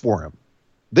works for him.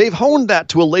 They've honed that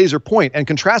to a laser point, and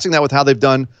contrasting that with how they've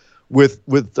done with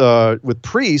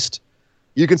Priest,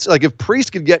 you can see, like, if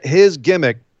Priest could get his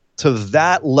gimmick to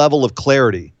that level of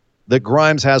clarity that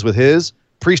Grimes has with his,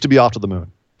 Priest would be off to the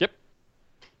moon.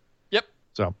 Yep.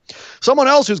 So, someone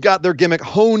else who's got their gimmick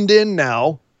honed in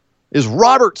now is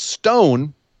Robert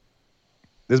Stone.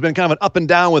 There's been kind of an up and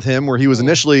down with him, where he was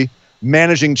initially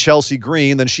managing Chelsea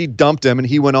Green, then she dumped him, and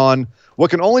he went on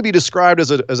what can only be described as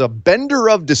a bender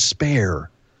of despair,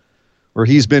 where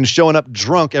he's been showing up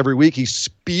drunk every week. He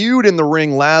spewed in the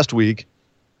ring last week,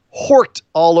 horked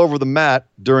all over the mat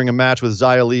during a match with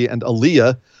Xia Li and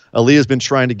Aaliyah. Aaliyah's been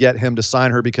trying to get him to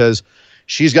sign her because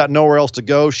she's got nowhere else to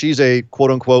go. She's a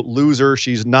quote-unquote loser.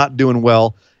 She's not doing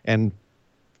well, and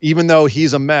even though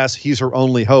he's a mess, he's her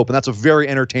only hope. And that's a very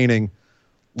entertaining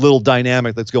little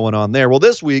dynamic that's going on there. Well,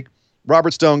 this week,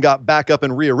 Robert Stone got back up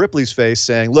in Rhea Ripley's face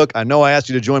saying, look, I know I asked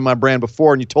you to join my brand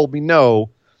before and you told me no,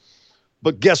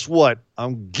 but guess what?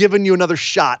 I'm giving you another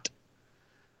shot.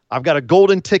 I've got a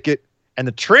golden ticket and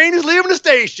the train is leaving the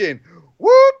station.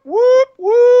 Whoop, whoop,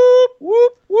 whoop,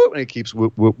 whoop, whoop. And he keeps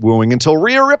whoop, whoop, wooing until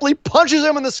Rhea Ripley punches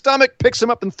him in the stomach, picks him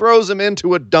up and throws him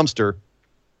into a dumpster,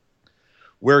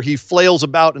 where he flails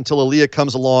about until Aaliyah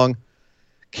comes along.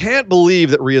 Can't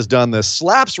believe that Rhea's done this.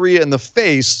 Slaps Rhea in the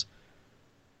face,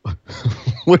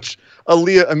 which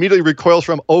Aaliyah immediately recoils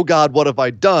from. Oh, God, what have I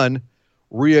done?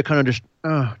 Rhea kind of just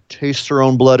tastes her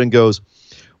own blood and goes,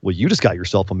 well, you just got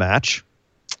yourself a match.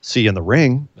 See you in the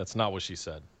ring. That's not what she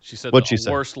said. She said What'd the she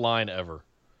say? worst line ever.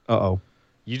 Uh-oh.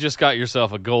 You just got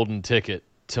yourself a golden ticket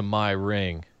to my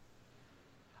ring.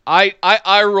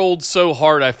 I rolled so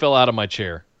hard I fell out of my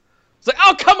chair. It's like,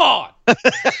 oh, come on.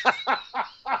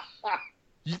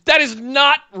 That is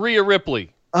not Rhea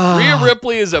Ripley. Rhea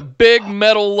Ripley is a big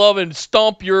metal loving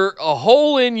stomp a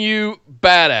hole in you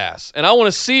badass. And I want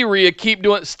to see Rhea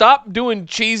stop doing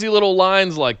cheesy little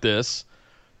lines like this.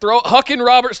 Hucking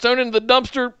Robert Stone into the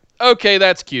dumpster. Okay,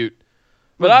 that's cute.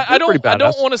 But I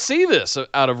don't want to see this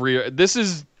out of Rhea. This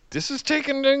is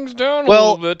taking things down a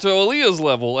little bit to Aaliyah's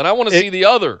level, and I want to see the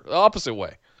opposite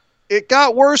way. It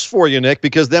got worse for you, Nick,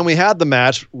 because then we had the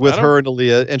match with her and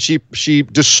Aaliyah, and she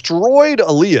destroyed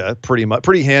Aaliyah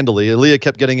pretty handily. Aaliyah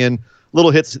kept getting in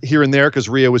little hits here and there because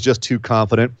Rhea was just too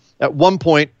confident. At one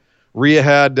point, Rhea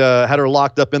had her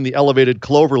locked up in the elevated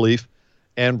cloverleaf,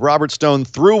 and Robert Stone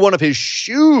threw one of his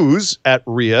shoes at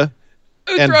Rhea,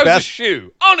 Who And throws a Beth-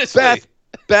 shoe? Honestly.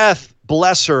 Beth,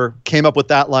 bless her, came up with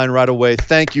that line right away.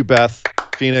 Thank you, Beth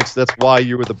Phoenix. That's why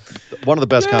you were one of the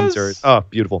best commentaries. Oh,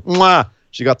 beautiful. Mwah.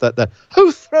 She got that.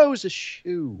 Who throws a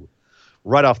shoe?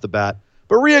 Right off the bat.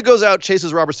 But Rhea goes out,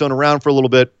 chases Robert Stone around for a little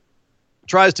bit,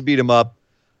 tries to beat him up,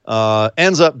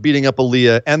 ends up beating up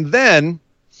Aaliyah, and then,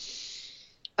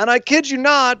 and I kid you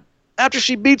not, after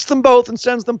she beats them both and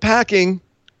sends them packing,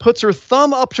 puts her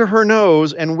thumb up to her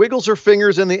nose and wiggles her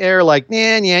fingers in the air like,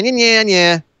 nya, nya, nya, nya,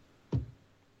 nya.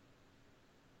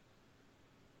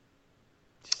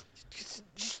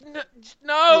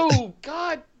 No.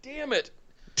 God damn it.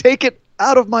 Take it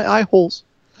out of my eye holes.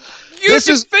 You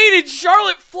defeated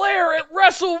Charlotte Flair at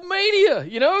WrestleMania.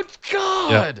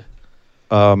 God.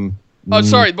 Yeah. Oh,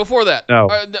 sorry. Before that. No.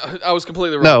 I was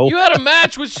completely wrong. No. You had a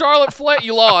match with Charlotte Flair.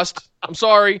 You lost. I'm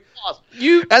sorry.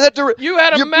 You had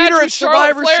a match with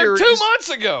Charlotte Flair 2 months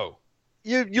ago.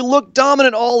 You looked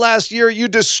dominant all last year. You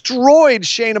destroyed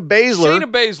Shayna Baszler.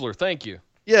 Shayna Baszler. Thank you.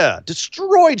 Yeah,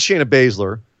 destroyed Shayna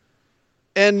Baszler.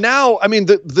 And now, I mean,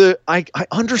 I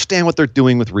understand what they're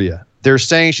doing with Rhea. They're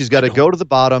saying she's got to go to the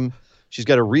bottom. She's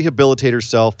got to rehabilitate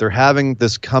herself. They're having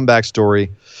this comeback story.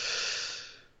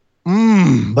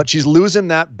 But she's losing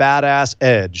that badass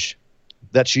edge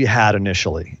that she had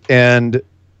initially. And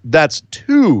that's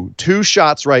two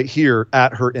shots right here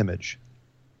at her image.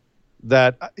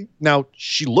 Now,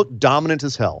 she looked dominant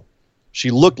as hell.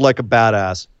 She looked like a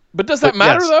badass. But does that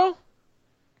matter, though?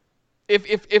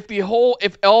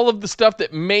 If all of the stuff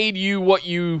that made you what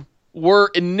you were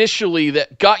initially,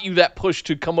 that got you that push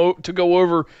to go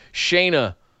over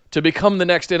Shayna, to become the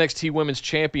next NXT Women's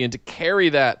Champion, to carry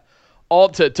that all,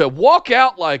 to walk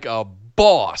out like a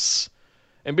boss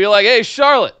and be like, hey,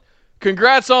 Charlotte,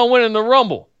 congrats on winning the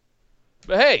Rumble.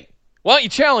 But hey, why don't you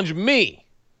challenge me?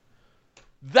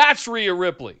 That's Rhea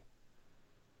Ripley.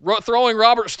 Throwing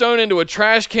Robert Stone into a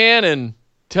trash can and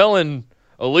telling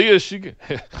Aaliyah,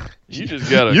 you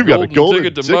just got a golden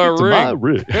ticket to my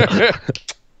ring.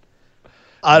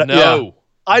 No.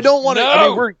 I don't want to. No. I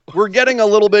mean, we're getting a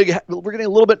little bit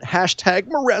hashtag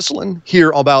wrestling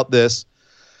here about this,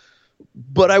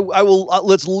 but I will.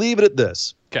 Let's leave it at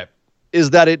this. Okay. Is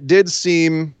that it did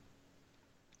seem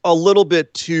a little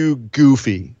bit too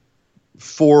goofy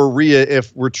for Rhea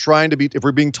if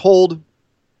we're being told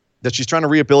that she's trying to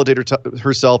rehabilitate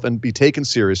herself and be taken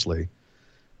seriously.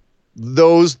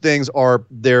 Those things are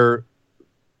they're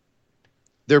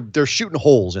shooting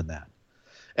holes in that.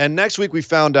 And next week we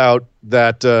found out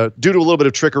that due to a little bit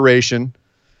of trickeration,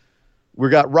 we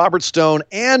got Robert Stone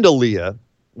and Aaliyah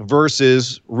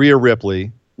versus Rhea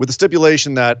Ripley with the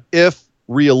stipulation that if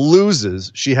Rhea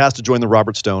loses, she has to join the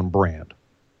Robert Stone brand.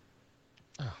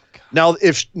 Oh, God. Now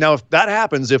if that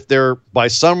happens, if they're by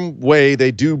some way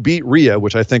they do beat Rhea,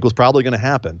 which I think was probably going to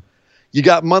happen, you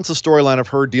got months of storyline of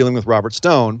her dealing with Robert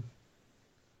Stone.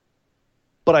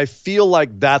 But I feel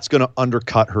like that's going to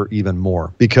undercut her even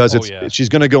more because she's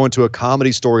going to go into a comedy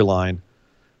storyline,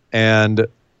 and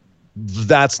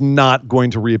that's not going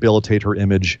to rehabilitate her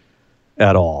image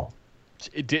at all.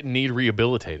 It didn't need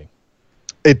rehabilitating.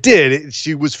 It did.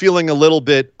 She was feeling a little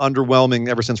bit underwhelming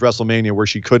ever since WrestleMania, where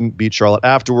she couldn't beat Charlotte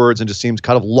afterwards and just seemed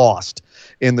kind of lost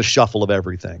in the shuffle of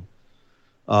everything.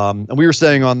 And we were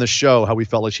saying on this show how we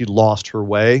felt like she'd lost her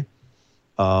way.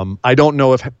 I don't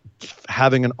know if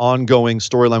having an ongoing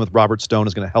storyline with Robert Stone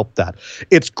is going to help that.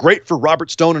 It's great for Robert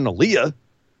Stone and Aaliyah.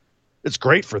 It's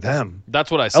great for them.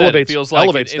 That's what I said. It feels like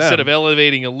instead of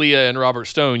elevating Aaliyah and Robert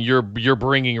Stone, you're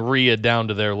bringing Rhea down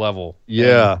to their level.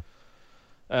 Yeah.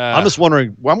 I'm just wondering,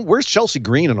 where's Chelsea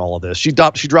Green in all of this? She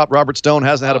dropped Robert Stone,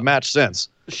 hasn't had a match since.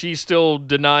 She's still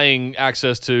denying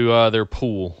access to their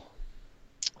pool.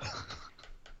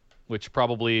 Which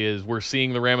probably is, we're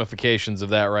seeing the ramifications of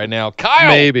that right now. Kyle,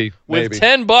 maybe with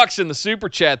 $10 in the super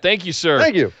chat. Thank you, sir.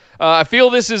 Thank you. I feel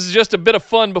this is just a bit of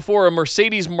fun before a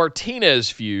Mercedes Martinez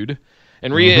feud.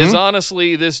 And Rhea is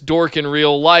honestly this dork in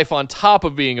real life on top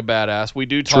of being a badass. We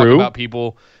do talk about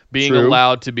people being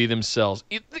allowed to be themselves.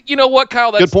 You know what,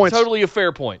 Kyle? That's totally a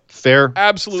fair point. Fair.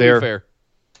 Absolutely fair.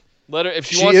 Let her, if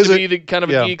she wants to be the kind of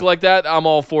a geek like that, I'm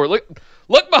all for it.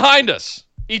 Look behind us,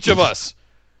 each of us.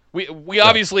 We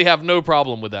obviously have no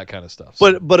problem with that kind of stuff.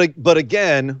 So. But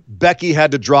again, Becky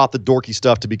had to drop the dorky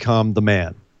stuff to become the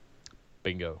man.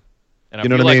 Bingo. And I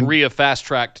feel like Rhea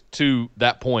fast-tracked to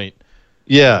that point.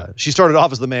 Yeah. She started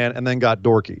off as the man and then got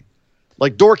dorky.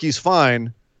 Like, dorky's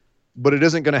fine, but it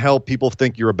isn't going to help people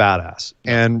think you're a badass.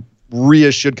 And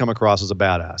Rhea should come across as a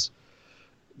badass.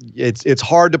 It's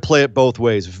hard to play it both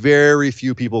ways. Very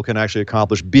few people can actually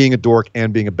accomplish being a dork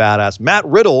and being a badass. Matt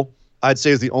Riddle, I'd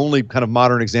say, is the only kind of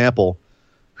modern example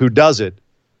who does it.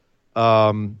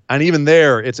 And even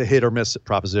there, it's a hit or miss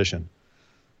proposition.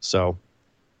 So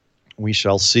we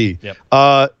shall see.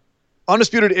 Yep.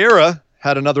 Undisputed Era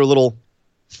had another little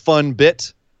fun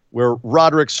bit where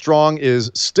Roderick Strong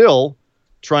is still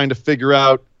trying to figure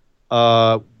out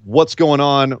what's going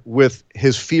on with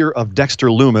his fear of Dexter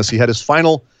Lumis. He had his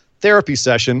final therapy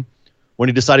session when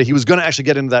he decided he was going to actually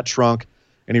get into that trunk,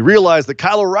 and he realized that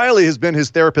Kyle O'Reilly has been his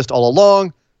therapist all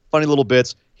along. Funny little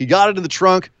bits. He got into the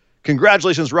trunk.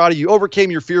 Congratulations, Roddy. You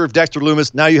overcame your fear of Dexter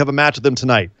Lumis. Now you have a match with them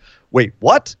tonight. Wait,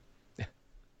 what?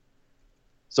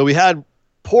 So we had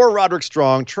poor Roderick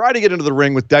Strong try to get into the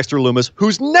ring with Dexter Lumis,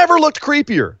 who's never looked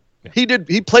creepier. Yeah.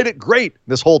 He played it great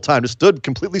this whole time. Just stood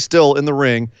completely still in the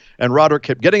ring, and Roderick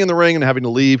kept getting in the ring and having to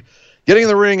leave, getting in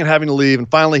the ring and having to leave, and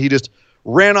finally he just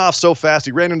ran off so fast.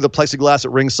 He ran into the plexiglass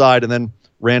at ringside and then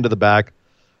ran to the back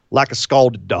like a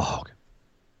scalded dog.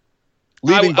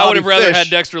 I would have rather had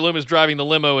Dexter Lumis driving the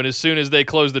limo, and as soon as they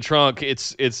close the trunk, he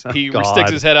sticks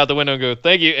his head out the window and goes,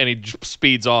 "Thank you," and he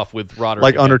speeds off with Roderick.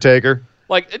 Like again. Undertaker.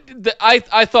 Like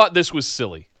I thought this was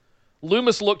silly.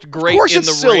 Loomis looked great in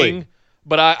the ring,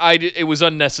 but it was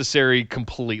unnecessary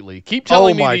completely. Keep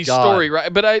telling me these stories,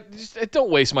 right? But I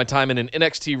don't waste my time in an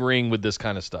NXT ring with this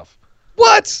kind of stuff.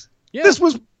 What? Yeah. This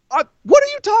was what are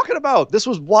you talking about? This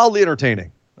was wildly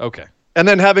entertaining. Okay. And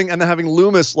then having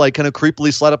Loomis like kind of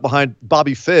creepily slide up behind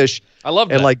Bobby Fish. I love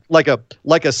that. And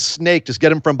like a snake, just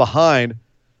get him from behind,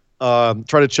 try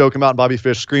to choke him out, and Bobby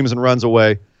Fish screams and runs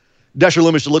away. Dexter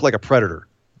Lumis should look like a predator.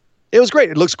 It was great.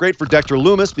 It looks great for Dexter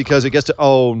Lumis because it gets to.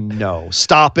 Oh no!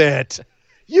 Stop it!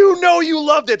 You know you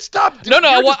loved it. Stop. No,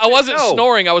 I wasn't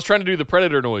snoring. I was trying to do the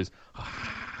predator noise.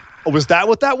 Oh, was that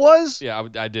what that was? Yeah,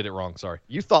 I did it wrong. Sorry.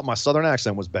 You thought my southern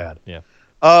accent was bad. Yeah.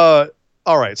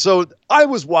 All right. So I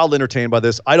was wildly entertained by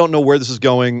this. I don't know where this is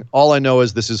going. All I know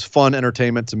is this is fun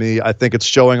entertainment to me. I think it's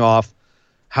showing off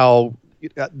how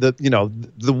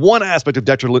the one aspect of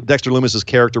Dexter Lumis's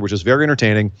character, which is very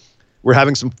entertaining. We're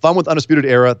having some fun with Undisputed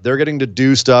Era. They're getting to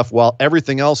do stuff while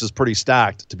everything else is pretty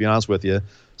stacked, to be honest with you.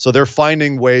 So they're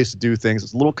finding ways to do things.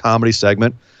 It's a little comedy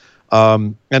segment.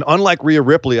 And unlike Rhea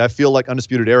Ripley, I feel like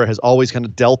Undisputed Era has always kind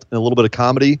of dealt in a little bit of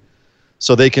comedy.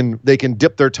 So they can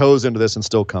dip their toes into this and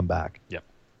still come back. Yep.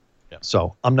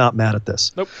 So I'm not mad at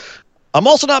this. Nope. I'm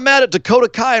also not mad at Dakota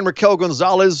Kai and Raquel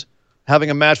Gonzalez having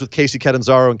a match with Kacy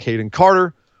Catanzaro and Kaden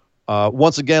Carter.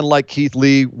 Once again, like Keith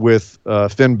Lee with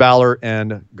Finn Balor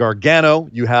and Gargano,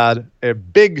 you had a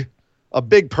big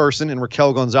person in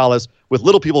Raquel Gonzalez with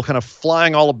little people kind of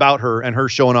flying all about her and her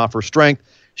showing off her strength.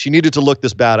 She needed to look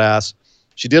this badass.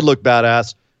 She did look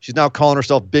badass. She's now calling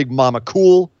herself Big Mama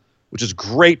Cool, which is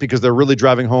great because they're really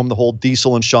driving home the whole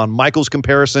Diesel and Shawn Michaels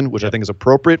comparison, which I think is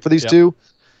appropriate for these two.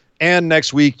 And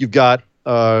next week you've got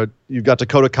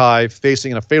Dakota Kai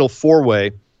facing in a fatal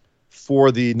 4-way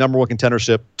for the number one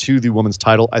contendership to the women's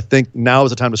title. I think now is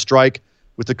the time to strike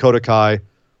with Dakota Kai,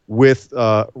 with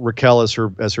Raquel as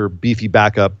her beefy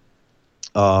backup.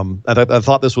 I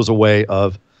thought this was a way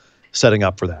of setting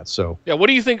up for that. So yeah, what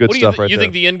do you think? You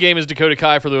think the end game is Dakota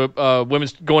Kai for the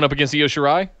women's going up against Io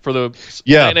Shirai for the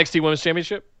NXT Women's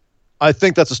Championship? I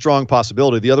think that's a strong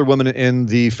possibility. The other women in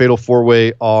the fatal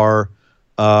 4-way are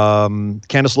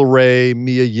Candice LeRae,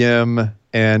 Mia Yim,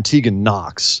 and Tegan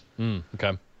Nox.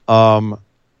 Okay.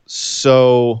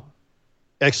 So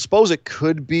I suppose it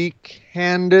could be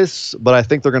Candice, but I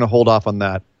think they're going to hold off on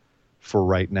that for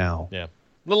right now. Yeah.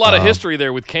 A lot of history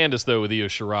there with Candice, though, with Io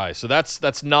Shirai. So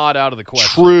that's not out of the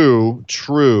question.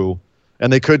 True.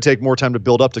 And they could take more time to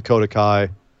build up Dakota Kai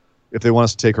if they want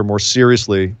us to take her more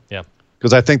seriously. Yeah.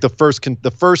 Because I think the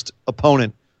first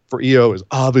opponent for Io is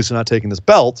obviously not taking this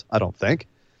belt, I don't think.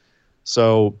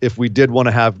 So if we did want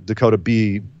to have Dakota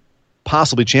be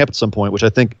possibly champ at some point, which I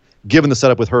think, given the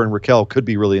setup with her and Raquel, could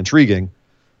be really intriguing,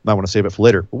 might want to save it for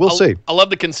later. But we'll see. I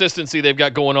love the consistency they've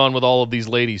got going on with all of these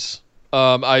ladies.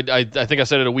 I think I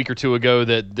said it a week or two ago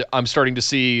that I'm starting to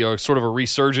see sort of a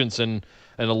resurgence and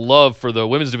a love for the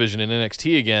women's division in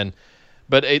NXT again.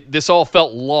 But this all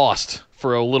felt lost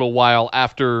for a little while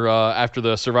after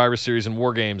the Survivor Series and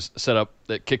War Games setup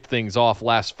that kicked things off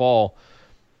last fall.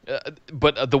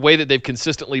 But the way that they've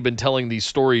consistently been telling these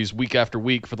stories week after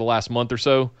week for the last month or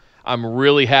so, I'm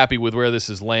really happy with where this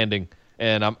is landing,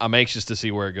 and I'm anxious to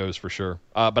see where it goes for sure.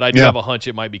 But I do have a hunch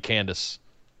it might be Candice.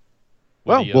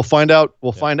 Well, we'll find out.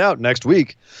 We'll find out next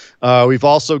week. We've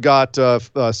also got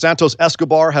Santos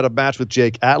Escobar had a match with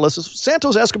Jake Atlas.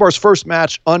 Santos Escobar's first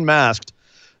match unmasked.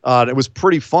 It was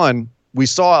pretty fun. We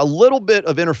saw a little bit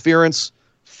of interference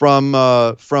from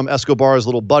Escobar's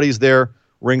little buddies there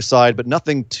ringside, but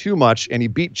nothing too much. And he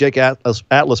beat Jake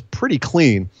Atlas pretty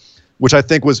clean, which I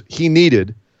think was he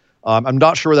needed. I'm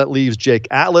not sure where that leaves Jake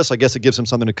Atlas. I guess it gives him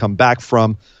something to come back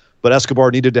from. But Escobar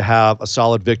needed to have a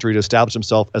solid victory to establish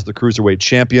himself as the cruiserweight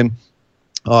champion.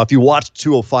 If you watched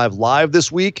 205 Live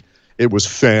this week, it was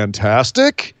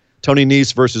fantastic. Tony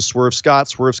Nese versus Swerve Scott.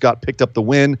 Swerve Scott picked up the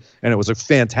win, and it was a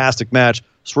fantastic match.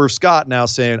 Swerve Scott now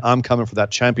saying, I'm coming for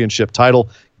that championship title.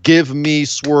 Give me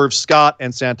Swerve Scott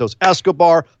and Santos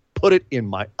Escobar. Put it in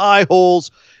my eye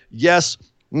holes. Yes.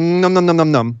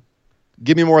 Num.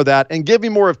 Give me more of that. And give me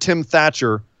more of Tim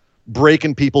Thatcher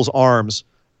breaking people's arms.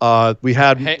 We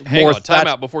had hang more on, time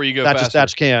out before you go faster.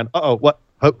 Thatch can. Uh-oh. What?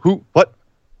 Who? What?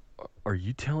 Are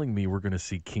you telling me we're going to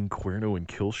see King Cuerno and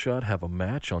Killshot have a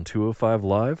match on 205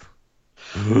 Live?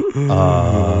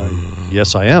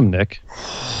 Yes, I am, Nick.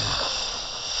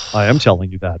 I am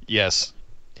telling you that. Yes.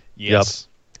 Yep.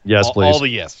 Yes, please. All the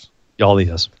yes. All the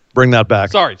yes. Bring that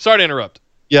back. Sorry to interrupt.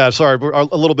 Yeah, sorry. A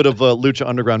little bit of Lucha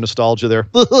Underground nostalgia there.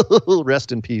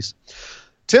 Rest in peace.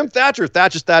 Tim Thatcher,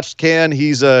 Thatch can.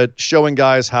 He's showing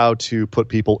guys how to put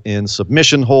people in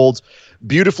submission holds.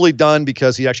 Beautifully done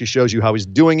because he actually shows you how he's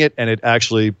doing it, and it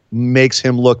actually makes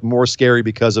him look more scary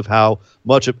because of how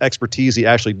much of expertise he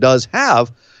actually does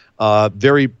have.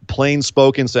 Very plain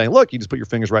spoken, saying, look, you just put your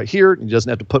fingers right here. He doesn't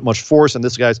have to put much force. And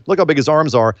this guy's, look how big his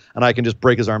arms are, and I can just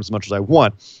break his arms as much as I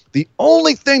want. The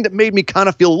only thing that made me kind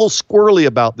of feel a little squirrely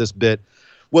about this bit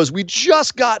was we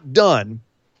just got done.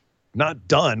 Not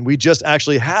done. We just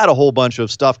actually had a whole bunch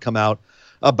of stuff come out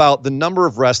about the number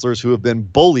of wrestlers who have been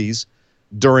bullies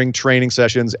during training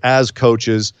sessions as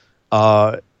coaches,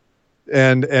 and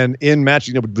in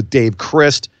matching with Dave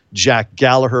Christ, Jack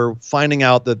Gallagher, finding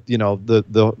out that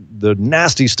the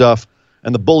nasty stuff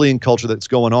and the bullying culture that's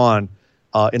going on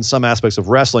in some aspects of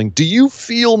wrestling. Do you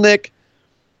feel, Nick,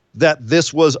 that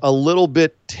this was a little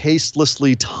bit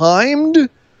tastelessly timed,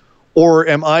 or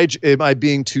am I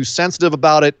being too sensitive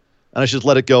about it and I should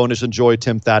let it go and just enjoy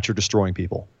Tim Thatcher destroying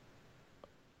people?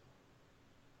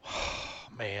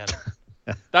 Man,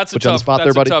 that's a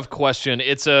tough question.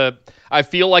 I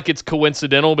feel like it's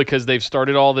coincidental because they've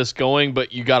started all this going,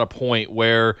 but you got a point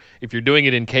where if you're doing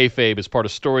it in kayfabe as part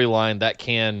of storyline, that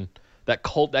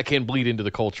can bleed into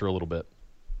the culture a little bit.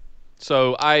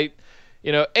 So and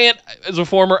as a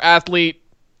former athlete,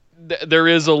 there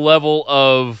is a level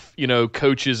of,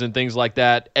 coaches and things like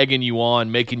that egging you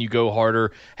on, making you go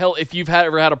harder. Hell, if you've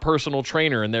ever had a personal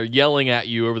trainer and they're yelling at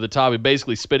you over the top and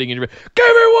basically spitting in your face, give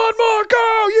me one more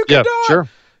go, you can do it. Sure.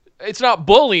 It's not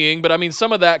bullying, but I mean,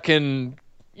 some of that can,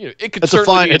 it could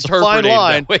certainly be interpreted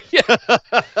that way. Yeah.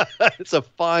 It's a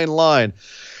fine line.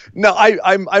 No,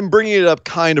 I'm bringing it up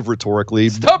kind of rhetorically.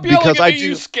 Stop yelling at me,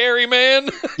 you scary man.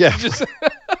 Yeah.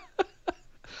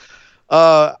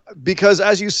 Because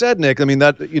as you said, Nick, I mean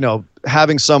that,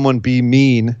 having someone be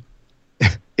mean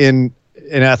in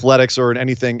athletics or in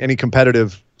any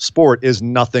competitive sport is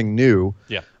nothing new.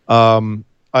 Yeah.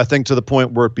 I think to the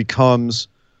point where it becomes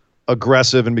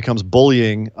aggressive and becomes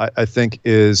bullying, I think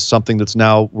is something that's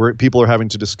now where people are having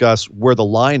to discuss where the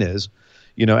line is.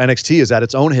 NXT has had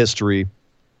its own history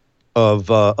of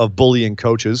bullying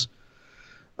coaches,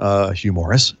 Hugh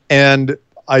Morris. And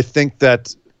I think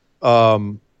that,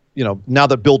 now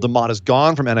that Bill DeMott is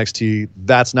gone from NXT,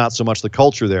 that's not so much the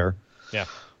culture there. Yeah.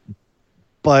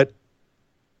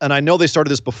 And I know they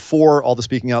started this before all the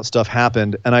speaking out stuff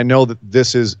happened, and I know that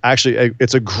this is actually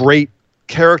it's a great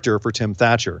character for Tim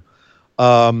Thatcher.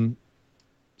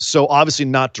 So obviously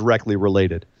not directly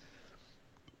related.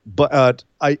 But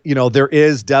there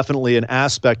is definitely an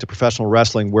aspect to professional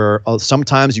wrestling where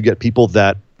sometimes you get people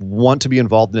that want to be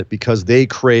involved in it because they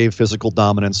crave physical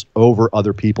dominance over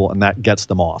other people, and that gets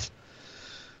them off.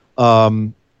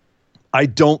 I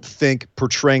don't think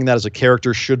portraying that as a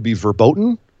character should be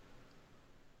verboten.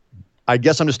 I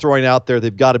guess I'm just throwing it out there.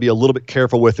 They've got to be a little bit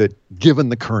careful with it, given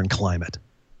the current climate.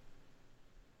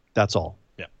 That's all.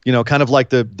 Yeah. Kind of like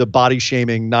the body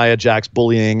shaming Nia Jax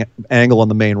bullying angle on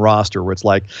the main roster, where it's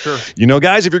like, sure,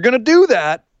 guys, if you're going to do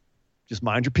that, just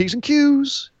mind your P's and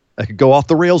Q's. That could go off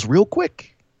the rails real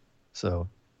quick. So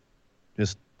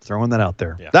just throwing that out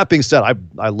there. Yeah. That being said,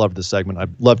 I love this segment. I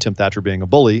love Tim Thatcher being a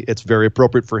bully. It's very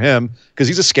appropriate for him because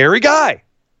he's a scary guy.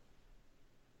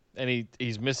 And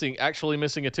he's actually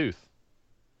missing a tooth.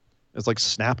 It's like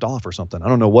snapped off or something. I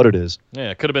don't know what it is. Yeah,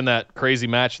 it could have been that crazy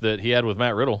match that he had with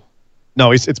Matt Riddle.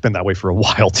 No, it's been that way for a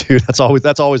while, dude. That's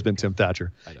always been Tim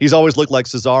Thatcher. He's always looked like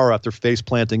Cesaro after face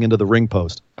planting into the ring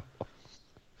post.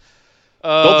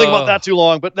 Don't think about that too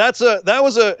long, but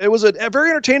it was a very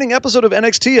entertaining episode of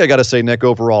NXT. I got to say, Nick.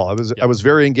 Overall, I was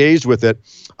very engaged with it.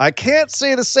 I can't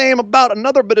say the same about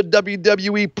another bit of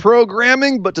WWE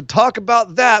programming, but to talk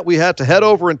about that, we have to head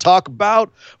over and talk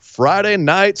about Friday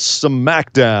Night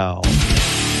SmackDown.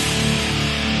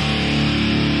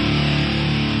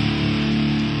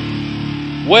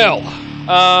 Well,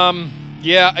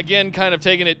 yeah, again, kind of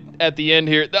taking it at the end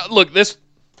here. Look, this,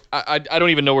 I don't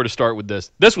even know where to start with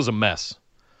this. This was a mess.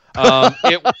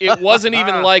 It wasn't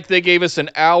even like they gave us an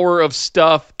hour of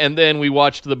stuff and then we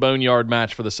watched the Boneyard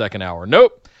match for the second hour.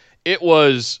 Nope. It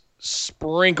was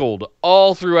sprinkled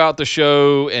all throughout the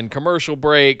show and commercial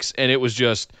breaks, and it was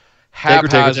just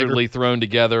haphazardly thrown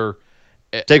together.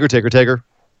 Taker.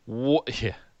 What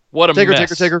a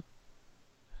mess. Taker.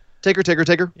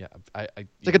 Yeah,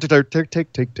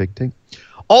 Take.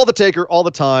 All the Taker, all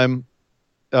the time.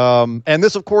 And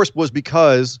this, of course, was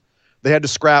because they had to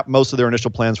scrap most of their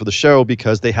initial plans for the show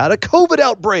because they had a COVID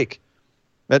outbreak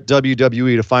at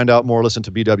WWE. To find out more, listen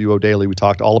to BWO Daily. We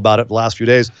talked all about it the last few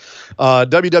days.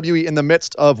 WWE in the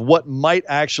midst of what might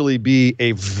actually be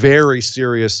a very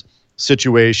serious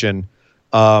situation.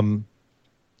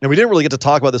 And we didn't really get to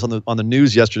talk about this on the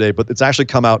news yesterday, but it's actually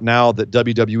come out now that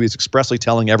WWE is expressly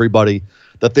telling everybody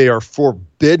that they are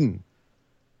forbidden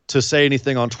to say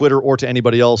anything on Twitter or to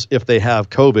anybody else if they have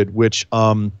COVID, which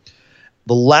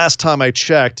the last time I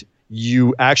checked,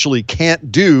 you actually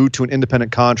can't do to an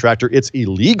independent contractor. It's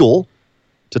illegal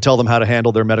to tell them how to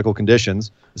handle their medical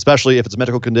conditions, especially if it's a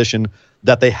medical condition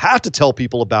that they have to tell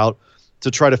people about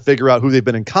to try to figure out who they've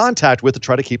been in contact with to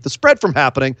try to keep the spread from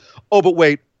happening. Oh, but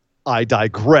wait, I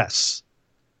digress.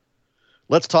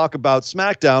 Let's talk about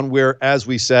SmackDown, where, as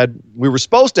we said, we were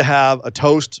supposed to have a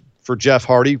toast for Jeff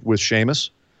Hardy with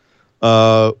Sheamus.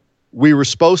 We were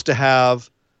supposed to have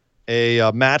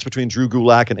a match between Drew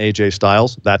Gulak and AJ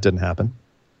Styles. That didn't happen.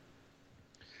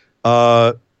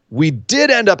 We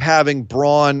did end up having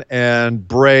Braun and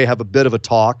Bray have a bit of a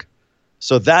talk,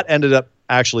 so that ended up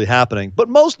actually happening. But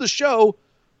most of the show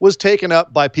was taken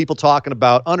up by people talking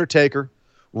about Undertaker,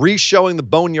 re-showing the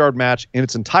Boneyard match in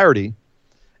its entirety,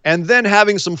 and then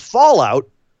having some fallout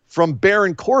from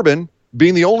Baron Corbin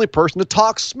being the only person to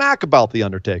talk smack about The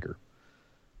Undertaker.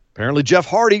 Apparently Jeff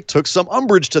Hardy took some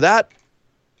umbrage to that.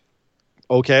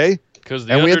 Okay. Because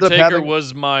The Undertaker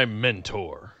was my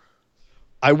mentor.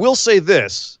 I will say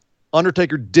this.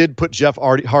 Undertaker did put Jeff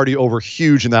Hardy over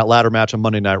huge in that ladder match on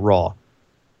Monday Night Raw.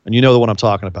 And you know the one I'm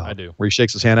talking about. I do. Where he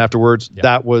shakes his hand afterwards. Yeah.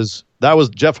 That was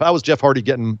Jeff Hardy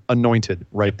getting anointed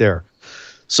right there.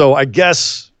 So I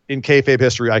guess in kayfabe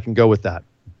history, I can go with that.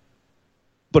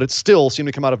 But it still seemed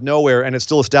to come out of nowhere, and it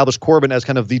still established Corbin as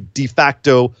kind of the de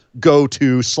facto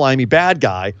go-to slimy bad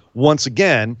guy once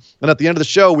again. And at the end of the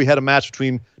show, we had a match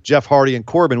between Jeff Hardy and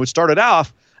Corbin, which started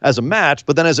off as a match,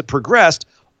 but then as it progressed,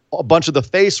 a bunch of the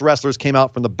face wrestlers came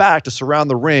out from the back to surround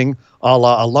the ring a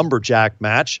la a lumberjack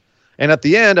match. And at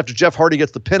the end, after Jeff Hardy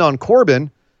gets the pin on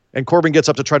Corbin, and Corbin gets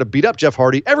up to try to beat up Jeff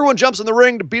Hardy, everyone jumps in the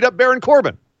ring to beat up Baron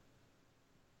Corbin.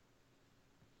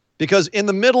 Because in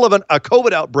the middle of a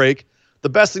COVID outbreak, the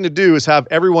best thing to do is have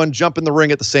everyone jump in the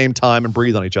ring at the same time and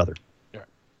breathe on each other. Yeah.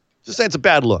 Just saying it's a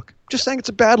bad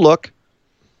look.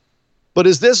 But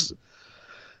is this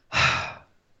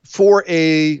for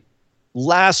a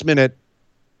last minute,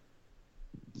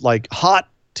 like, hot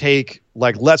take,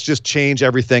 like, let's just change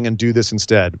everything and do this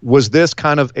instead? Was this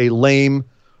kind of a lame,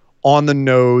 on the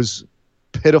nose,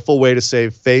 pitiful way to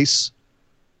save face?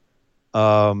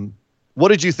 What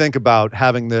did you think about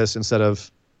having this instead of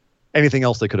anything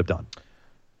else they could have done?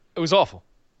 It was awful.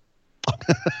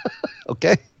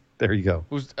 Okay, there you go.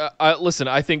 It was, listen,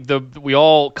 I think we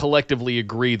all collectively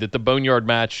agree that the Boneyard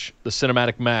match, the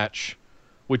cinematic match,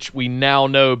 which we now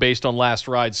know based on Last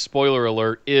Ride's spoiler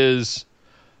alert, is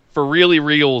for really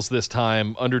reals this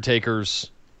time Undertaker's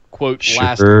quote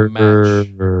last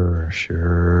match.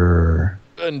 Sure.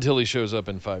 Until he shows up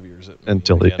in 5 years.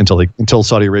 Until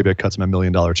Saudi Arabia cuts him $1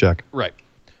 million check. Right.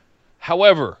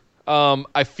 However,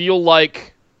 I feel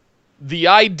like the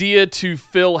idea to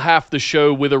fill half the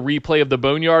show with a replay of the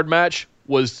Boneyard match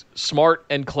was smart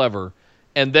and clever.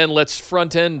 And then let's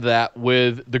front end that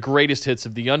with the greatest hits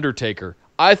of The Undertaker.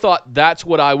 I thought that's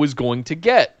what I was going to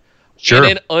get. Sure.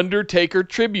 In an Undertaker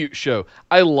tribute show.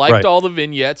 I liked all the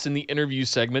vignettes and the interview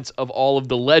segments of all of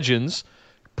the legends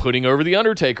putting over The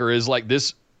Undertaker is like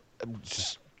this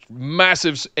just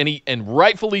massive, and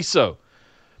rightfully so.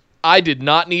 I did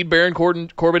not need Baron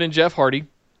Corbin and Jeff Hardy.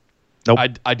 Nope.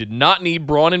 I did not need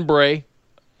Braun and Bray.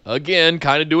 Again,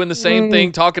 kind of doing the same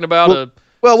thing, talking about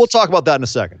we'll talk about that in a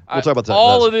second. We'll talk about that.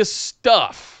 All of this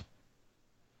stuff.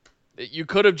 You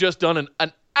could have just done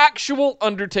an actual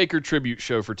Undertaker tribute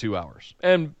show for 2 hours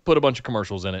and put a bunch of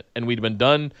commercials in it, and we'd have been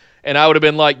done. And I would have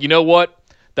been like, you know what?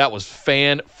 That was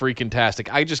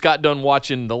fan-freaking-tastic. I just got done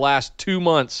watching the last 2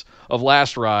 months of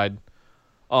Last Ride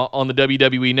on the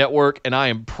WWE Network, and I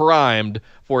am primed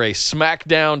for a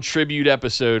SmackDown tribute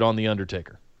episode on The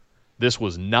Undertaker. This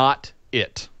was not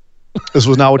it. This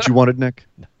was not what you wanted, Nick?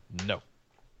 No.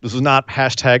 This was not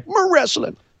hashtag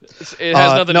wrestling. It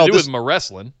has nothing to do with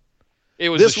wrestling. It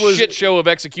was a shit show of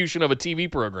execution of a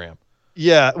TV program.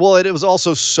 Yeah, well, it was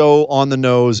also so on the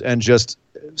nose and just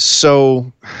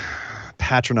so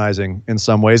patronizing in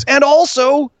some ways. And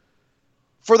also,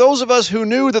 for those of us who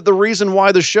knew that the reason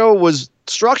why the show was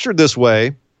structured this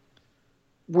way,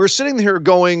 we're sitting here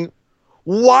going,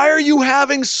 why are you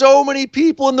having so many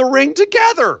people in the ring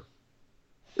together?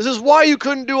 This is why you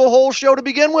couldn't do a whole show to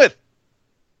begin with.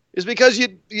 Is because you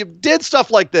did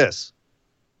stuff like this.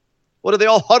 What, did they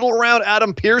all huddle around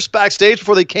Adam Pearce backstage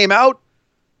before they came out?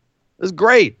 It was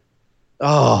great.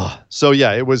 Oh, so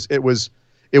yeah, it was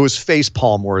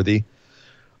facepalm worthy.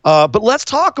 But let's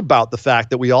talk about the fact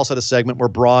that we also had a segment where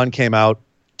Braun came out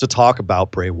to talk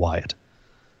about Bray Wyatt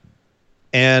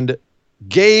and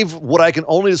gave what I can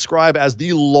only describe as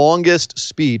the longest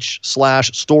speech /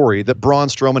 story that Braun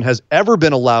Strowman has ever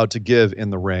been allowed to give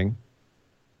in the ring.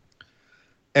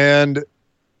 And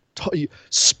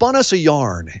spun us a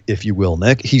yarn, if you will,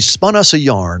 Nick. He spun us a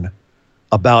yarn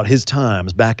about his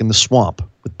times back in the swamp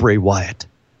with Bray Wyatt,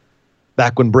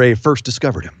 back when Bray first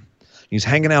discovered him. He's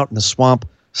hanging out in the swamp,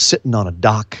 sitting on a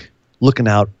dock, looking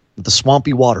out at the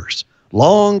swampy waters.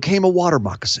 Long came a water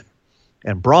moccasin,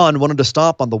 and Braun wanted to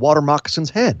stomp on the water moccasin's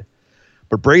head.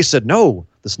 But Bray said, no,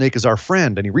 the snake is our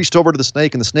friend. And he reached over to the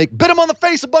snake, and the snake bit him on the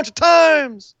face a bunch of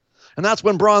times. And that's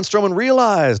when Braun Strowman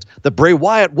realized that Bray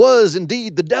Wyatt was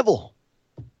indeed the devil.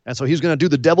 And so he was going to do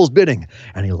the devil's bidding,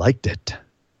 and he liked it.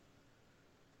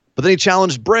 But then he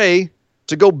challenged Bray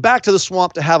to go back to the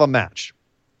swamp to have a match.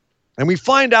 And we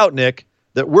find out, Nick,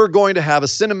 that we're going to have a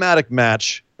cinematic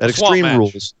match at Extreme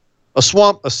Rules. A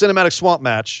cinematic swamp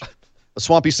match. A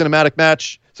swampy cinematic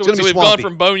match. So we've gone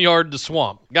from boneyard to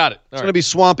swamp. Got it. It's going to be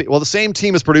swampy. Well, the same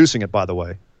team is producing it, by the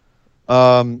way.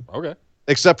 Okay.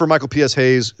 Except for Michael P.S.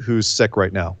 Hayes, who's sick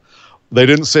right now. They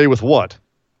didn't say with what.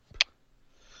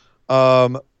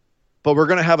 But we're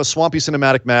going to have a swampy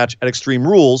cinematic match at Extreme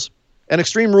Rules. And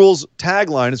Extreme Rules'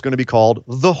 tagline is going to be called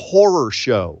The Horror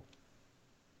Show.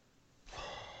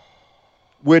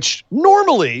 Which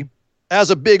normally, as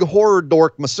a big horror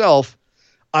dork myself,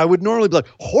 I would normally be like,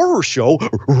 horror show?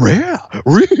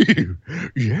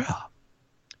 Yeah.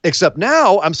 Except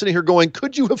now I'm sitting here going,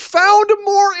 could you have found a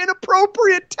more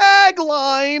inappropriate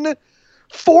tagline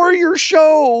for your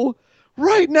show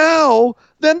right now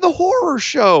than The Horror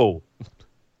Show?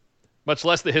 Much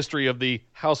less the history of the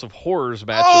House of Horrors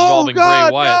match involving Bray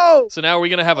Wyatt. No. So now are we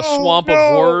going to have a Swamp of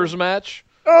Horrors match?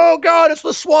 Oh, God, it's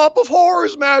the Swamp of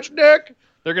Horrors match, Nick.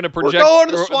 They're going to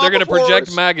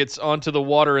project maggots onto the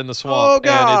water in the swamp. Oh,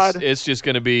 God. And it's just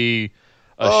going to be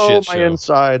a shit show. Oh, my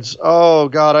insides. Oh,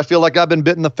 God, I feel like I've been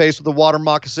bit in the face with a water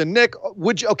moccasin. Nick,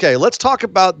 let's talk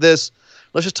about this.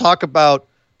 Let's just talk about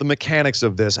the mechanics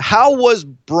of this. How was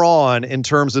Braun in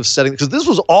terms of setting? Because this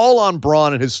was all on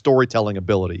Braun and his storytelling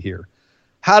ability here.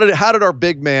 How did our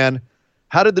big man,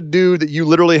 how did the dude that you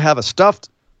literally have a stuffed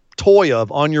toy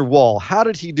of on your wall, how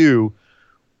did he do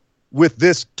with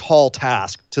this tall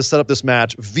task to set up this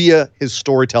match via his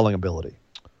storytelling ability?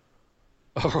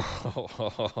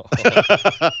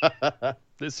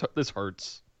 This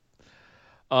hurts.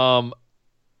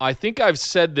 I think I've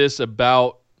said this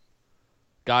about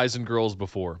guys and girls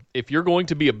before. If you're going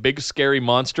to be a big scary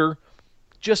monster,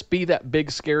 just be that big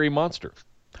scary monster.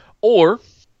 Or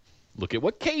look at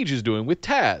what Cage is doing with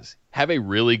Taz. Have a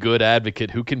really good advocate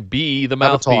who can be the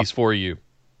mouthpiece for you.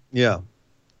 Yeah.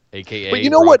 AKA but you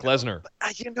know Brock Lesnar.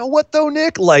 You know what, though,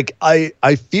 Nick? Like, I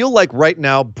feel like right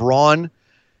now Braun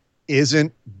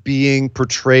isn't being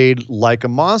portrayed like a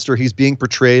monster. He's being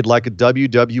portrayed like a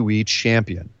WWE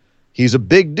champion. He's a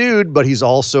big dude, but he's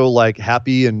also like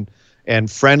happy and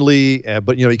friendly.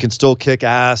 But, he can still kick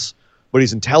ass, but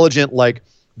he's intelligent. Like,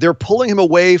 they're pulling him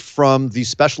away from the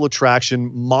special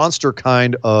attraction monster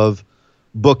kind of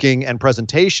booking and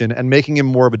presentation and making him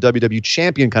more of a WWE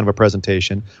champion kind of a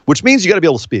presentation, which means you got to be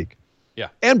able to speak. Yeah.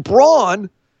 And Braun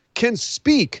can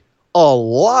speak a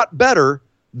lot better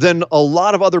than a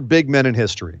lot of other big men in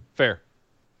history. Fair.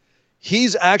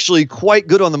 He's actually quite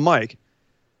good on the mic.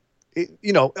 It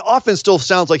often still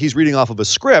sounds like he's reading off of a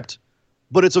script,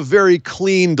 but it's a very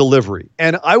clean delivery.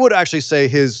 And I would actually say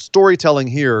his storytelling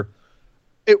here,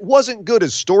 it wasn't good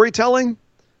as storytelling,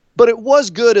 but it was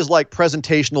good as like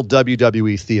presentational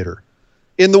WWE theater.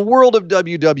 In the world of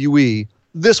WWE,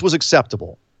 this was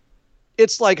acceptable.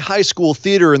 It's like high school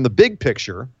theater in the big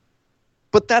picture,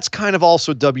 but that's kind of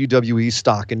also WWE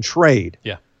stock and trade.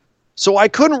 Yeah. So I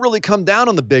couldn't really come down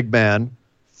on the big man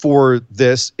for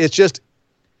this. It's just,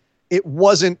 it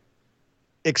wasn't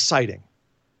exciting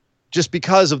just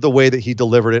because of the way that he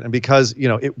delivered it and because,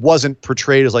 it wasn't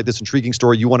portrayed as like this intriguing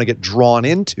story you want to get drawn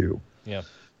into. Yeah.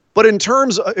 But in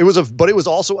terms, it was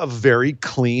also a very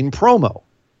clean promo.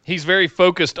 He's very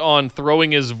focused on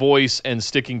throwing his voice and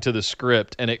sticking to the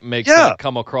script, and it makes that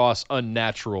come across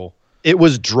unnatural. It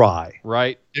was dry.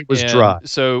 Right? It was dry.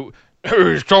 So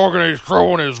he's talking, he's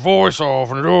throwing his voice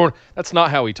off and doing. That's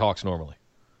not how he talks normally.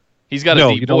 He's got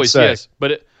a deep voice, yes.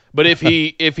 But if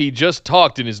he just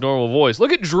talked in his normal voice,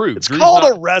 look at Drew. It's called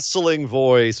a wrestling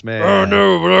voice, man. I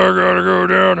know, but I gotta go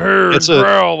down here and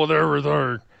growl with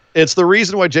everything. It's the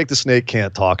reason why Jake the Snake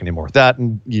can't talk anymore. That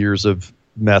and years of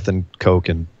meth and coke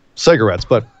and cigarettes.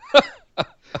 But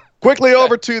quickly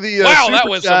over to the wow, super that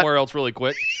went chat. somewhere else really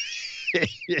quick.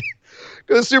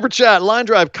 Go to the super chat. Line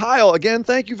Drive. Kyle, again,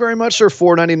 thank you very much, sir.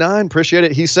 $4.99. Appreciate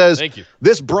it. He says, thank you.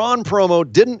 This Braun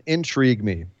promo didn't intrigue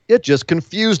me. It just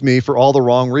confused me for all the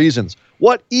wrong reasons.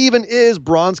 What even is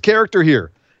Braun's character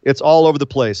here? It's all over the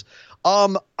place.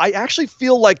 I actually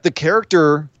feel like the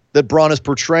character that Braun is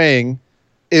portraying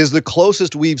is the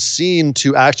closest we've seen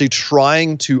to actually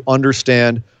trying to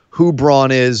understand who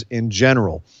Braun is in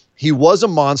general. He was a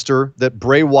monster that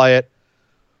Bray Wyatt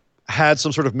had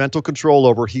some sort of mental control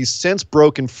over. He's since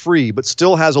broken free, but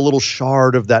still has a little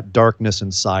shard of that darkness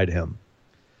inside him.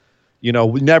 You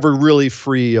know, never really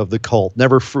free of the cult.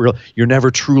 You're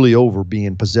never truly over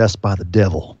being possessed by the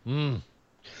devil.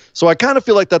 So I kind of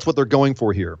feel like that's what they're going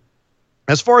for here.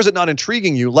 As far as it not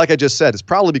intriguing you, like I just said, it's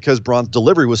probably because Braun's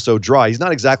delivery was so dry. He's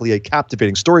not exactly a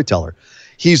captivating storyteller.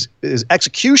 His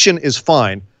execution is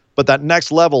fine, but that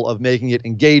next level of making it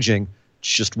engaging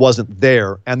just wasn't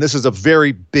there. And this is a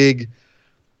very big,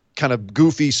 kind of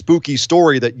goofy, spooky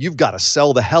story that you've got to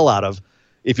sell the hell out of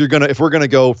if we're gonna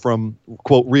go from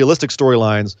quote realistic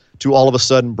storylines to all of a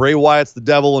sudden Bray Wyatt's the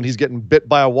devil and he's getting bit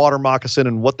by a water moccasin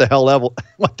and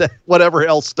whatever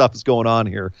else stuff is going on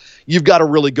here. You've got to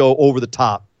really go over the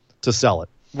top to sell it.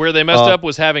 Where they messed up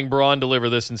was having Braun deliver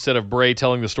this instead of Bray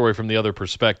telling the story from the other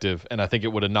perspective, and I think it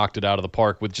would have knocked it out of the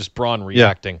park with just Braun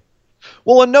reacting. Yeah.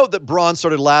 Well, and note that Braun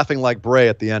started laughing like Bray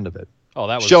at the end of it. Oh,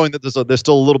 that was showing that there's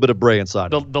still a little bit of Bray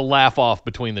inside. The laugh off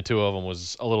between the two of them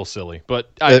was a little silly, but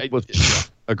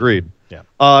agreed.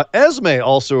 Yeah. Esme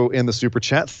also in the super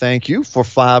chat. Thank you for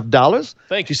 $5.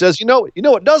 Thank you. She says, you know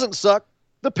what doesn't suck?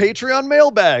 The Patreon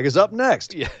mailbag is up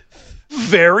next. Yeah.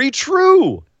 Very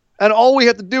true. And all we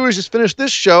have to do is just finish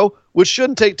this show, which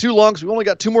shouldn't take too long because we only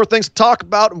got 2 more things to talk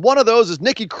about. And one of those is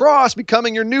Nikki Cross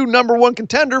becoming your new #1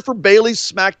 contender for Bayley's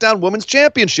SmackDown Women's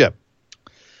Championship.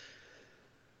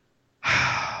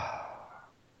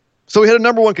 So we had a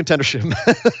 #1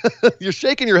 contendership. You're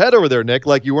shaking your head over there, Nick,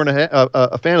 like you weren't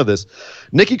a fan of this.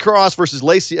 Nikki Cross versus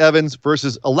Lacey Evans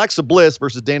versus Alexa Bliss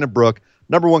versus Dana Brooke,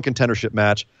 #1 contendership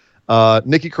match.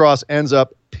 Nikki Cross ends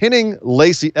up pinning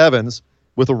Lacey Evans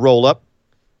with a roll-up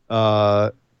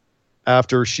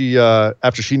after she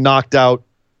knocked out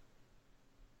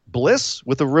Bliss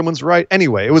with the women's right.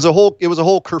 Anyway, it was a whole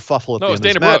kerfuffle at the end of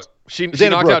this match. She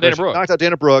knocked out Dana Brooke. She knocked out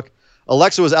Dana Brooke.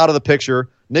 Alexa was out of the picture.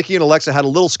 Nikki and Alexa had a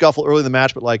little scuffle early in the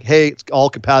match, but like, hey, it's all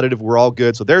competitive. We're all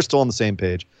good. So they're still on the same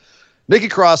page. Nikki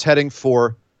Cross heading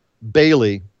for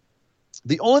Bayley.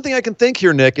 The only thing I can think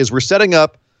here, Nick, is we're setting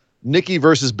up Nikki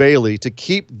versus Bayley to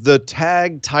keep the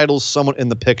tag titles somewhat in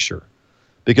the picture.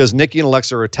 Because Nikki and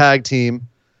Alexa are a tag team.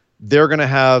 They're going to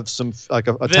have some a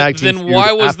tag team. Then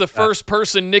why was the first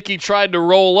person Nikki tried to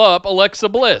roll up Alexa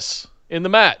Bliss in the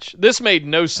match? This made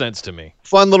no sense to me.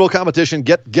 Fun little competition.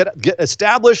 Get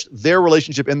established their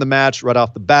relationship in the match right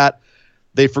off the bat.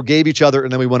 They forgave each other,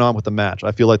 and then we went on with the match.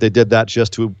 I feel like they did that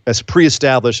just to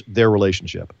pre-establish their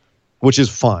relationship, which is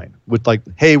fine. With like,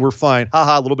 hey, we're fine.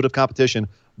 Haha, a little bit of competition,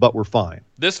 but we're fine.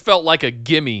 This felt like a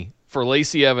gimme for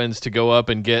Lacey Evans to go up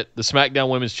and get the SmackDown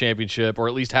Women's Championship, or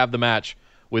at least have the match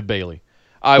with Bayley.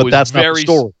 But that's not the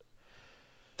story.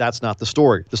 That's not the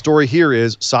story. The story here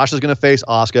is Sasha's going to face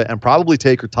Asuka and probably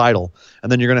take her title.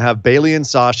 And then you're going to have Bayley and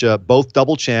Sasha, both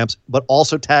double champs, but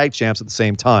also tag champs at the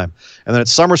same time. And then at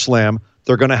SummerSlam,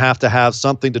 they're going to have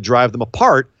something to drive them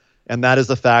apart. And that is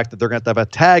the fact that they're going to have a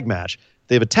tag match. If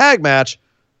they have a tag match,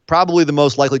 probably the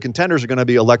most likely contenders are going to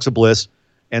be Alexa Bliss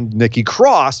and Nikki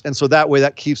Cross. And so that way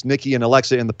that keeps Nikki and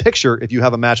Alexa in the picture if you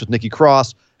have a match with Nikki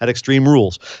Cross at Extreme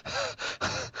Rules.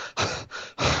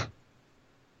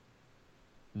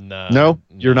 No,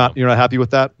 you're not happy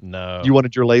with that. No, you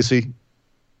wanted your Lacey.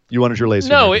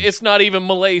 No, it's not even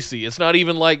Lacey. It's not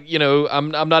even like,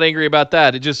 I'm not angry about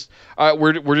that. It just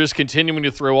we're just continuing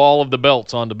to throw all of the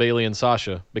belts onto Bayley and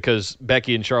Sasha because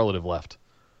Becky and Charlotte have left.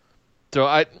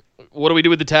 So what do we do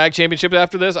with the tag championship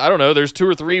after this? I don't know. There's 2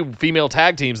 or 3 female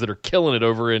tag teams that are killing it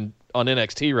over on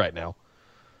NXT right now.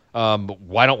 But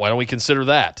why don't we consider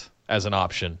that as an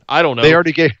option? I don't know. They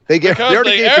already gave the gimme nod.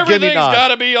 Everything's got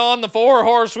to be on the 4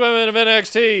 horsewomen of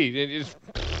NXT.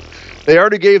 They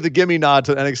already gave the gimme nod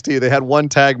to NXT. They had one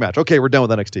tag match. Okay, we're done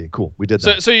with NXT. Cool, we did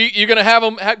that. So you're going to have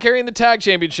them carrying the tag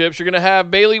championships. You're going to have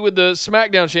Bayley with the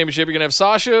SmackDown championship. You're going to have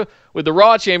Sasha with the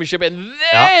Raw championship. And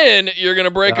then you're going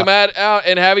to break them out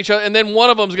and have each other. And then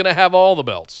one of them's going to have all the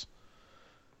belts.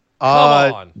 Come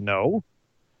on. No.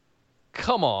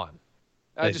 Come on.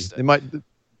 They might.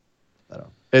 I don't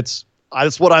know. It's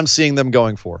what I'm seeing them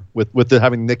going for with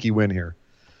having Nikki win here.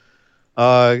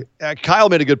 Kyle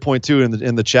made a good point too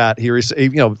in the chat here. He's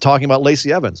talking about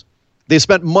Lacey Evans. They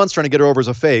spent months trying to get her over as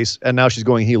a face, and now she's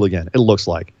going heel again. It looks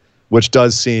like, which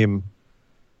does seem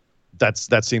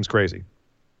that seems crazy.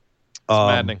 It's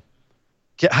maddening.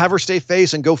 Have her stay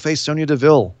face and go face Sonya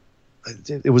Deville.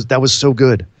 That was so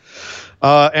good.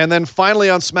 And then finally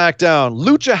on SmackDown,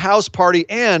 Lucha House Party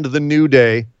and the New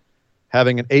Day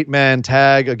having an 8-man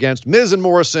tag against Miz and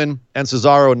Morrison and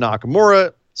Cesaro and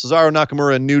Nakamura. Cesaro,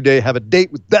 Nakamura, and New Day have a date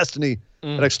with Destiny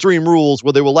at Extreme Rules,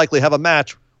 where they will likely have a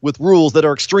match with rules that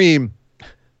are extreme.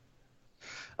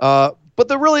 But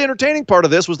the really entertaining part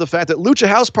of this was the fact that Lucha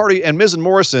House Party and Miz and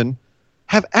Morrison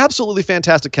have absolutely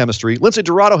fantastic chemistry. Lindsay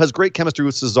Dorado has great chemistry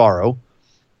with Cesaro.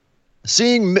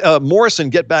 Seeing Morrison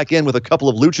get back in with a couple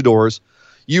of luchadors,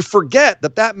 you forget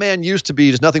that man used to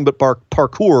be just nothing but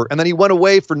parkour, and then he went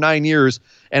away for 9 years,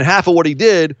 and half of what he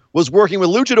did was working with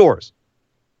luchadors.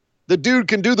 The dude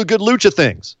can do the good lucha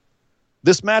things.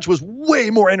 This match was way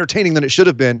more entertaining than it should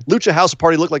have been. Lucha House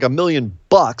Party looked like $1 million,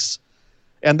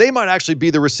 and they might actually be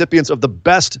the recipients of the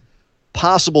best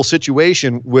possible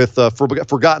situation with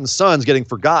Forgotten Sons getting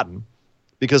forgotten,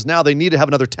 because now they need to have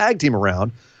another tag team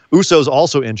around. Usos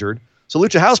also injured. So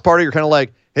Lucha House Party are kind of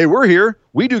like, hey, we're here.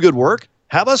 We do good work.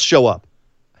 Have us show up.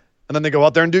 And then they go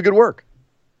out there and do good work.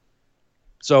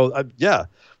 So,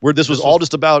 where this was all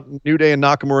just about New Day and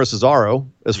Nakamura Cesaro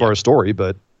as far as story,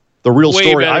 but the real way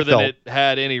story better I felt than it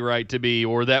had any right to be,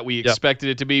 or that we expected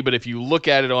it to be. But if you look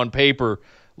at it on paper,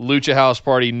 Lucha House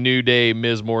Party, New Day,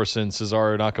 Miz Morrison,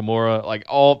 Cesaro, Nakamura, like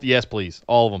yes, please,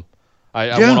 all of them.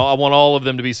 I want all of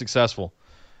them to be successful.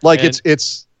 Like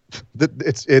it's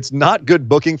not good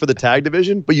booking for the tag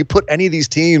division, but you put any of these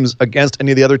teams against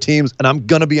any of the other teams, and I'm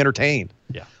gonna be entertained.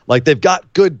 Yeah, like they've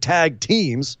got good tag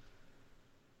teams.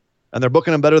 And they're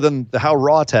booking them better than how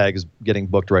Raw tag is getting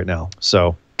booked right now.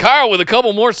 So Kyle with a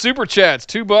couple more super chats,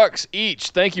 $2 each.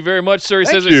 Thank you very much, sir. He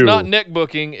says it's not Nick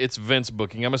booking, it's Vince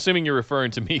booking. I'm assuming you're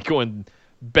referring to me going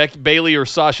Bayley or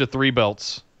Sasha 3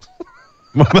 belts.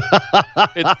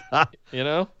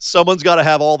 Someone's got to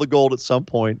have all the gold at some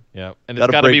point. Yeah, and it's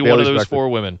got to be one of those 4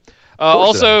 women.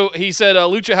 Also, he said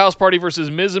Lucha House Party versus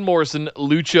Miz and Morrison,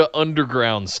 Lucha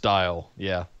Underground style.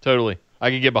 Yeah, totally. I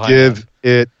can get behind that. Give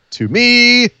it to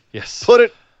me. Yes. Put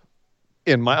it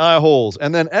in my eye holes.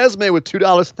 And then Esme with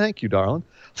 $2. Thank you, darling.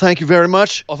 Thank you very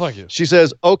much. Oh, thank you. She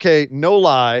says, okay, no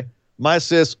lie. My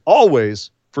sis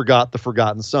always forgot the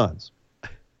Forgotten Sons.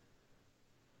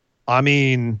 I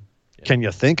mean, can you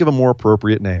think of a more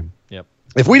appropriate name? Yep.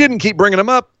 If we didn't keep bringing them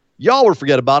up, y'all would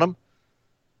forget about them.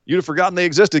 You'd have forgotten they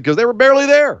existed because they were barely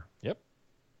there. Yep.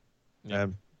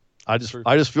 And I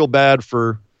just feel bad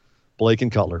for Blake and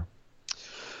Cutler.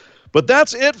 But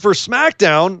that's it for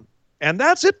SmackDown, and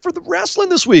that's it for the wrestling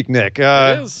this week, Nick.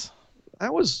 It is.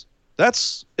 It was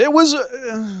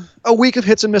a week of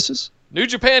hits and misses. New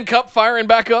Japan Cup firing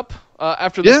back up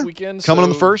after this weekend. Coming on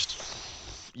the first.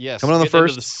 Yes, coming on the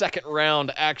first. The second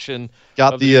round action.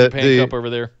 Got of the New Japan Cup over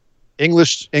there.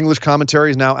 English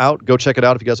commentary is now out. Go check it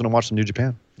out if you guys want to watch some New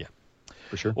Japan. Yeah.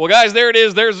 For sure. Well, guys, there it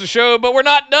is. There's the show, but we're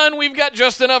not done. We've got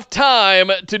just enough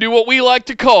time to do what we like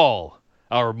to call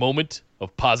our moment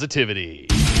of positivity.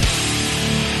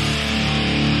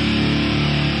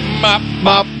 Mop,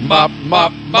 mop, mop,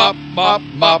 mop, mop, mop,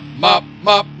 mop, mop,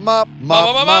 mop, mop,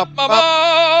 mop,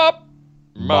 mop,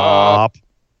 mop.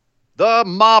 The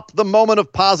mop, the moment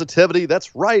of positivity.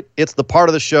 That's right. It's the part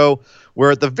of the show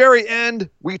where at the very end,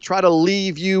 we try to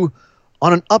leave you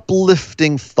on an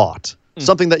uplifting thought.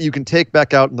 Something that you can take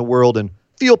back out in the world and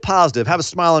feel positive, have a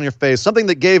smile on your face, something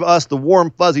that gave us the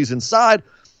warm fuzzies inside,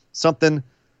 something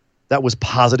that was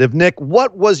positive. Nick,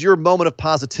 what was your moment of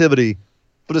positivity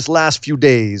for this last few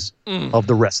days of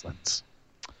the wrestlings?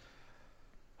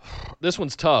 This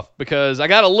one's tough because I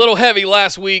got a little heavy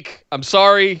last week. I'm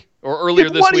sorry, or earlier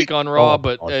this week on Raw,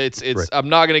 but it's I'm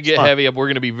not going to get heavy. We're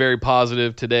going to be very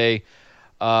positive today.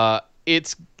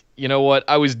 It's, you know what,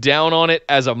 I was down on it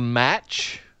as a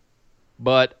match,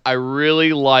 but I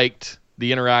really liked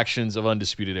the interactions of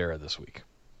Undisputed Era this week.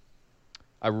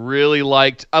 I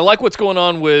like what's going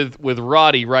on with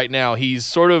Roddy right now. He's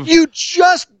sort of... You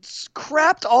just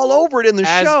crapped all over it in the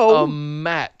show. As a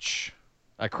match,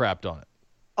 I crapped on it.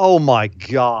 Oh, my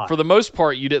God. For the most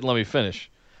part, you didn't let me finish.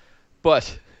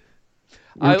 But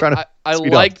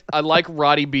I like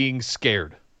Roddy being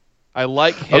scared. I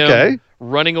like him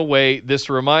running away.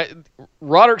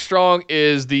 Roderick Strong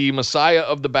is the messiah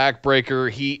of the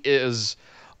backbreaker. He is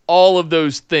all of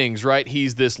those things, right?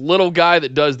 He's this little guy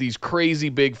that does these crazy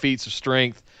big feats of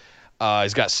strength.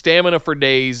 He's got stamina for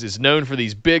days, is known for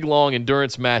these big, long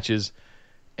endurance matches,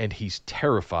 and he's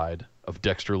terrified of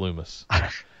Dexter Lumis.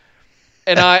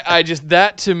 And I just,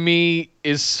 that to me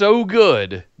is so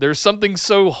good. There's something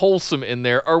so wholesome in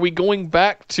there. Are we going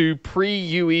back to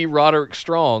pre-UE Roderick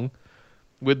Strong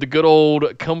with the good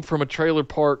old come from a trailer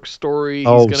park story? He's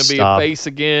going to be a face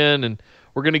again, and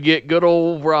we're going to get good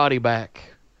old Roddy back.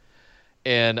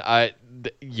 And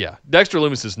Dexter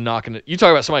Lumis is knocking it. You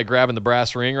talk about somebody grabbing the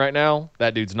brass ring right now,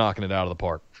 that dude's knocking it out of the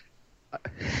park.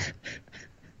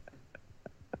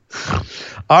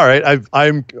 All right,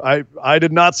 I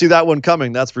did not see that one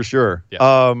coming. That's for sure.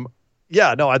 Yeah.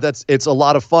 It's a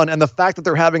lot of fun, and the fact that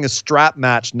they're having a strap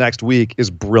match next week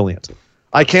is brilliant.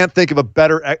 I can't think of a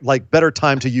better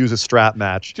time to use a strap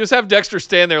match. Just have Dexter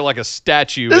stand there like a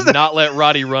statue and not let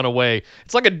Roddy run away.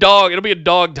 It's like a dog. It'll be a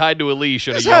dog tied to a leash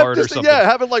in a yard or something. Yeah,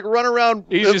 have it like run around.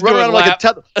 He's just run doing around like a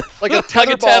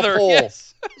tether pole.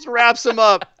 Yes. Just wraps him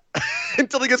up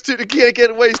until he can't get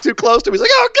away. He's too close to him. He's like,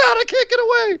 oh God, I can't get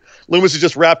away. Loomis is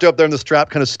just wrapped up there in the strap,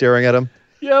 kind of staring at him.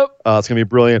 Yep. It's going to be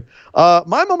brilliant.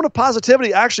 My moment of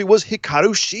positivity actually was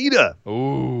Hikaru Shida.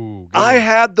 Ooh. Good. I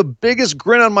had the biggest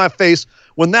grin on my face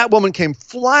when that woman came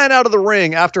flying out of the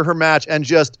ring after her match and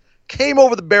just came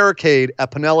over the barricade at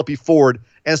Penelope Ford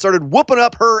and started whooping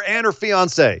up her and her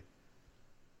fiance.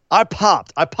 I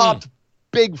popped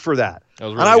big for that.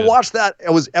 Really and I good. watched that. I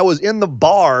was in the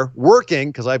bar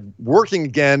working because I'm working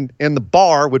again in the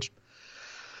bar, which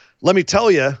let me tell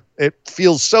you, it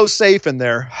feels so safe in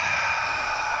there.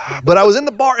 But I was in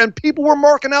the bar, and people were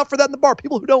marking out for that in the bar.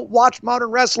 People who don't watch modern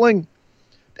wrestling,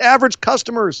 average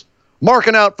customers,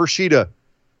 marking out for Shida,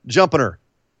 jumping her.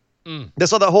 They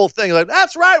saw the whole thing. Like,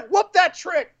 that's right, whoop that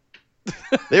trick.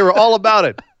 They were all about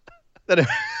it.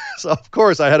 So, of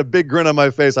course, I had a big grin on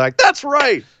my face. I'm like, that's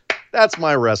right. That's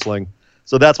my wrestling.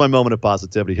 So that's my moment of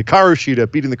positivity. Hikaru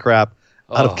Shida beating the crap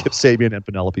out of Kip Sabian and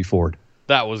Penelope Ford.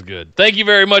 That was good. Thank you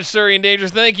very much, Surrey and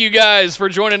Dangerous. Thank you guys for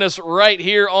joining us right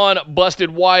here on Busted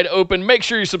Wide Open. Make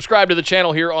sure you subscribe to the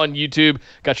channel here on YouTube.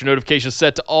 Got your notifications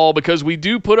set to all because we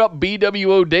do put up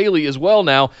BWO daily as well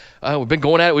now. We've been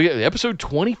going at it. Episode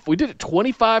 20. We did it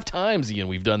 25 times, Ian.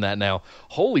 We've done that now.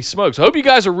 Holy smokes. I hope you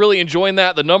guys are really enjoying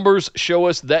that. The numbers show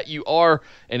us that you are,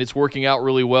 and it's working out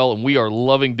really well, and we are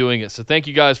loving doing it. So thank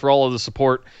you guys for all of the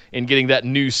support in getting that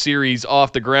new series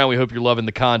off the ground. We hope you're loving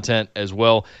the content as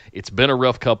well. It's been a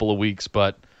rough couple of weeks,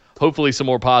 but hopefully some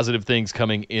more positive things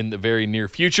coming in the very near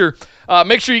future.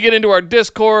 Make sure you get into our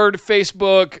Discord,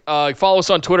 Facebook, follow us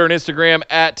on Twitter and Instagram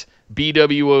at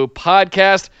BWO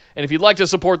Podcast. And if you'd like to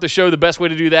support the show, the best way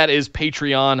to do that is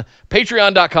Patreon,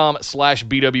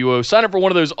 patreon.com/BWO. Sign up for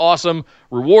one of those awesome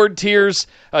reward tiers.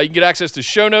 You can get access to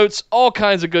show notes, all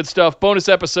kinds of good stuff, bonus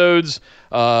episodes,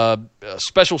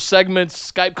 special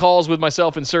segments, Skype calls with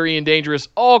myself and Surrey and Dangerous,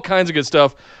 all kinds of good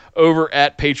stuff over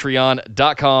at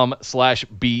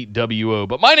patreon.com/BWO.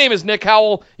 But my name is Nick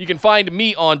Howell. You can find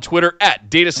me on Twitter at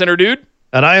DataCenterDude.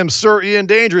 And I am Sir Ian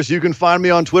Dangerous. You can find me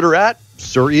on Twitter at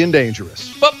Sir Ian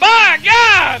Dangerous. But by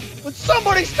God, would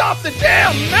somebody stop the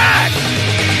damn match?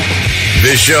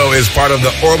 This show is part of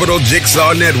the Orbital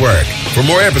Jigsaw Network. For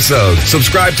more episodes,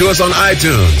 subscribe to us on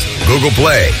iTunes, Google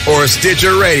Play, or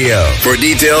Stitcher Radio. For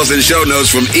details and show notes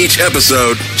from each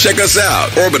episode, check us out,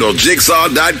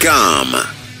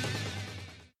 orbitaljigsaw.com.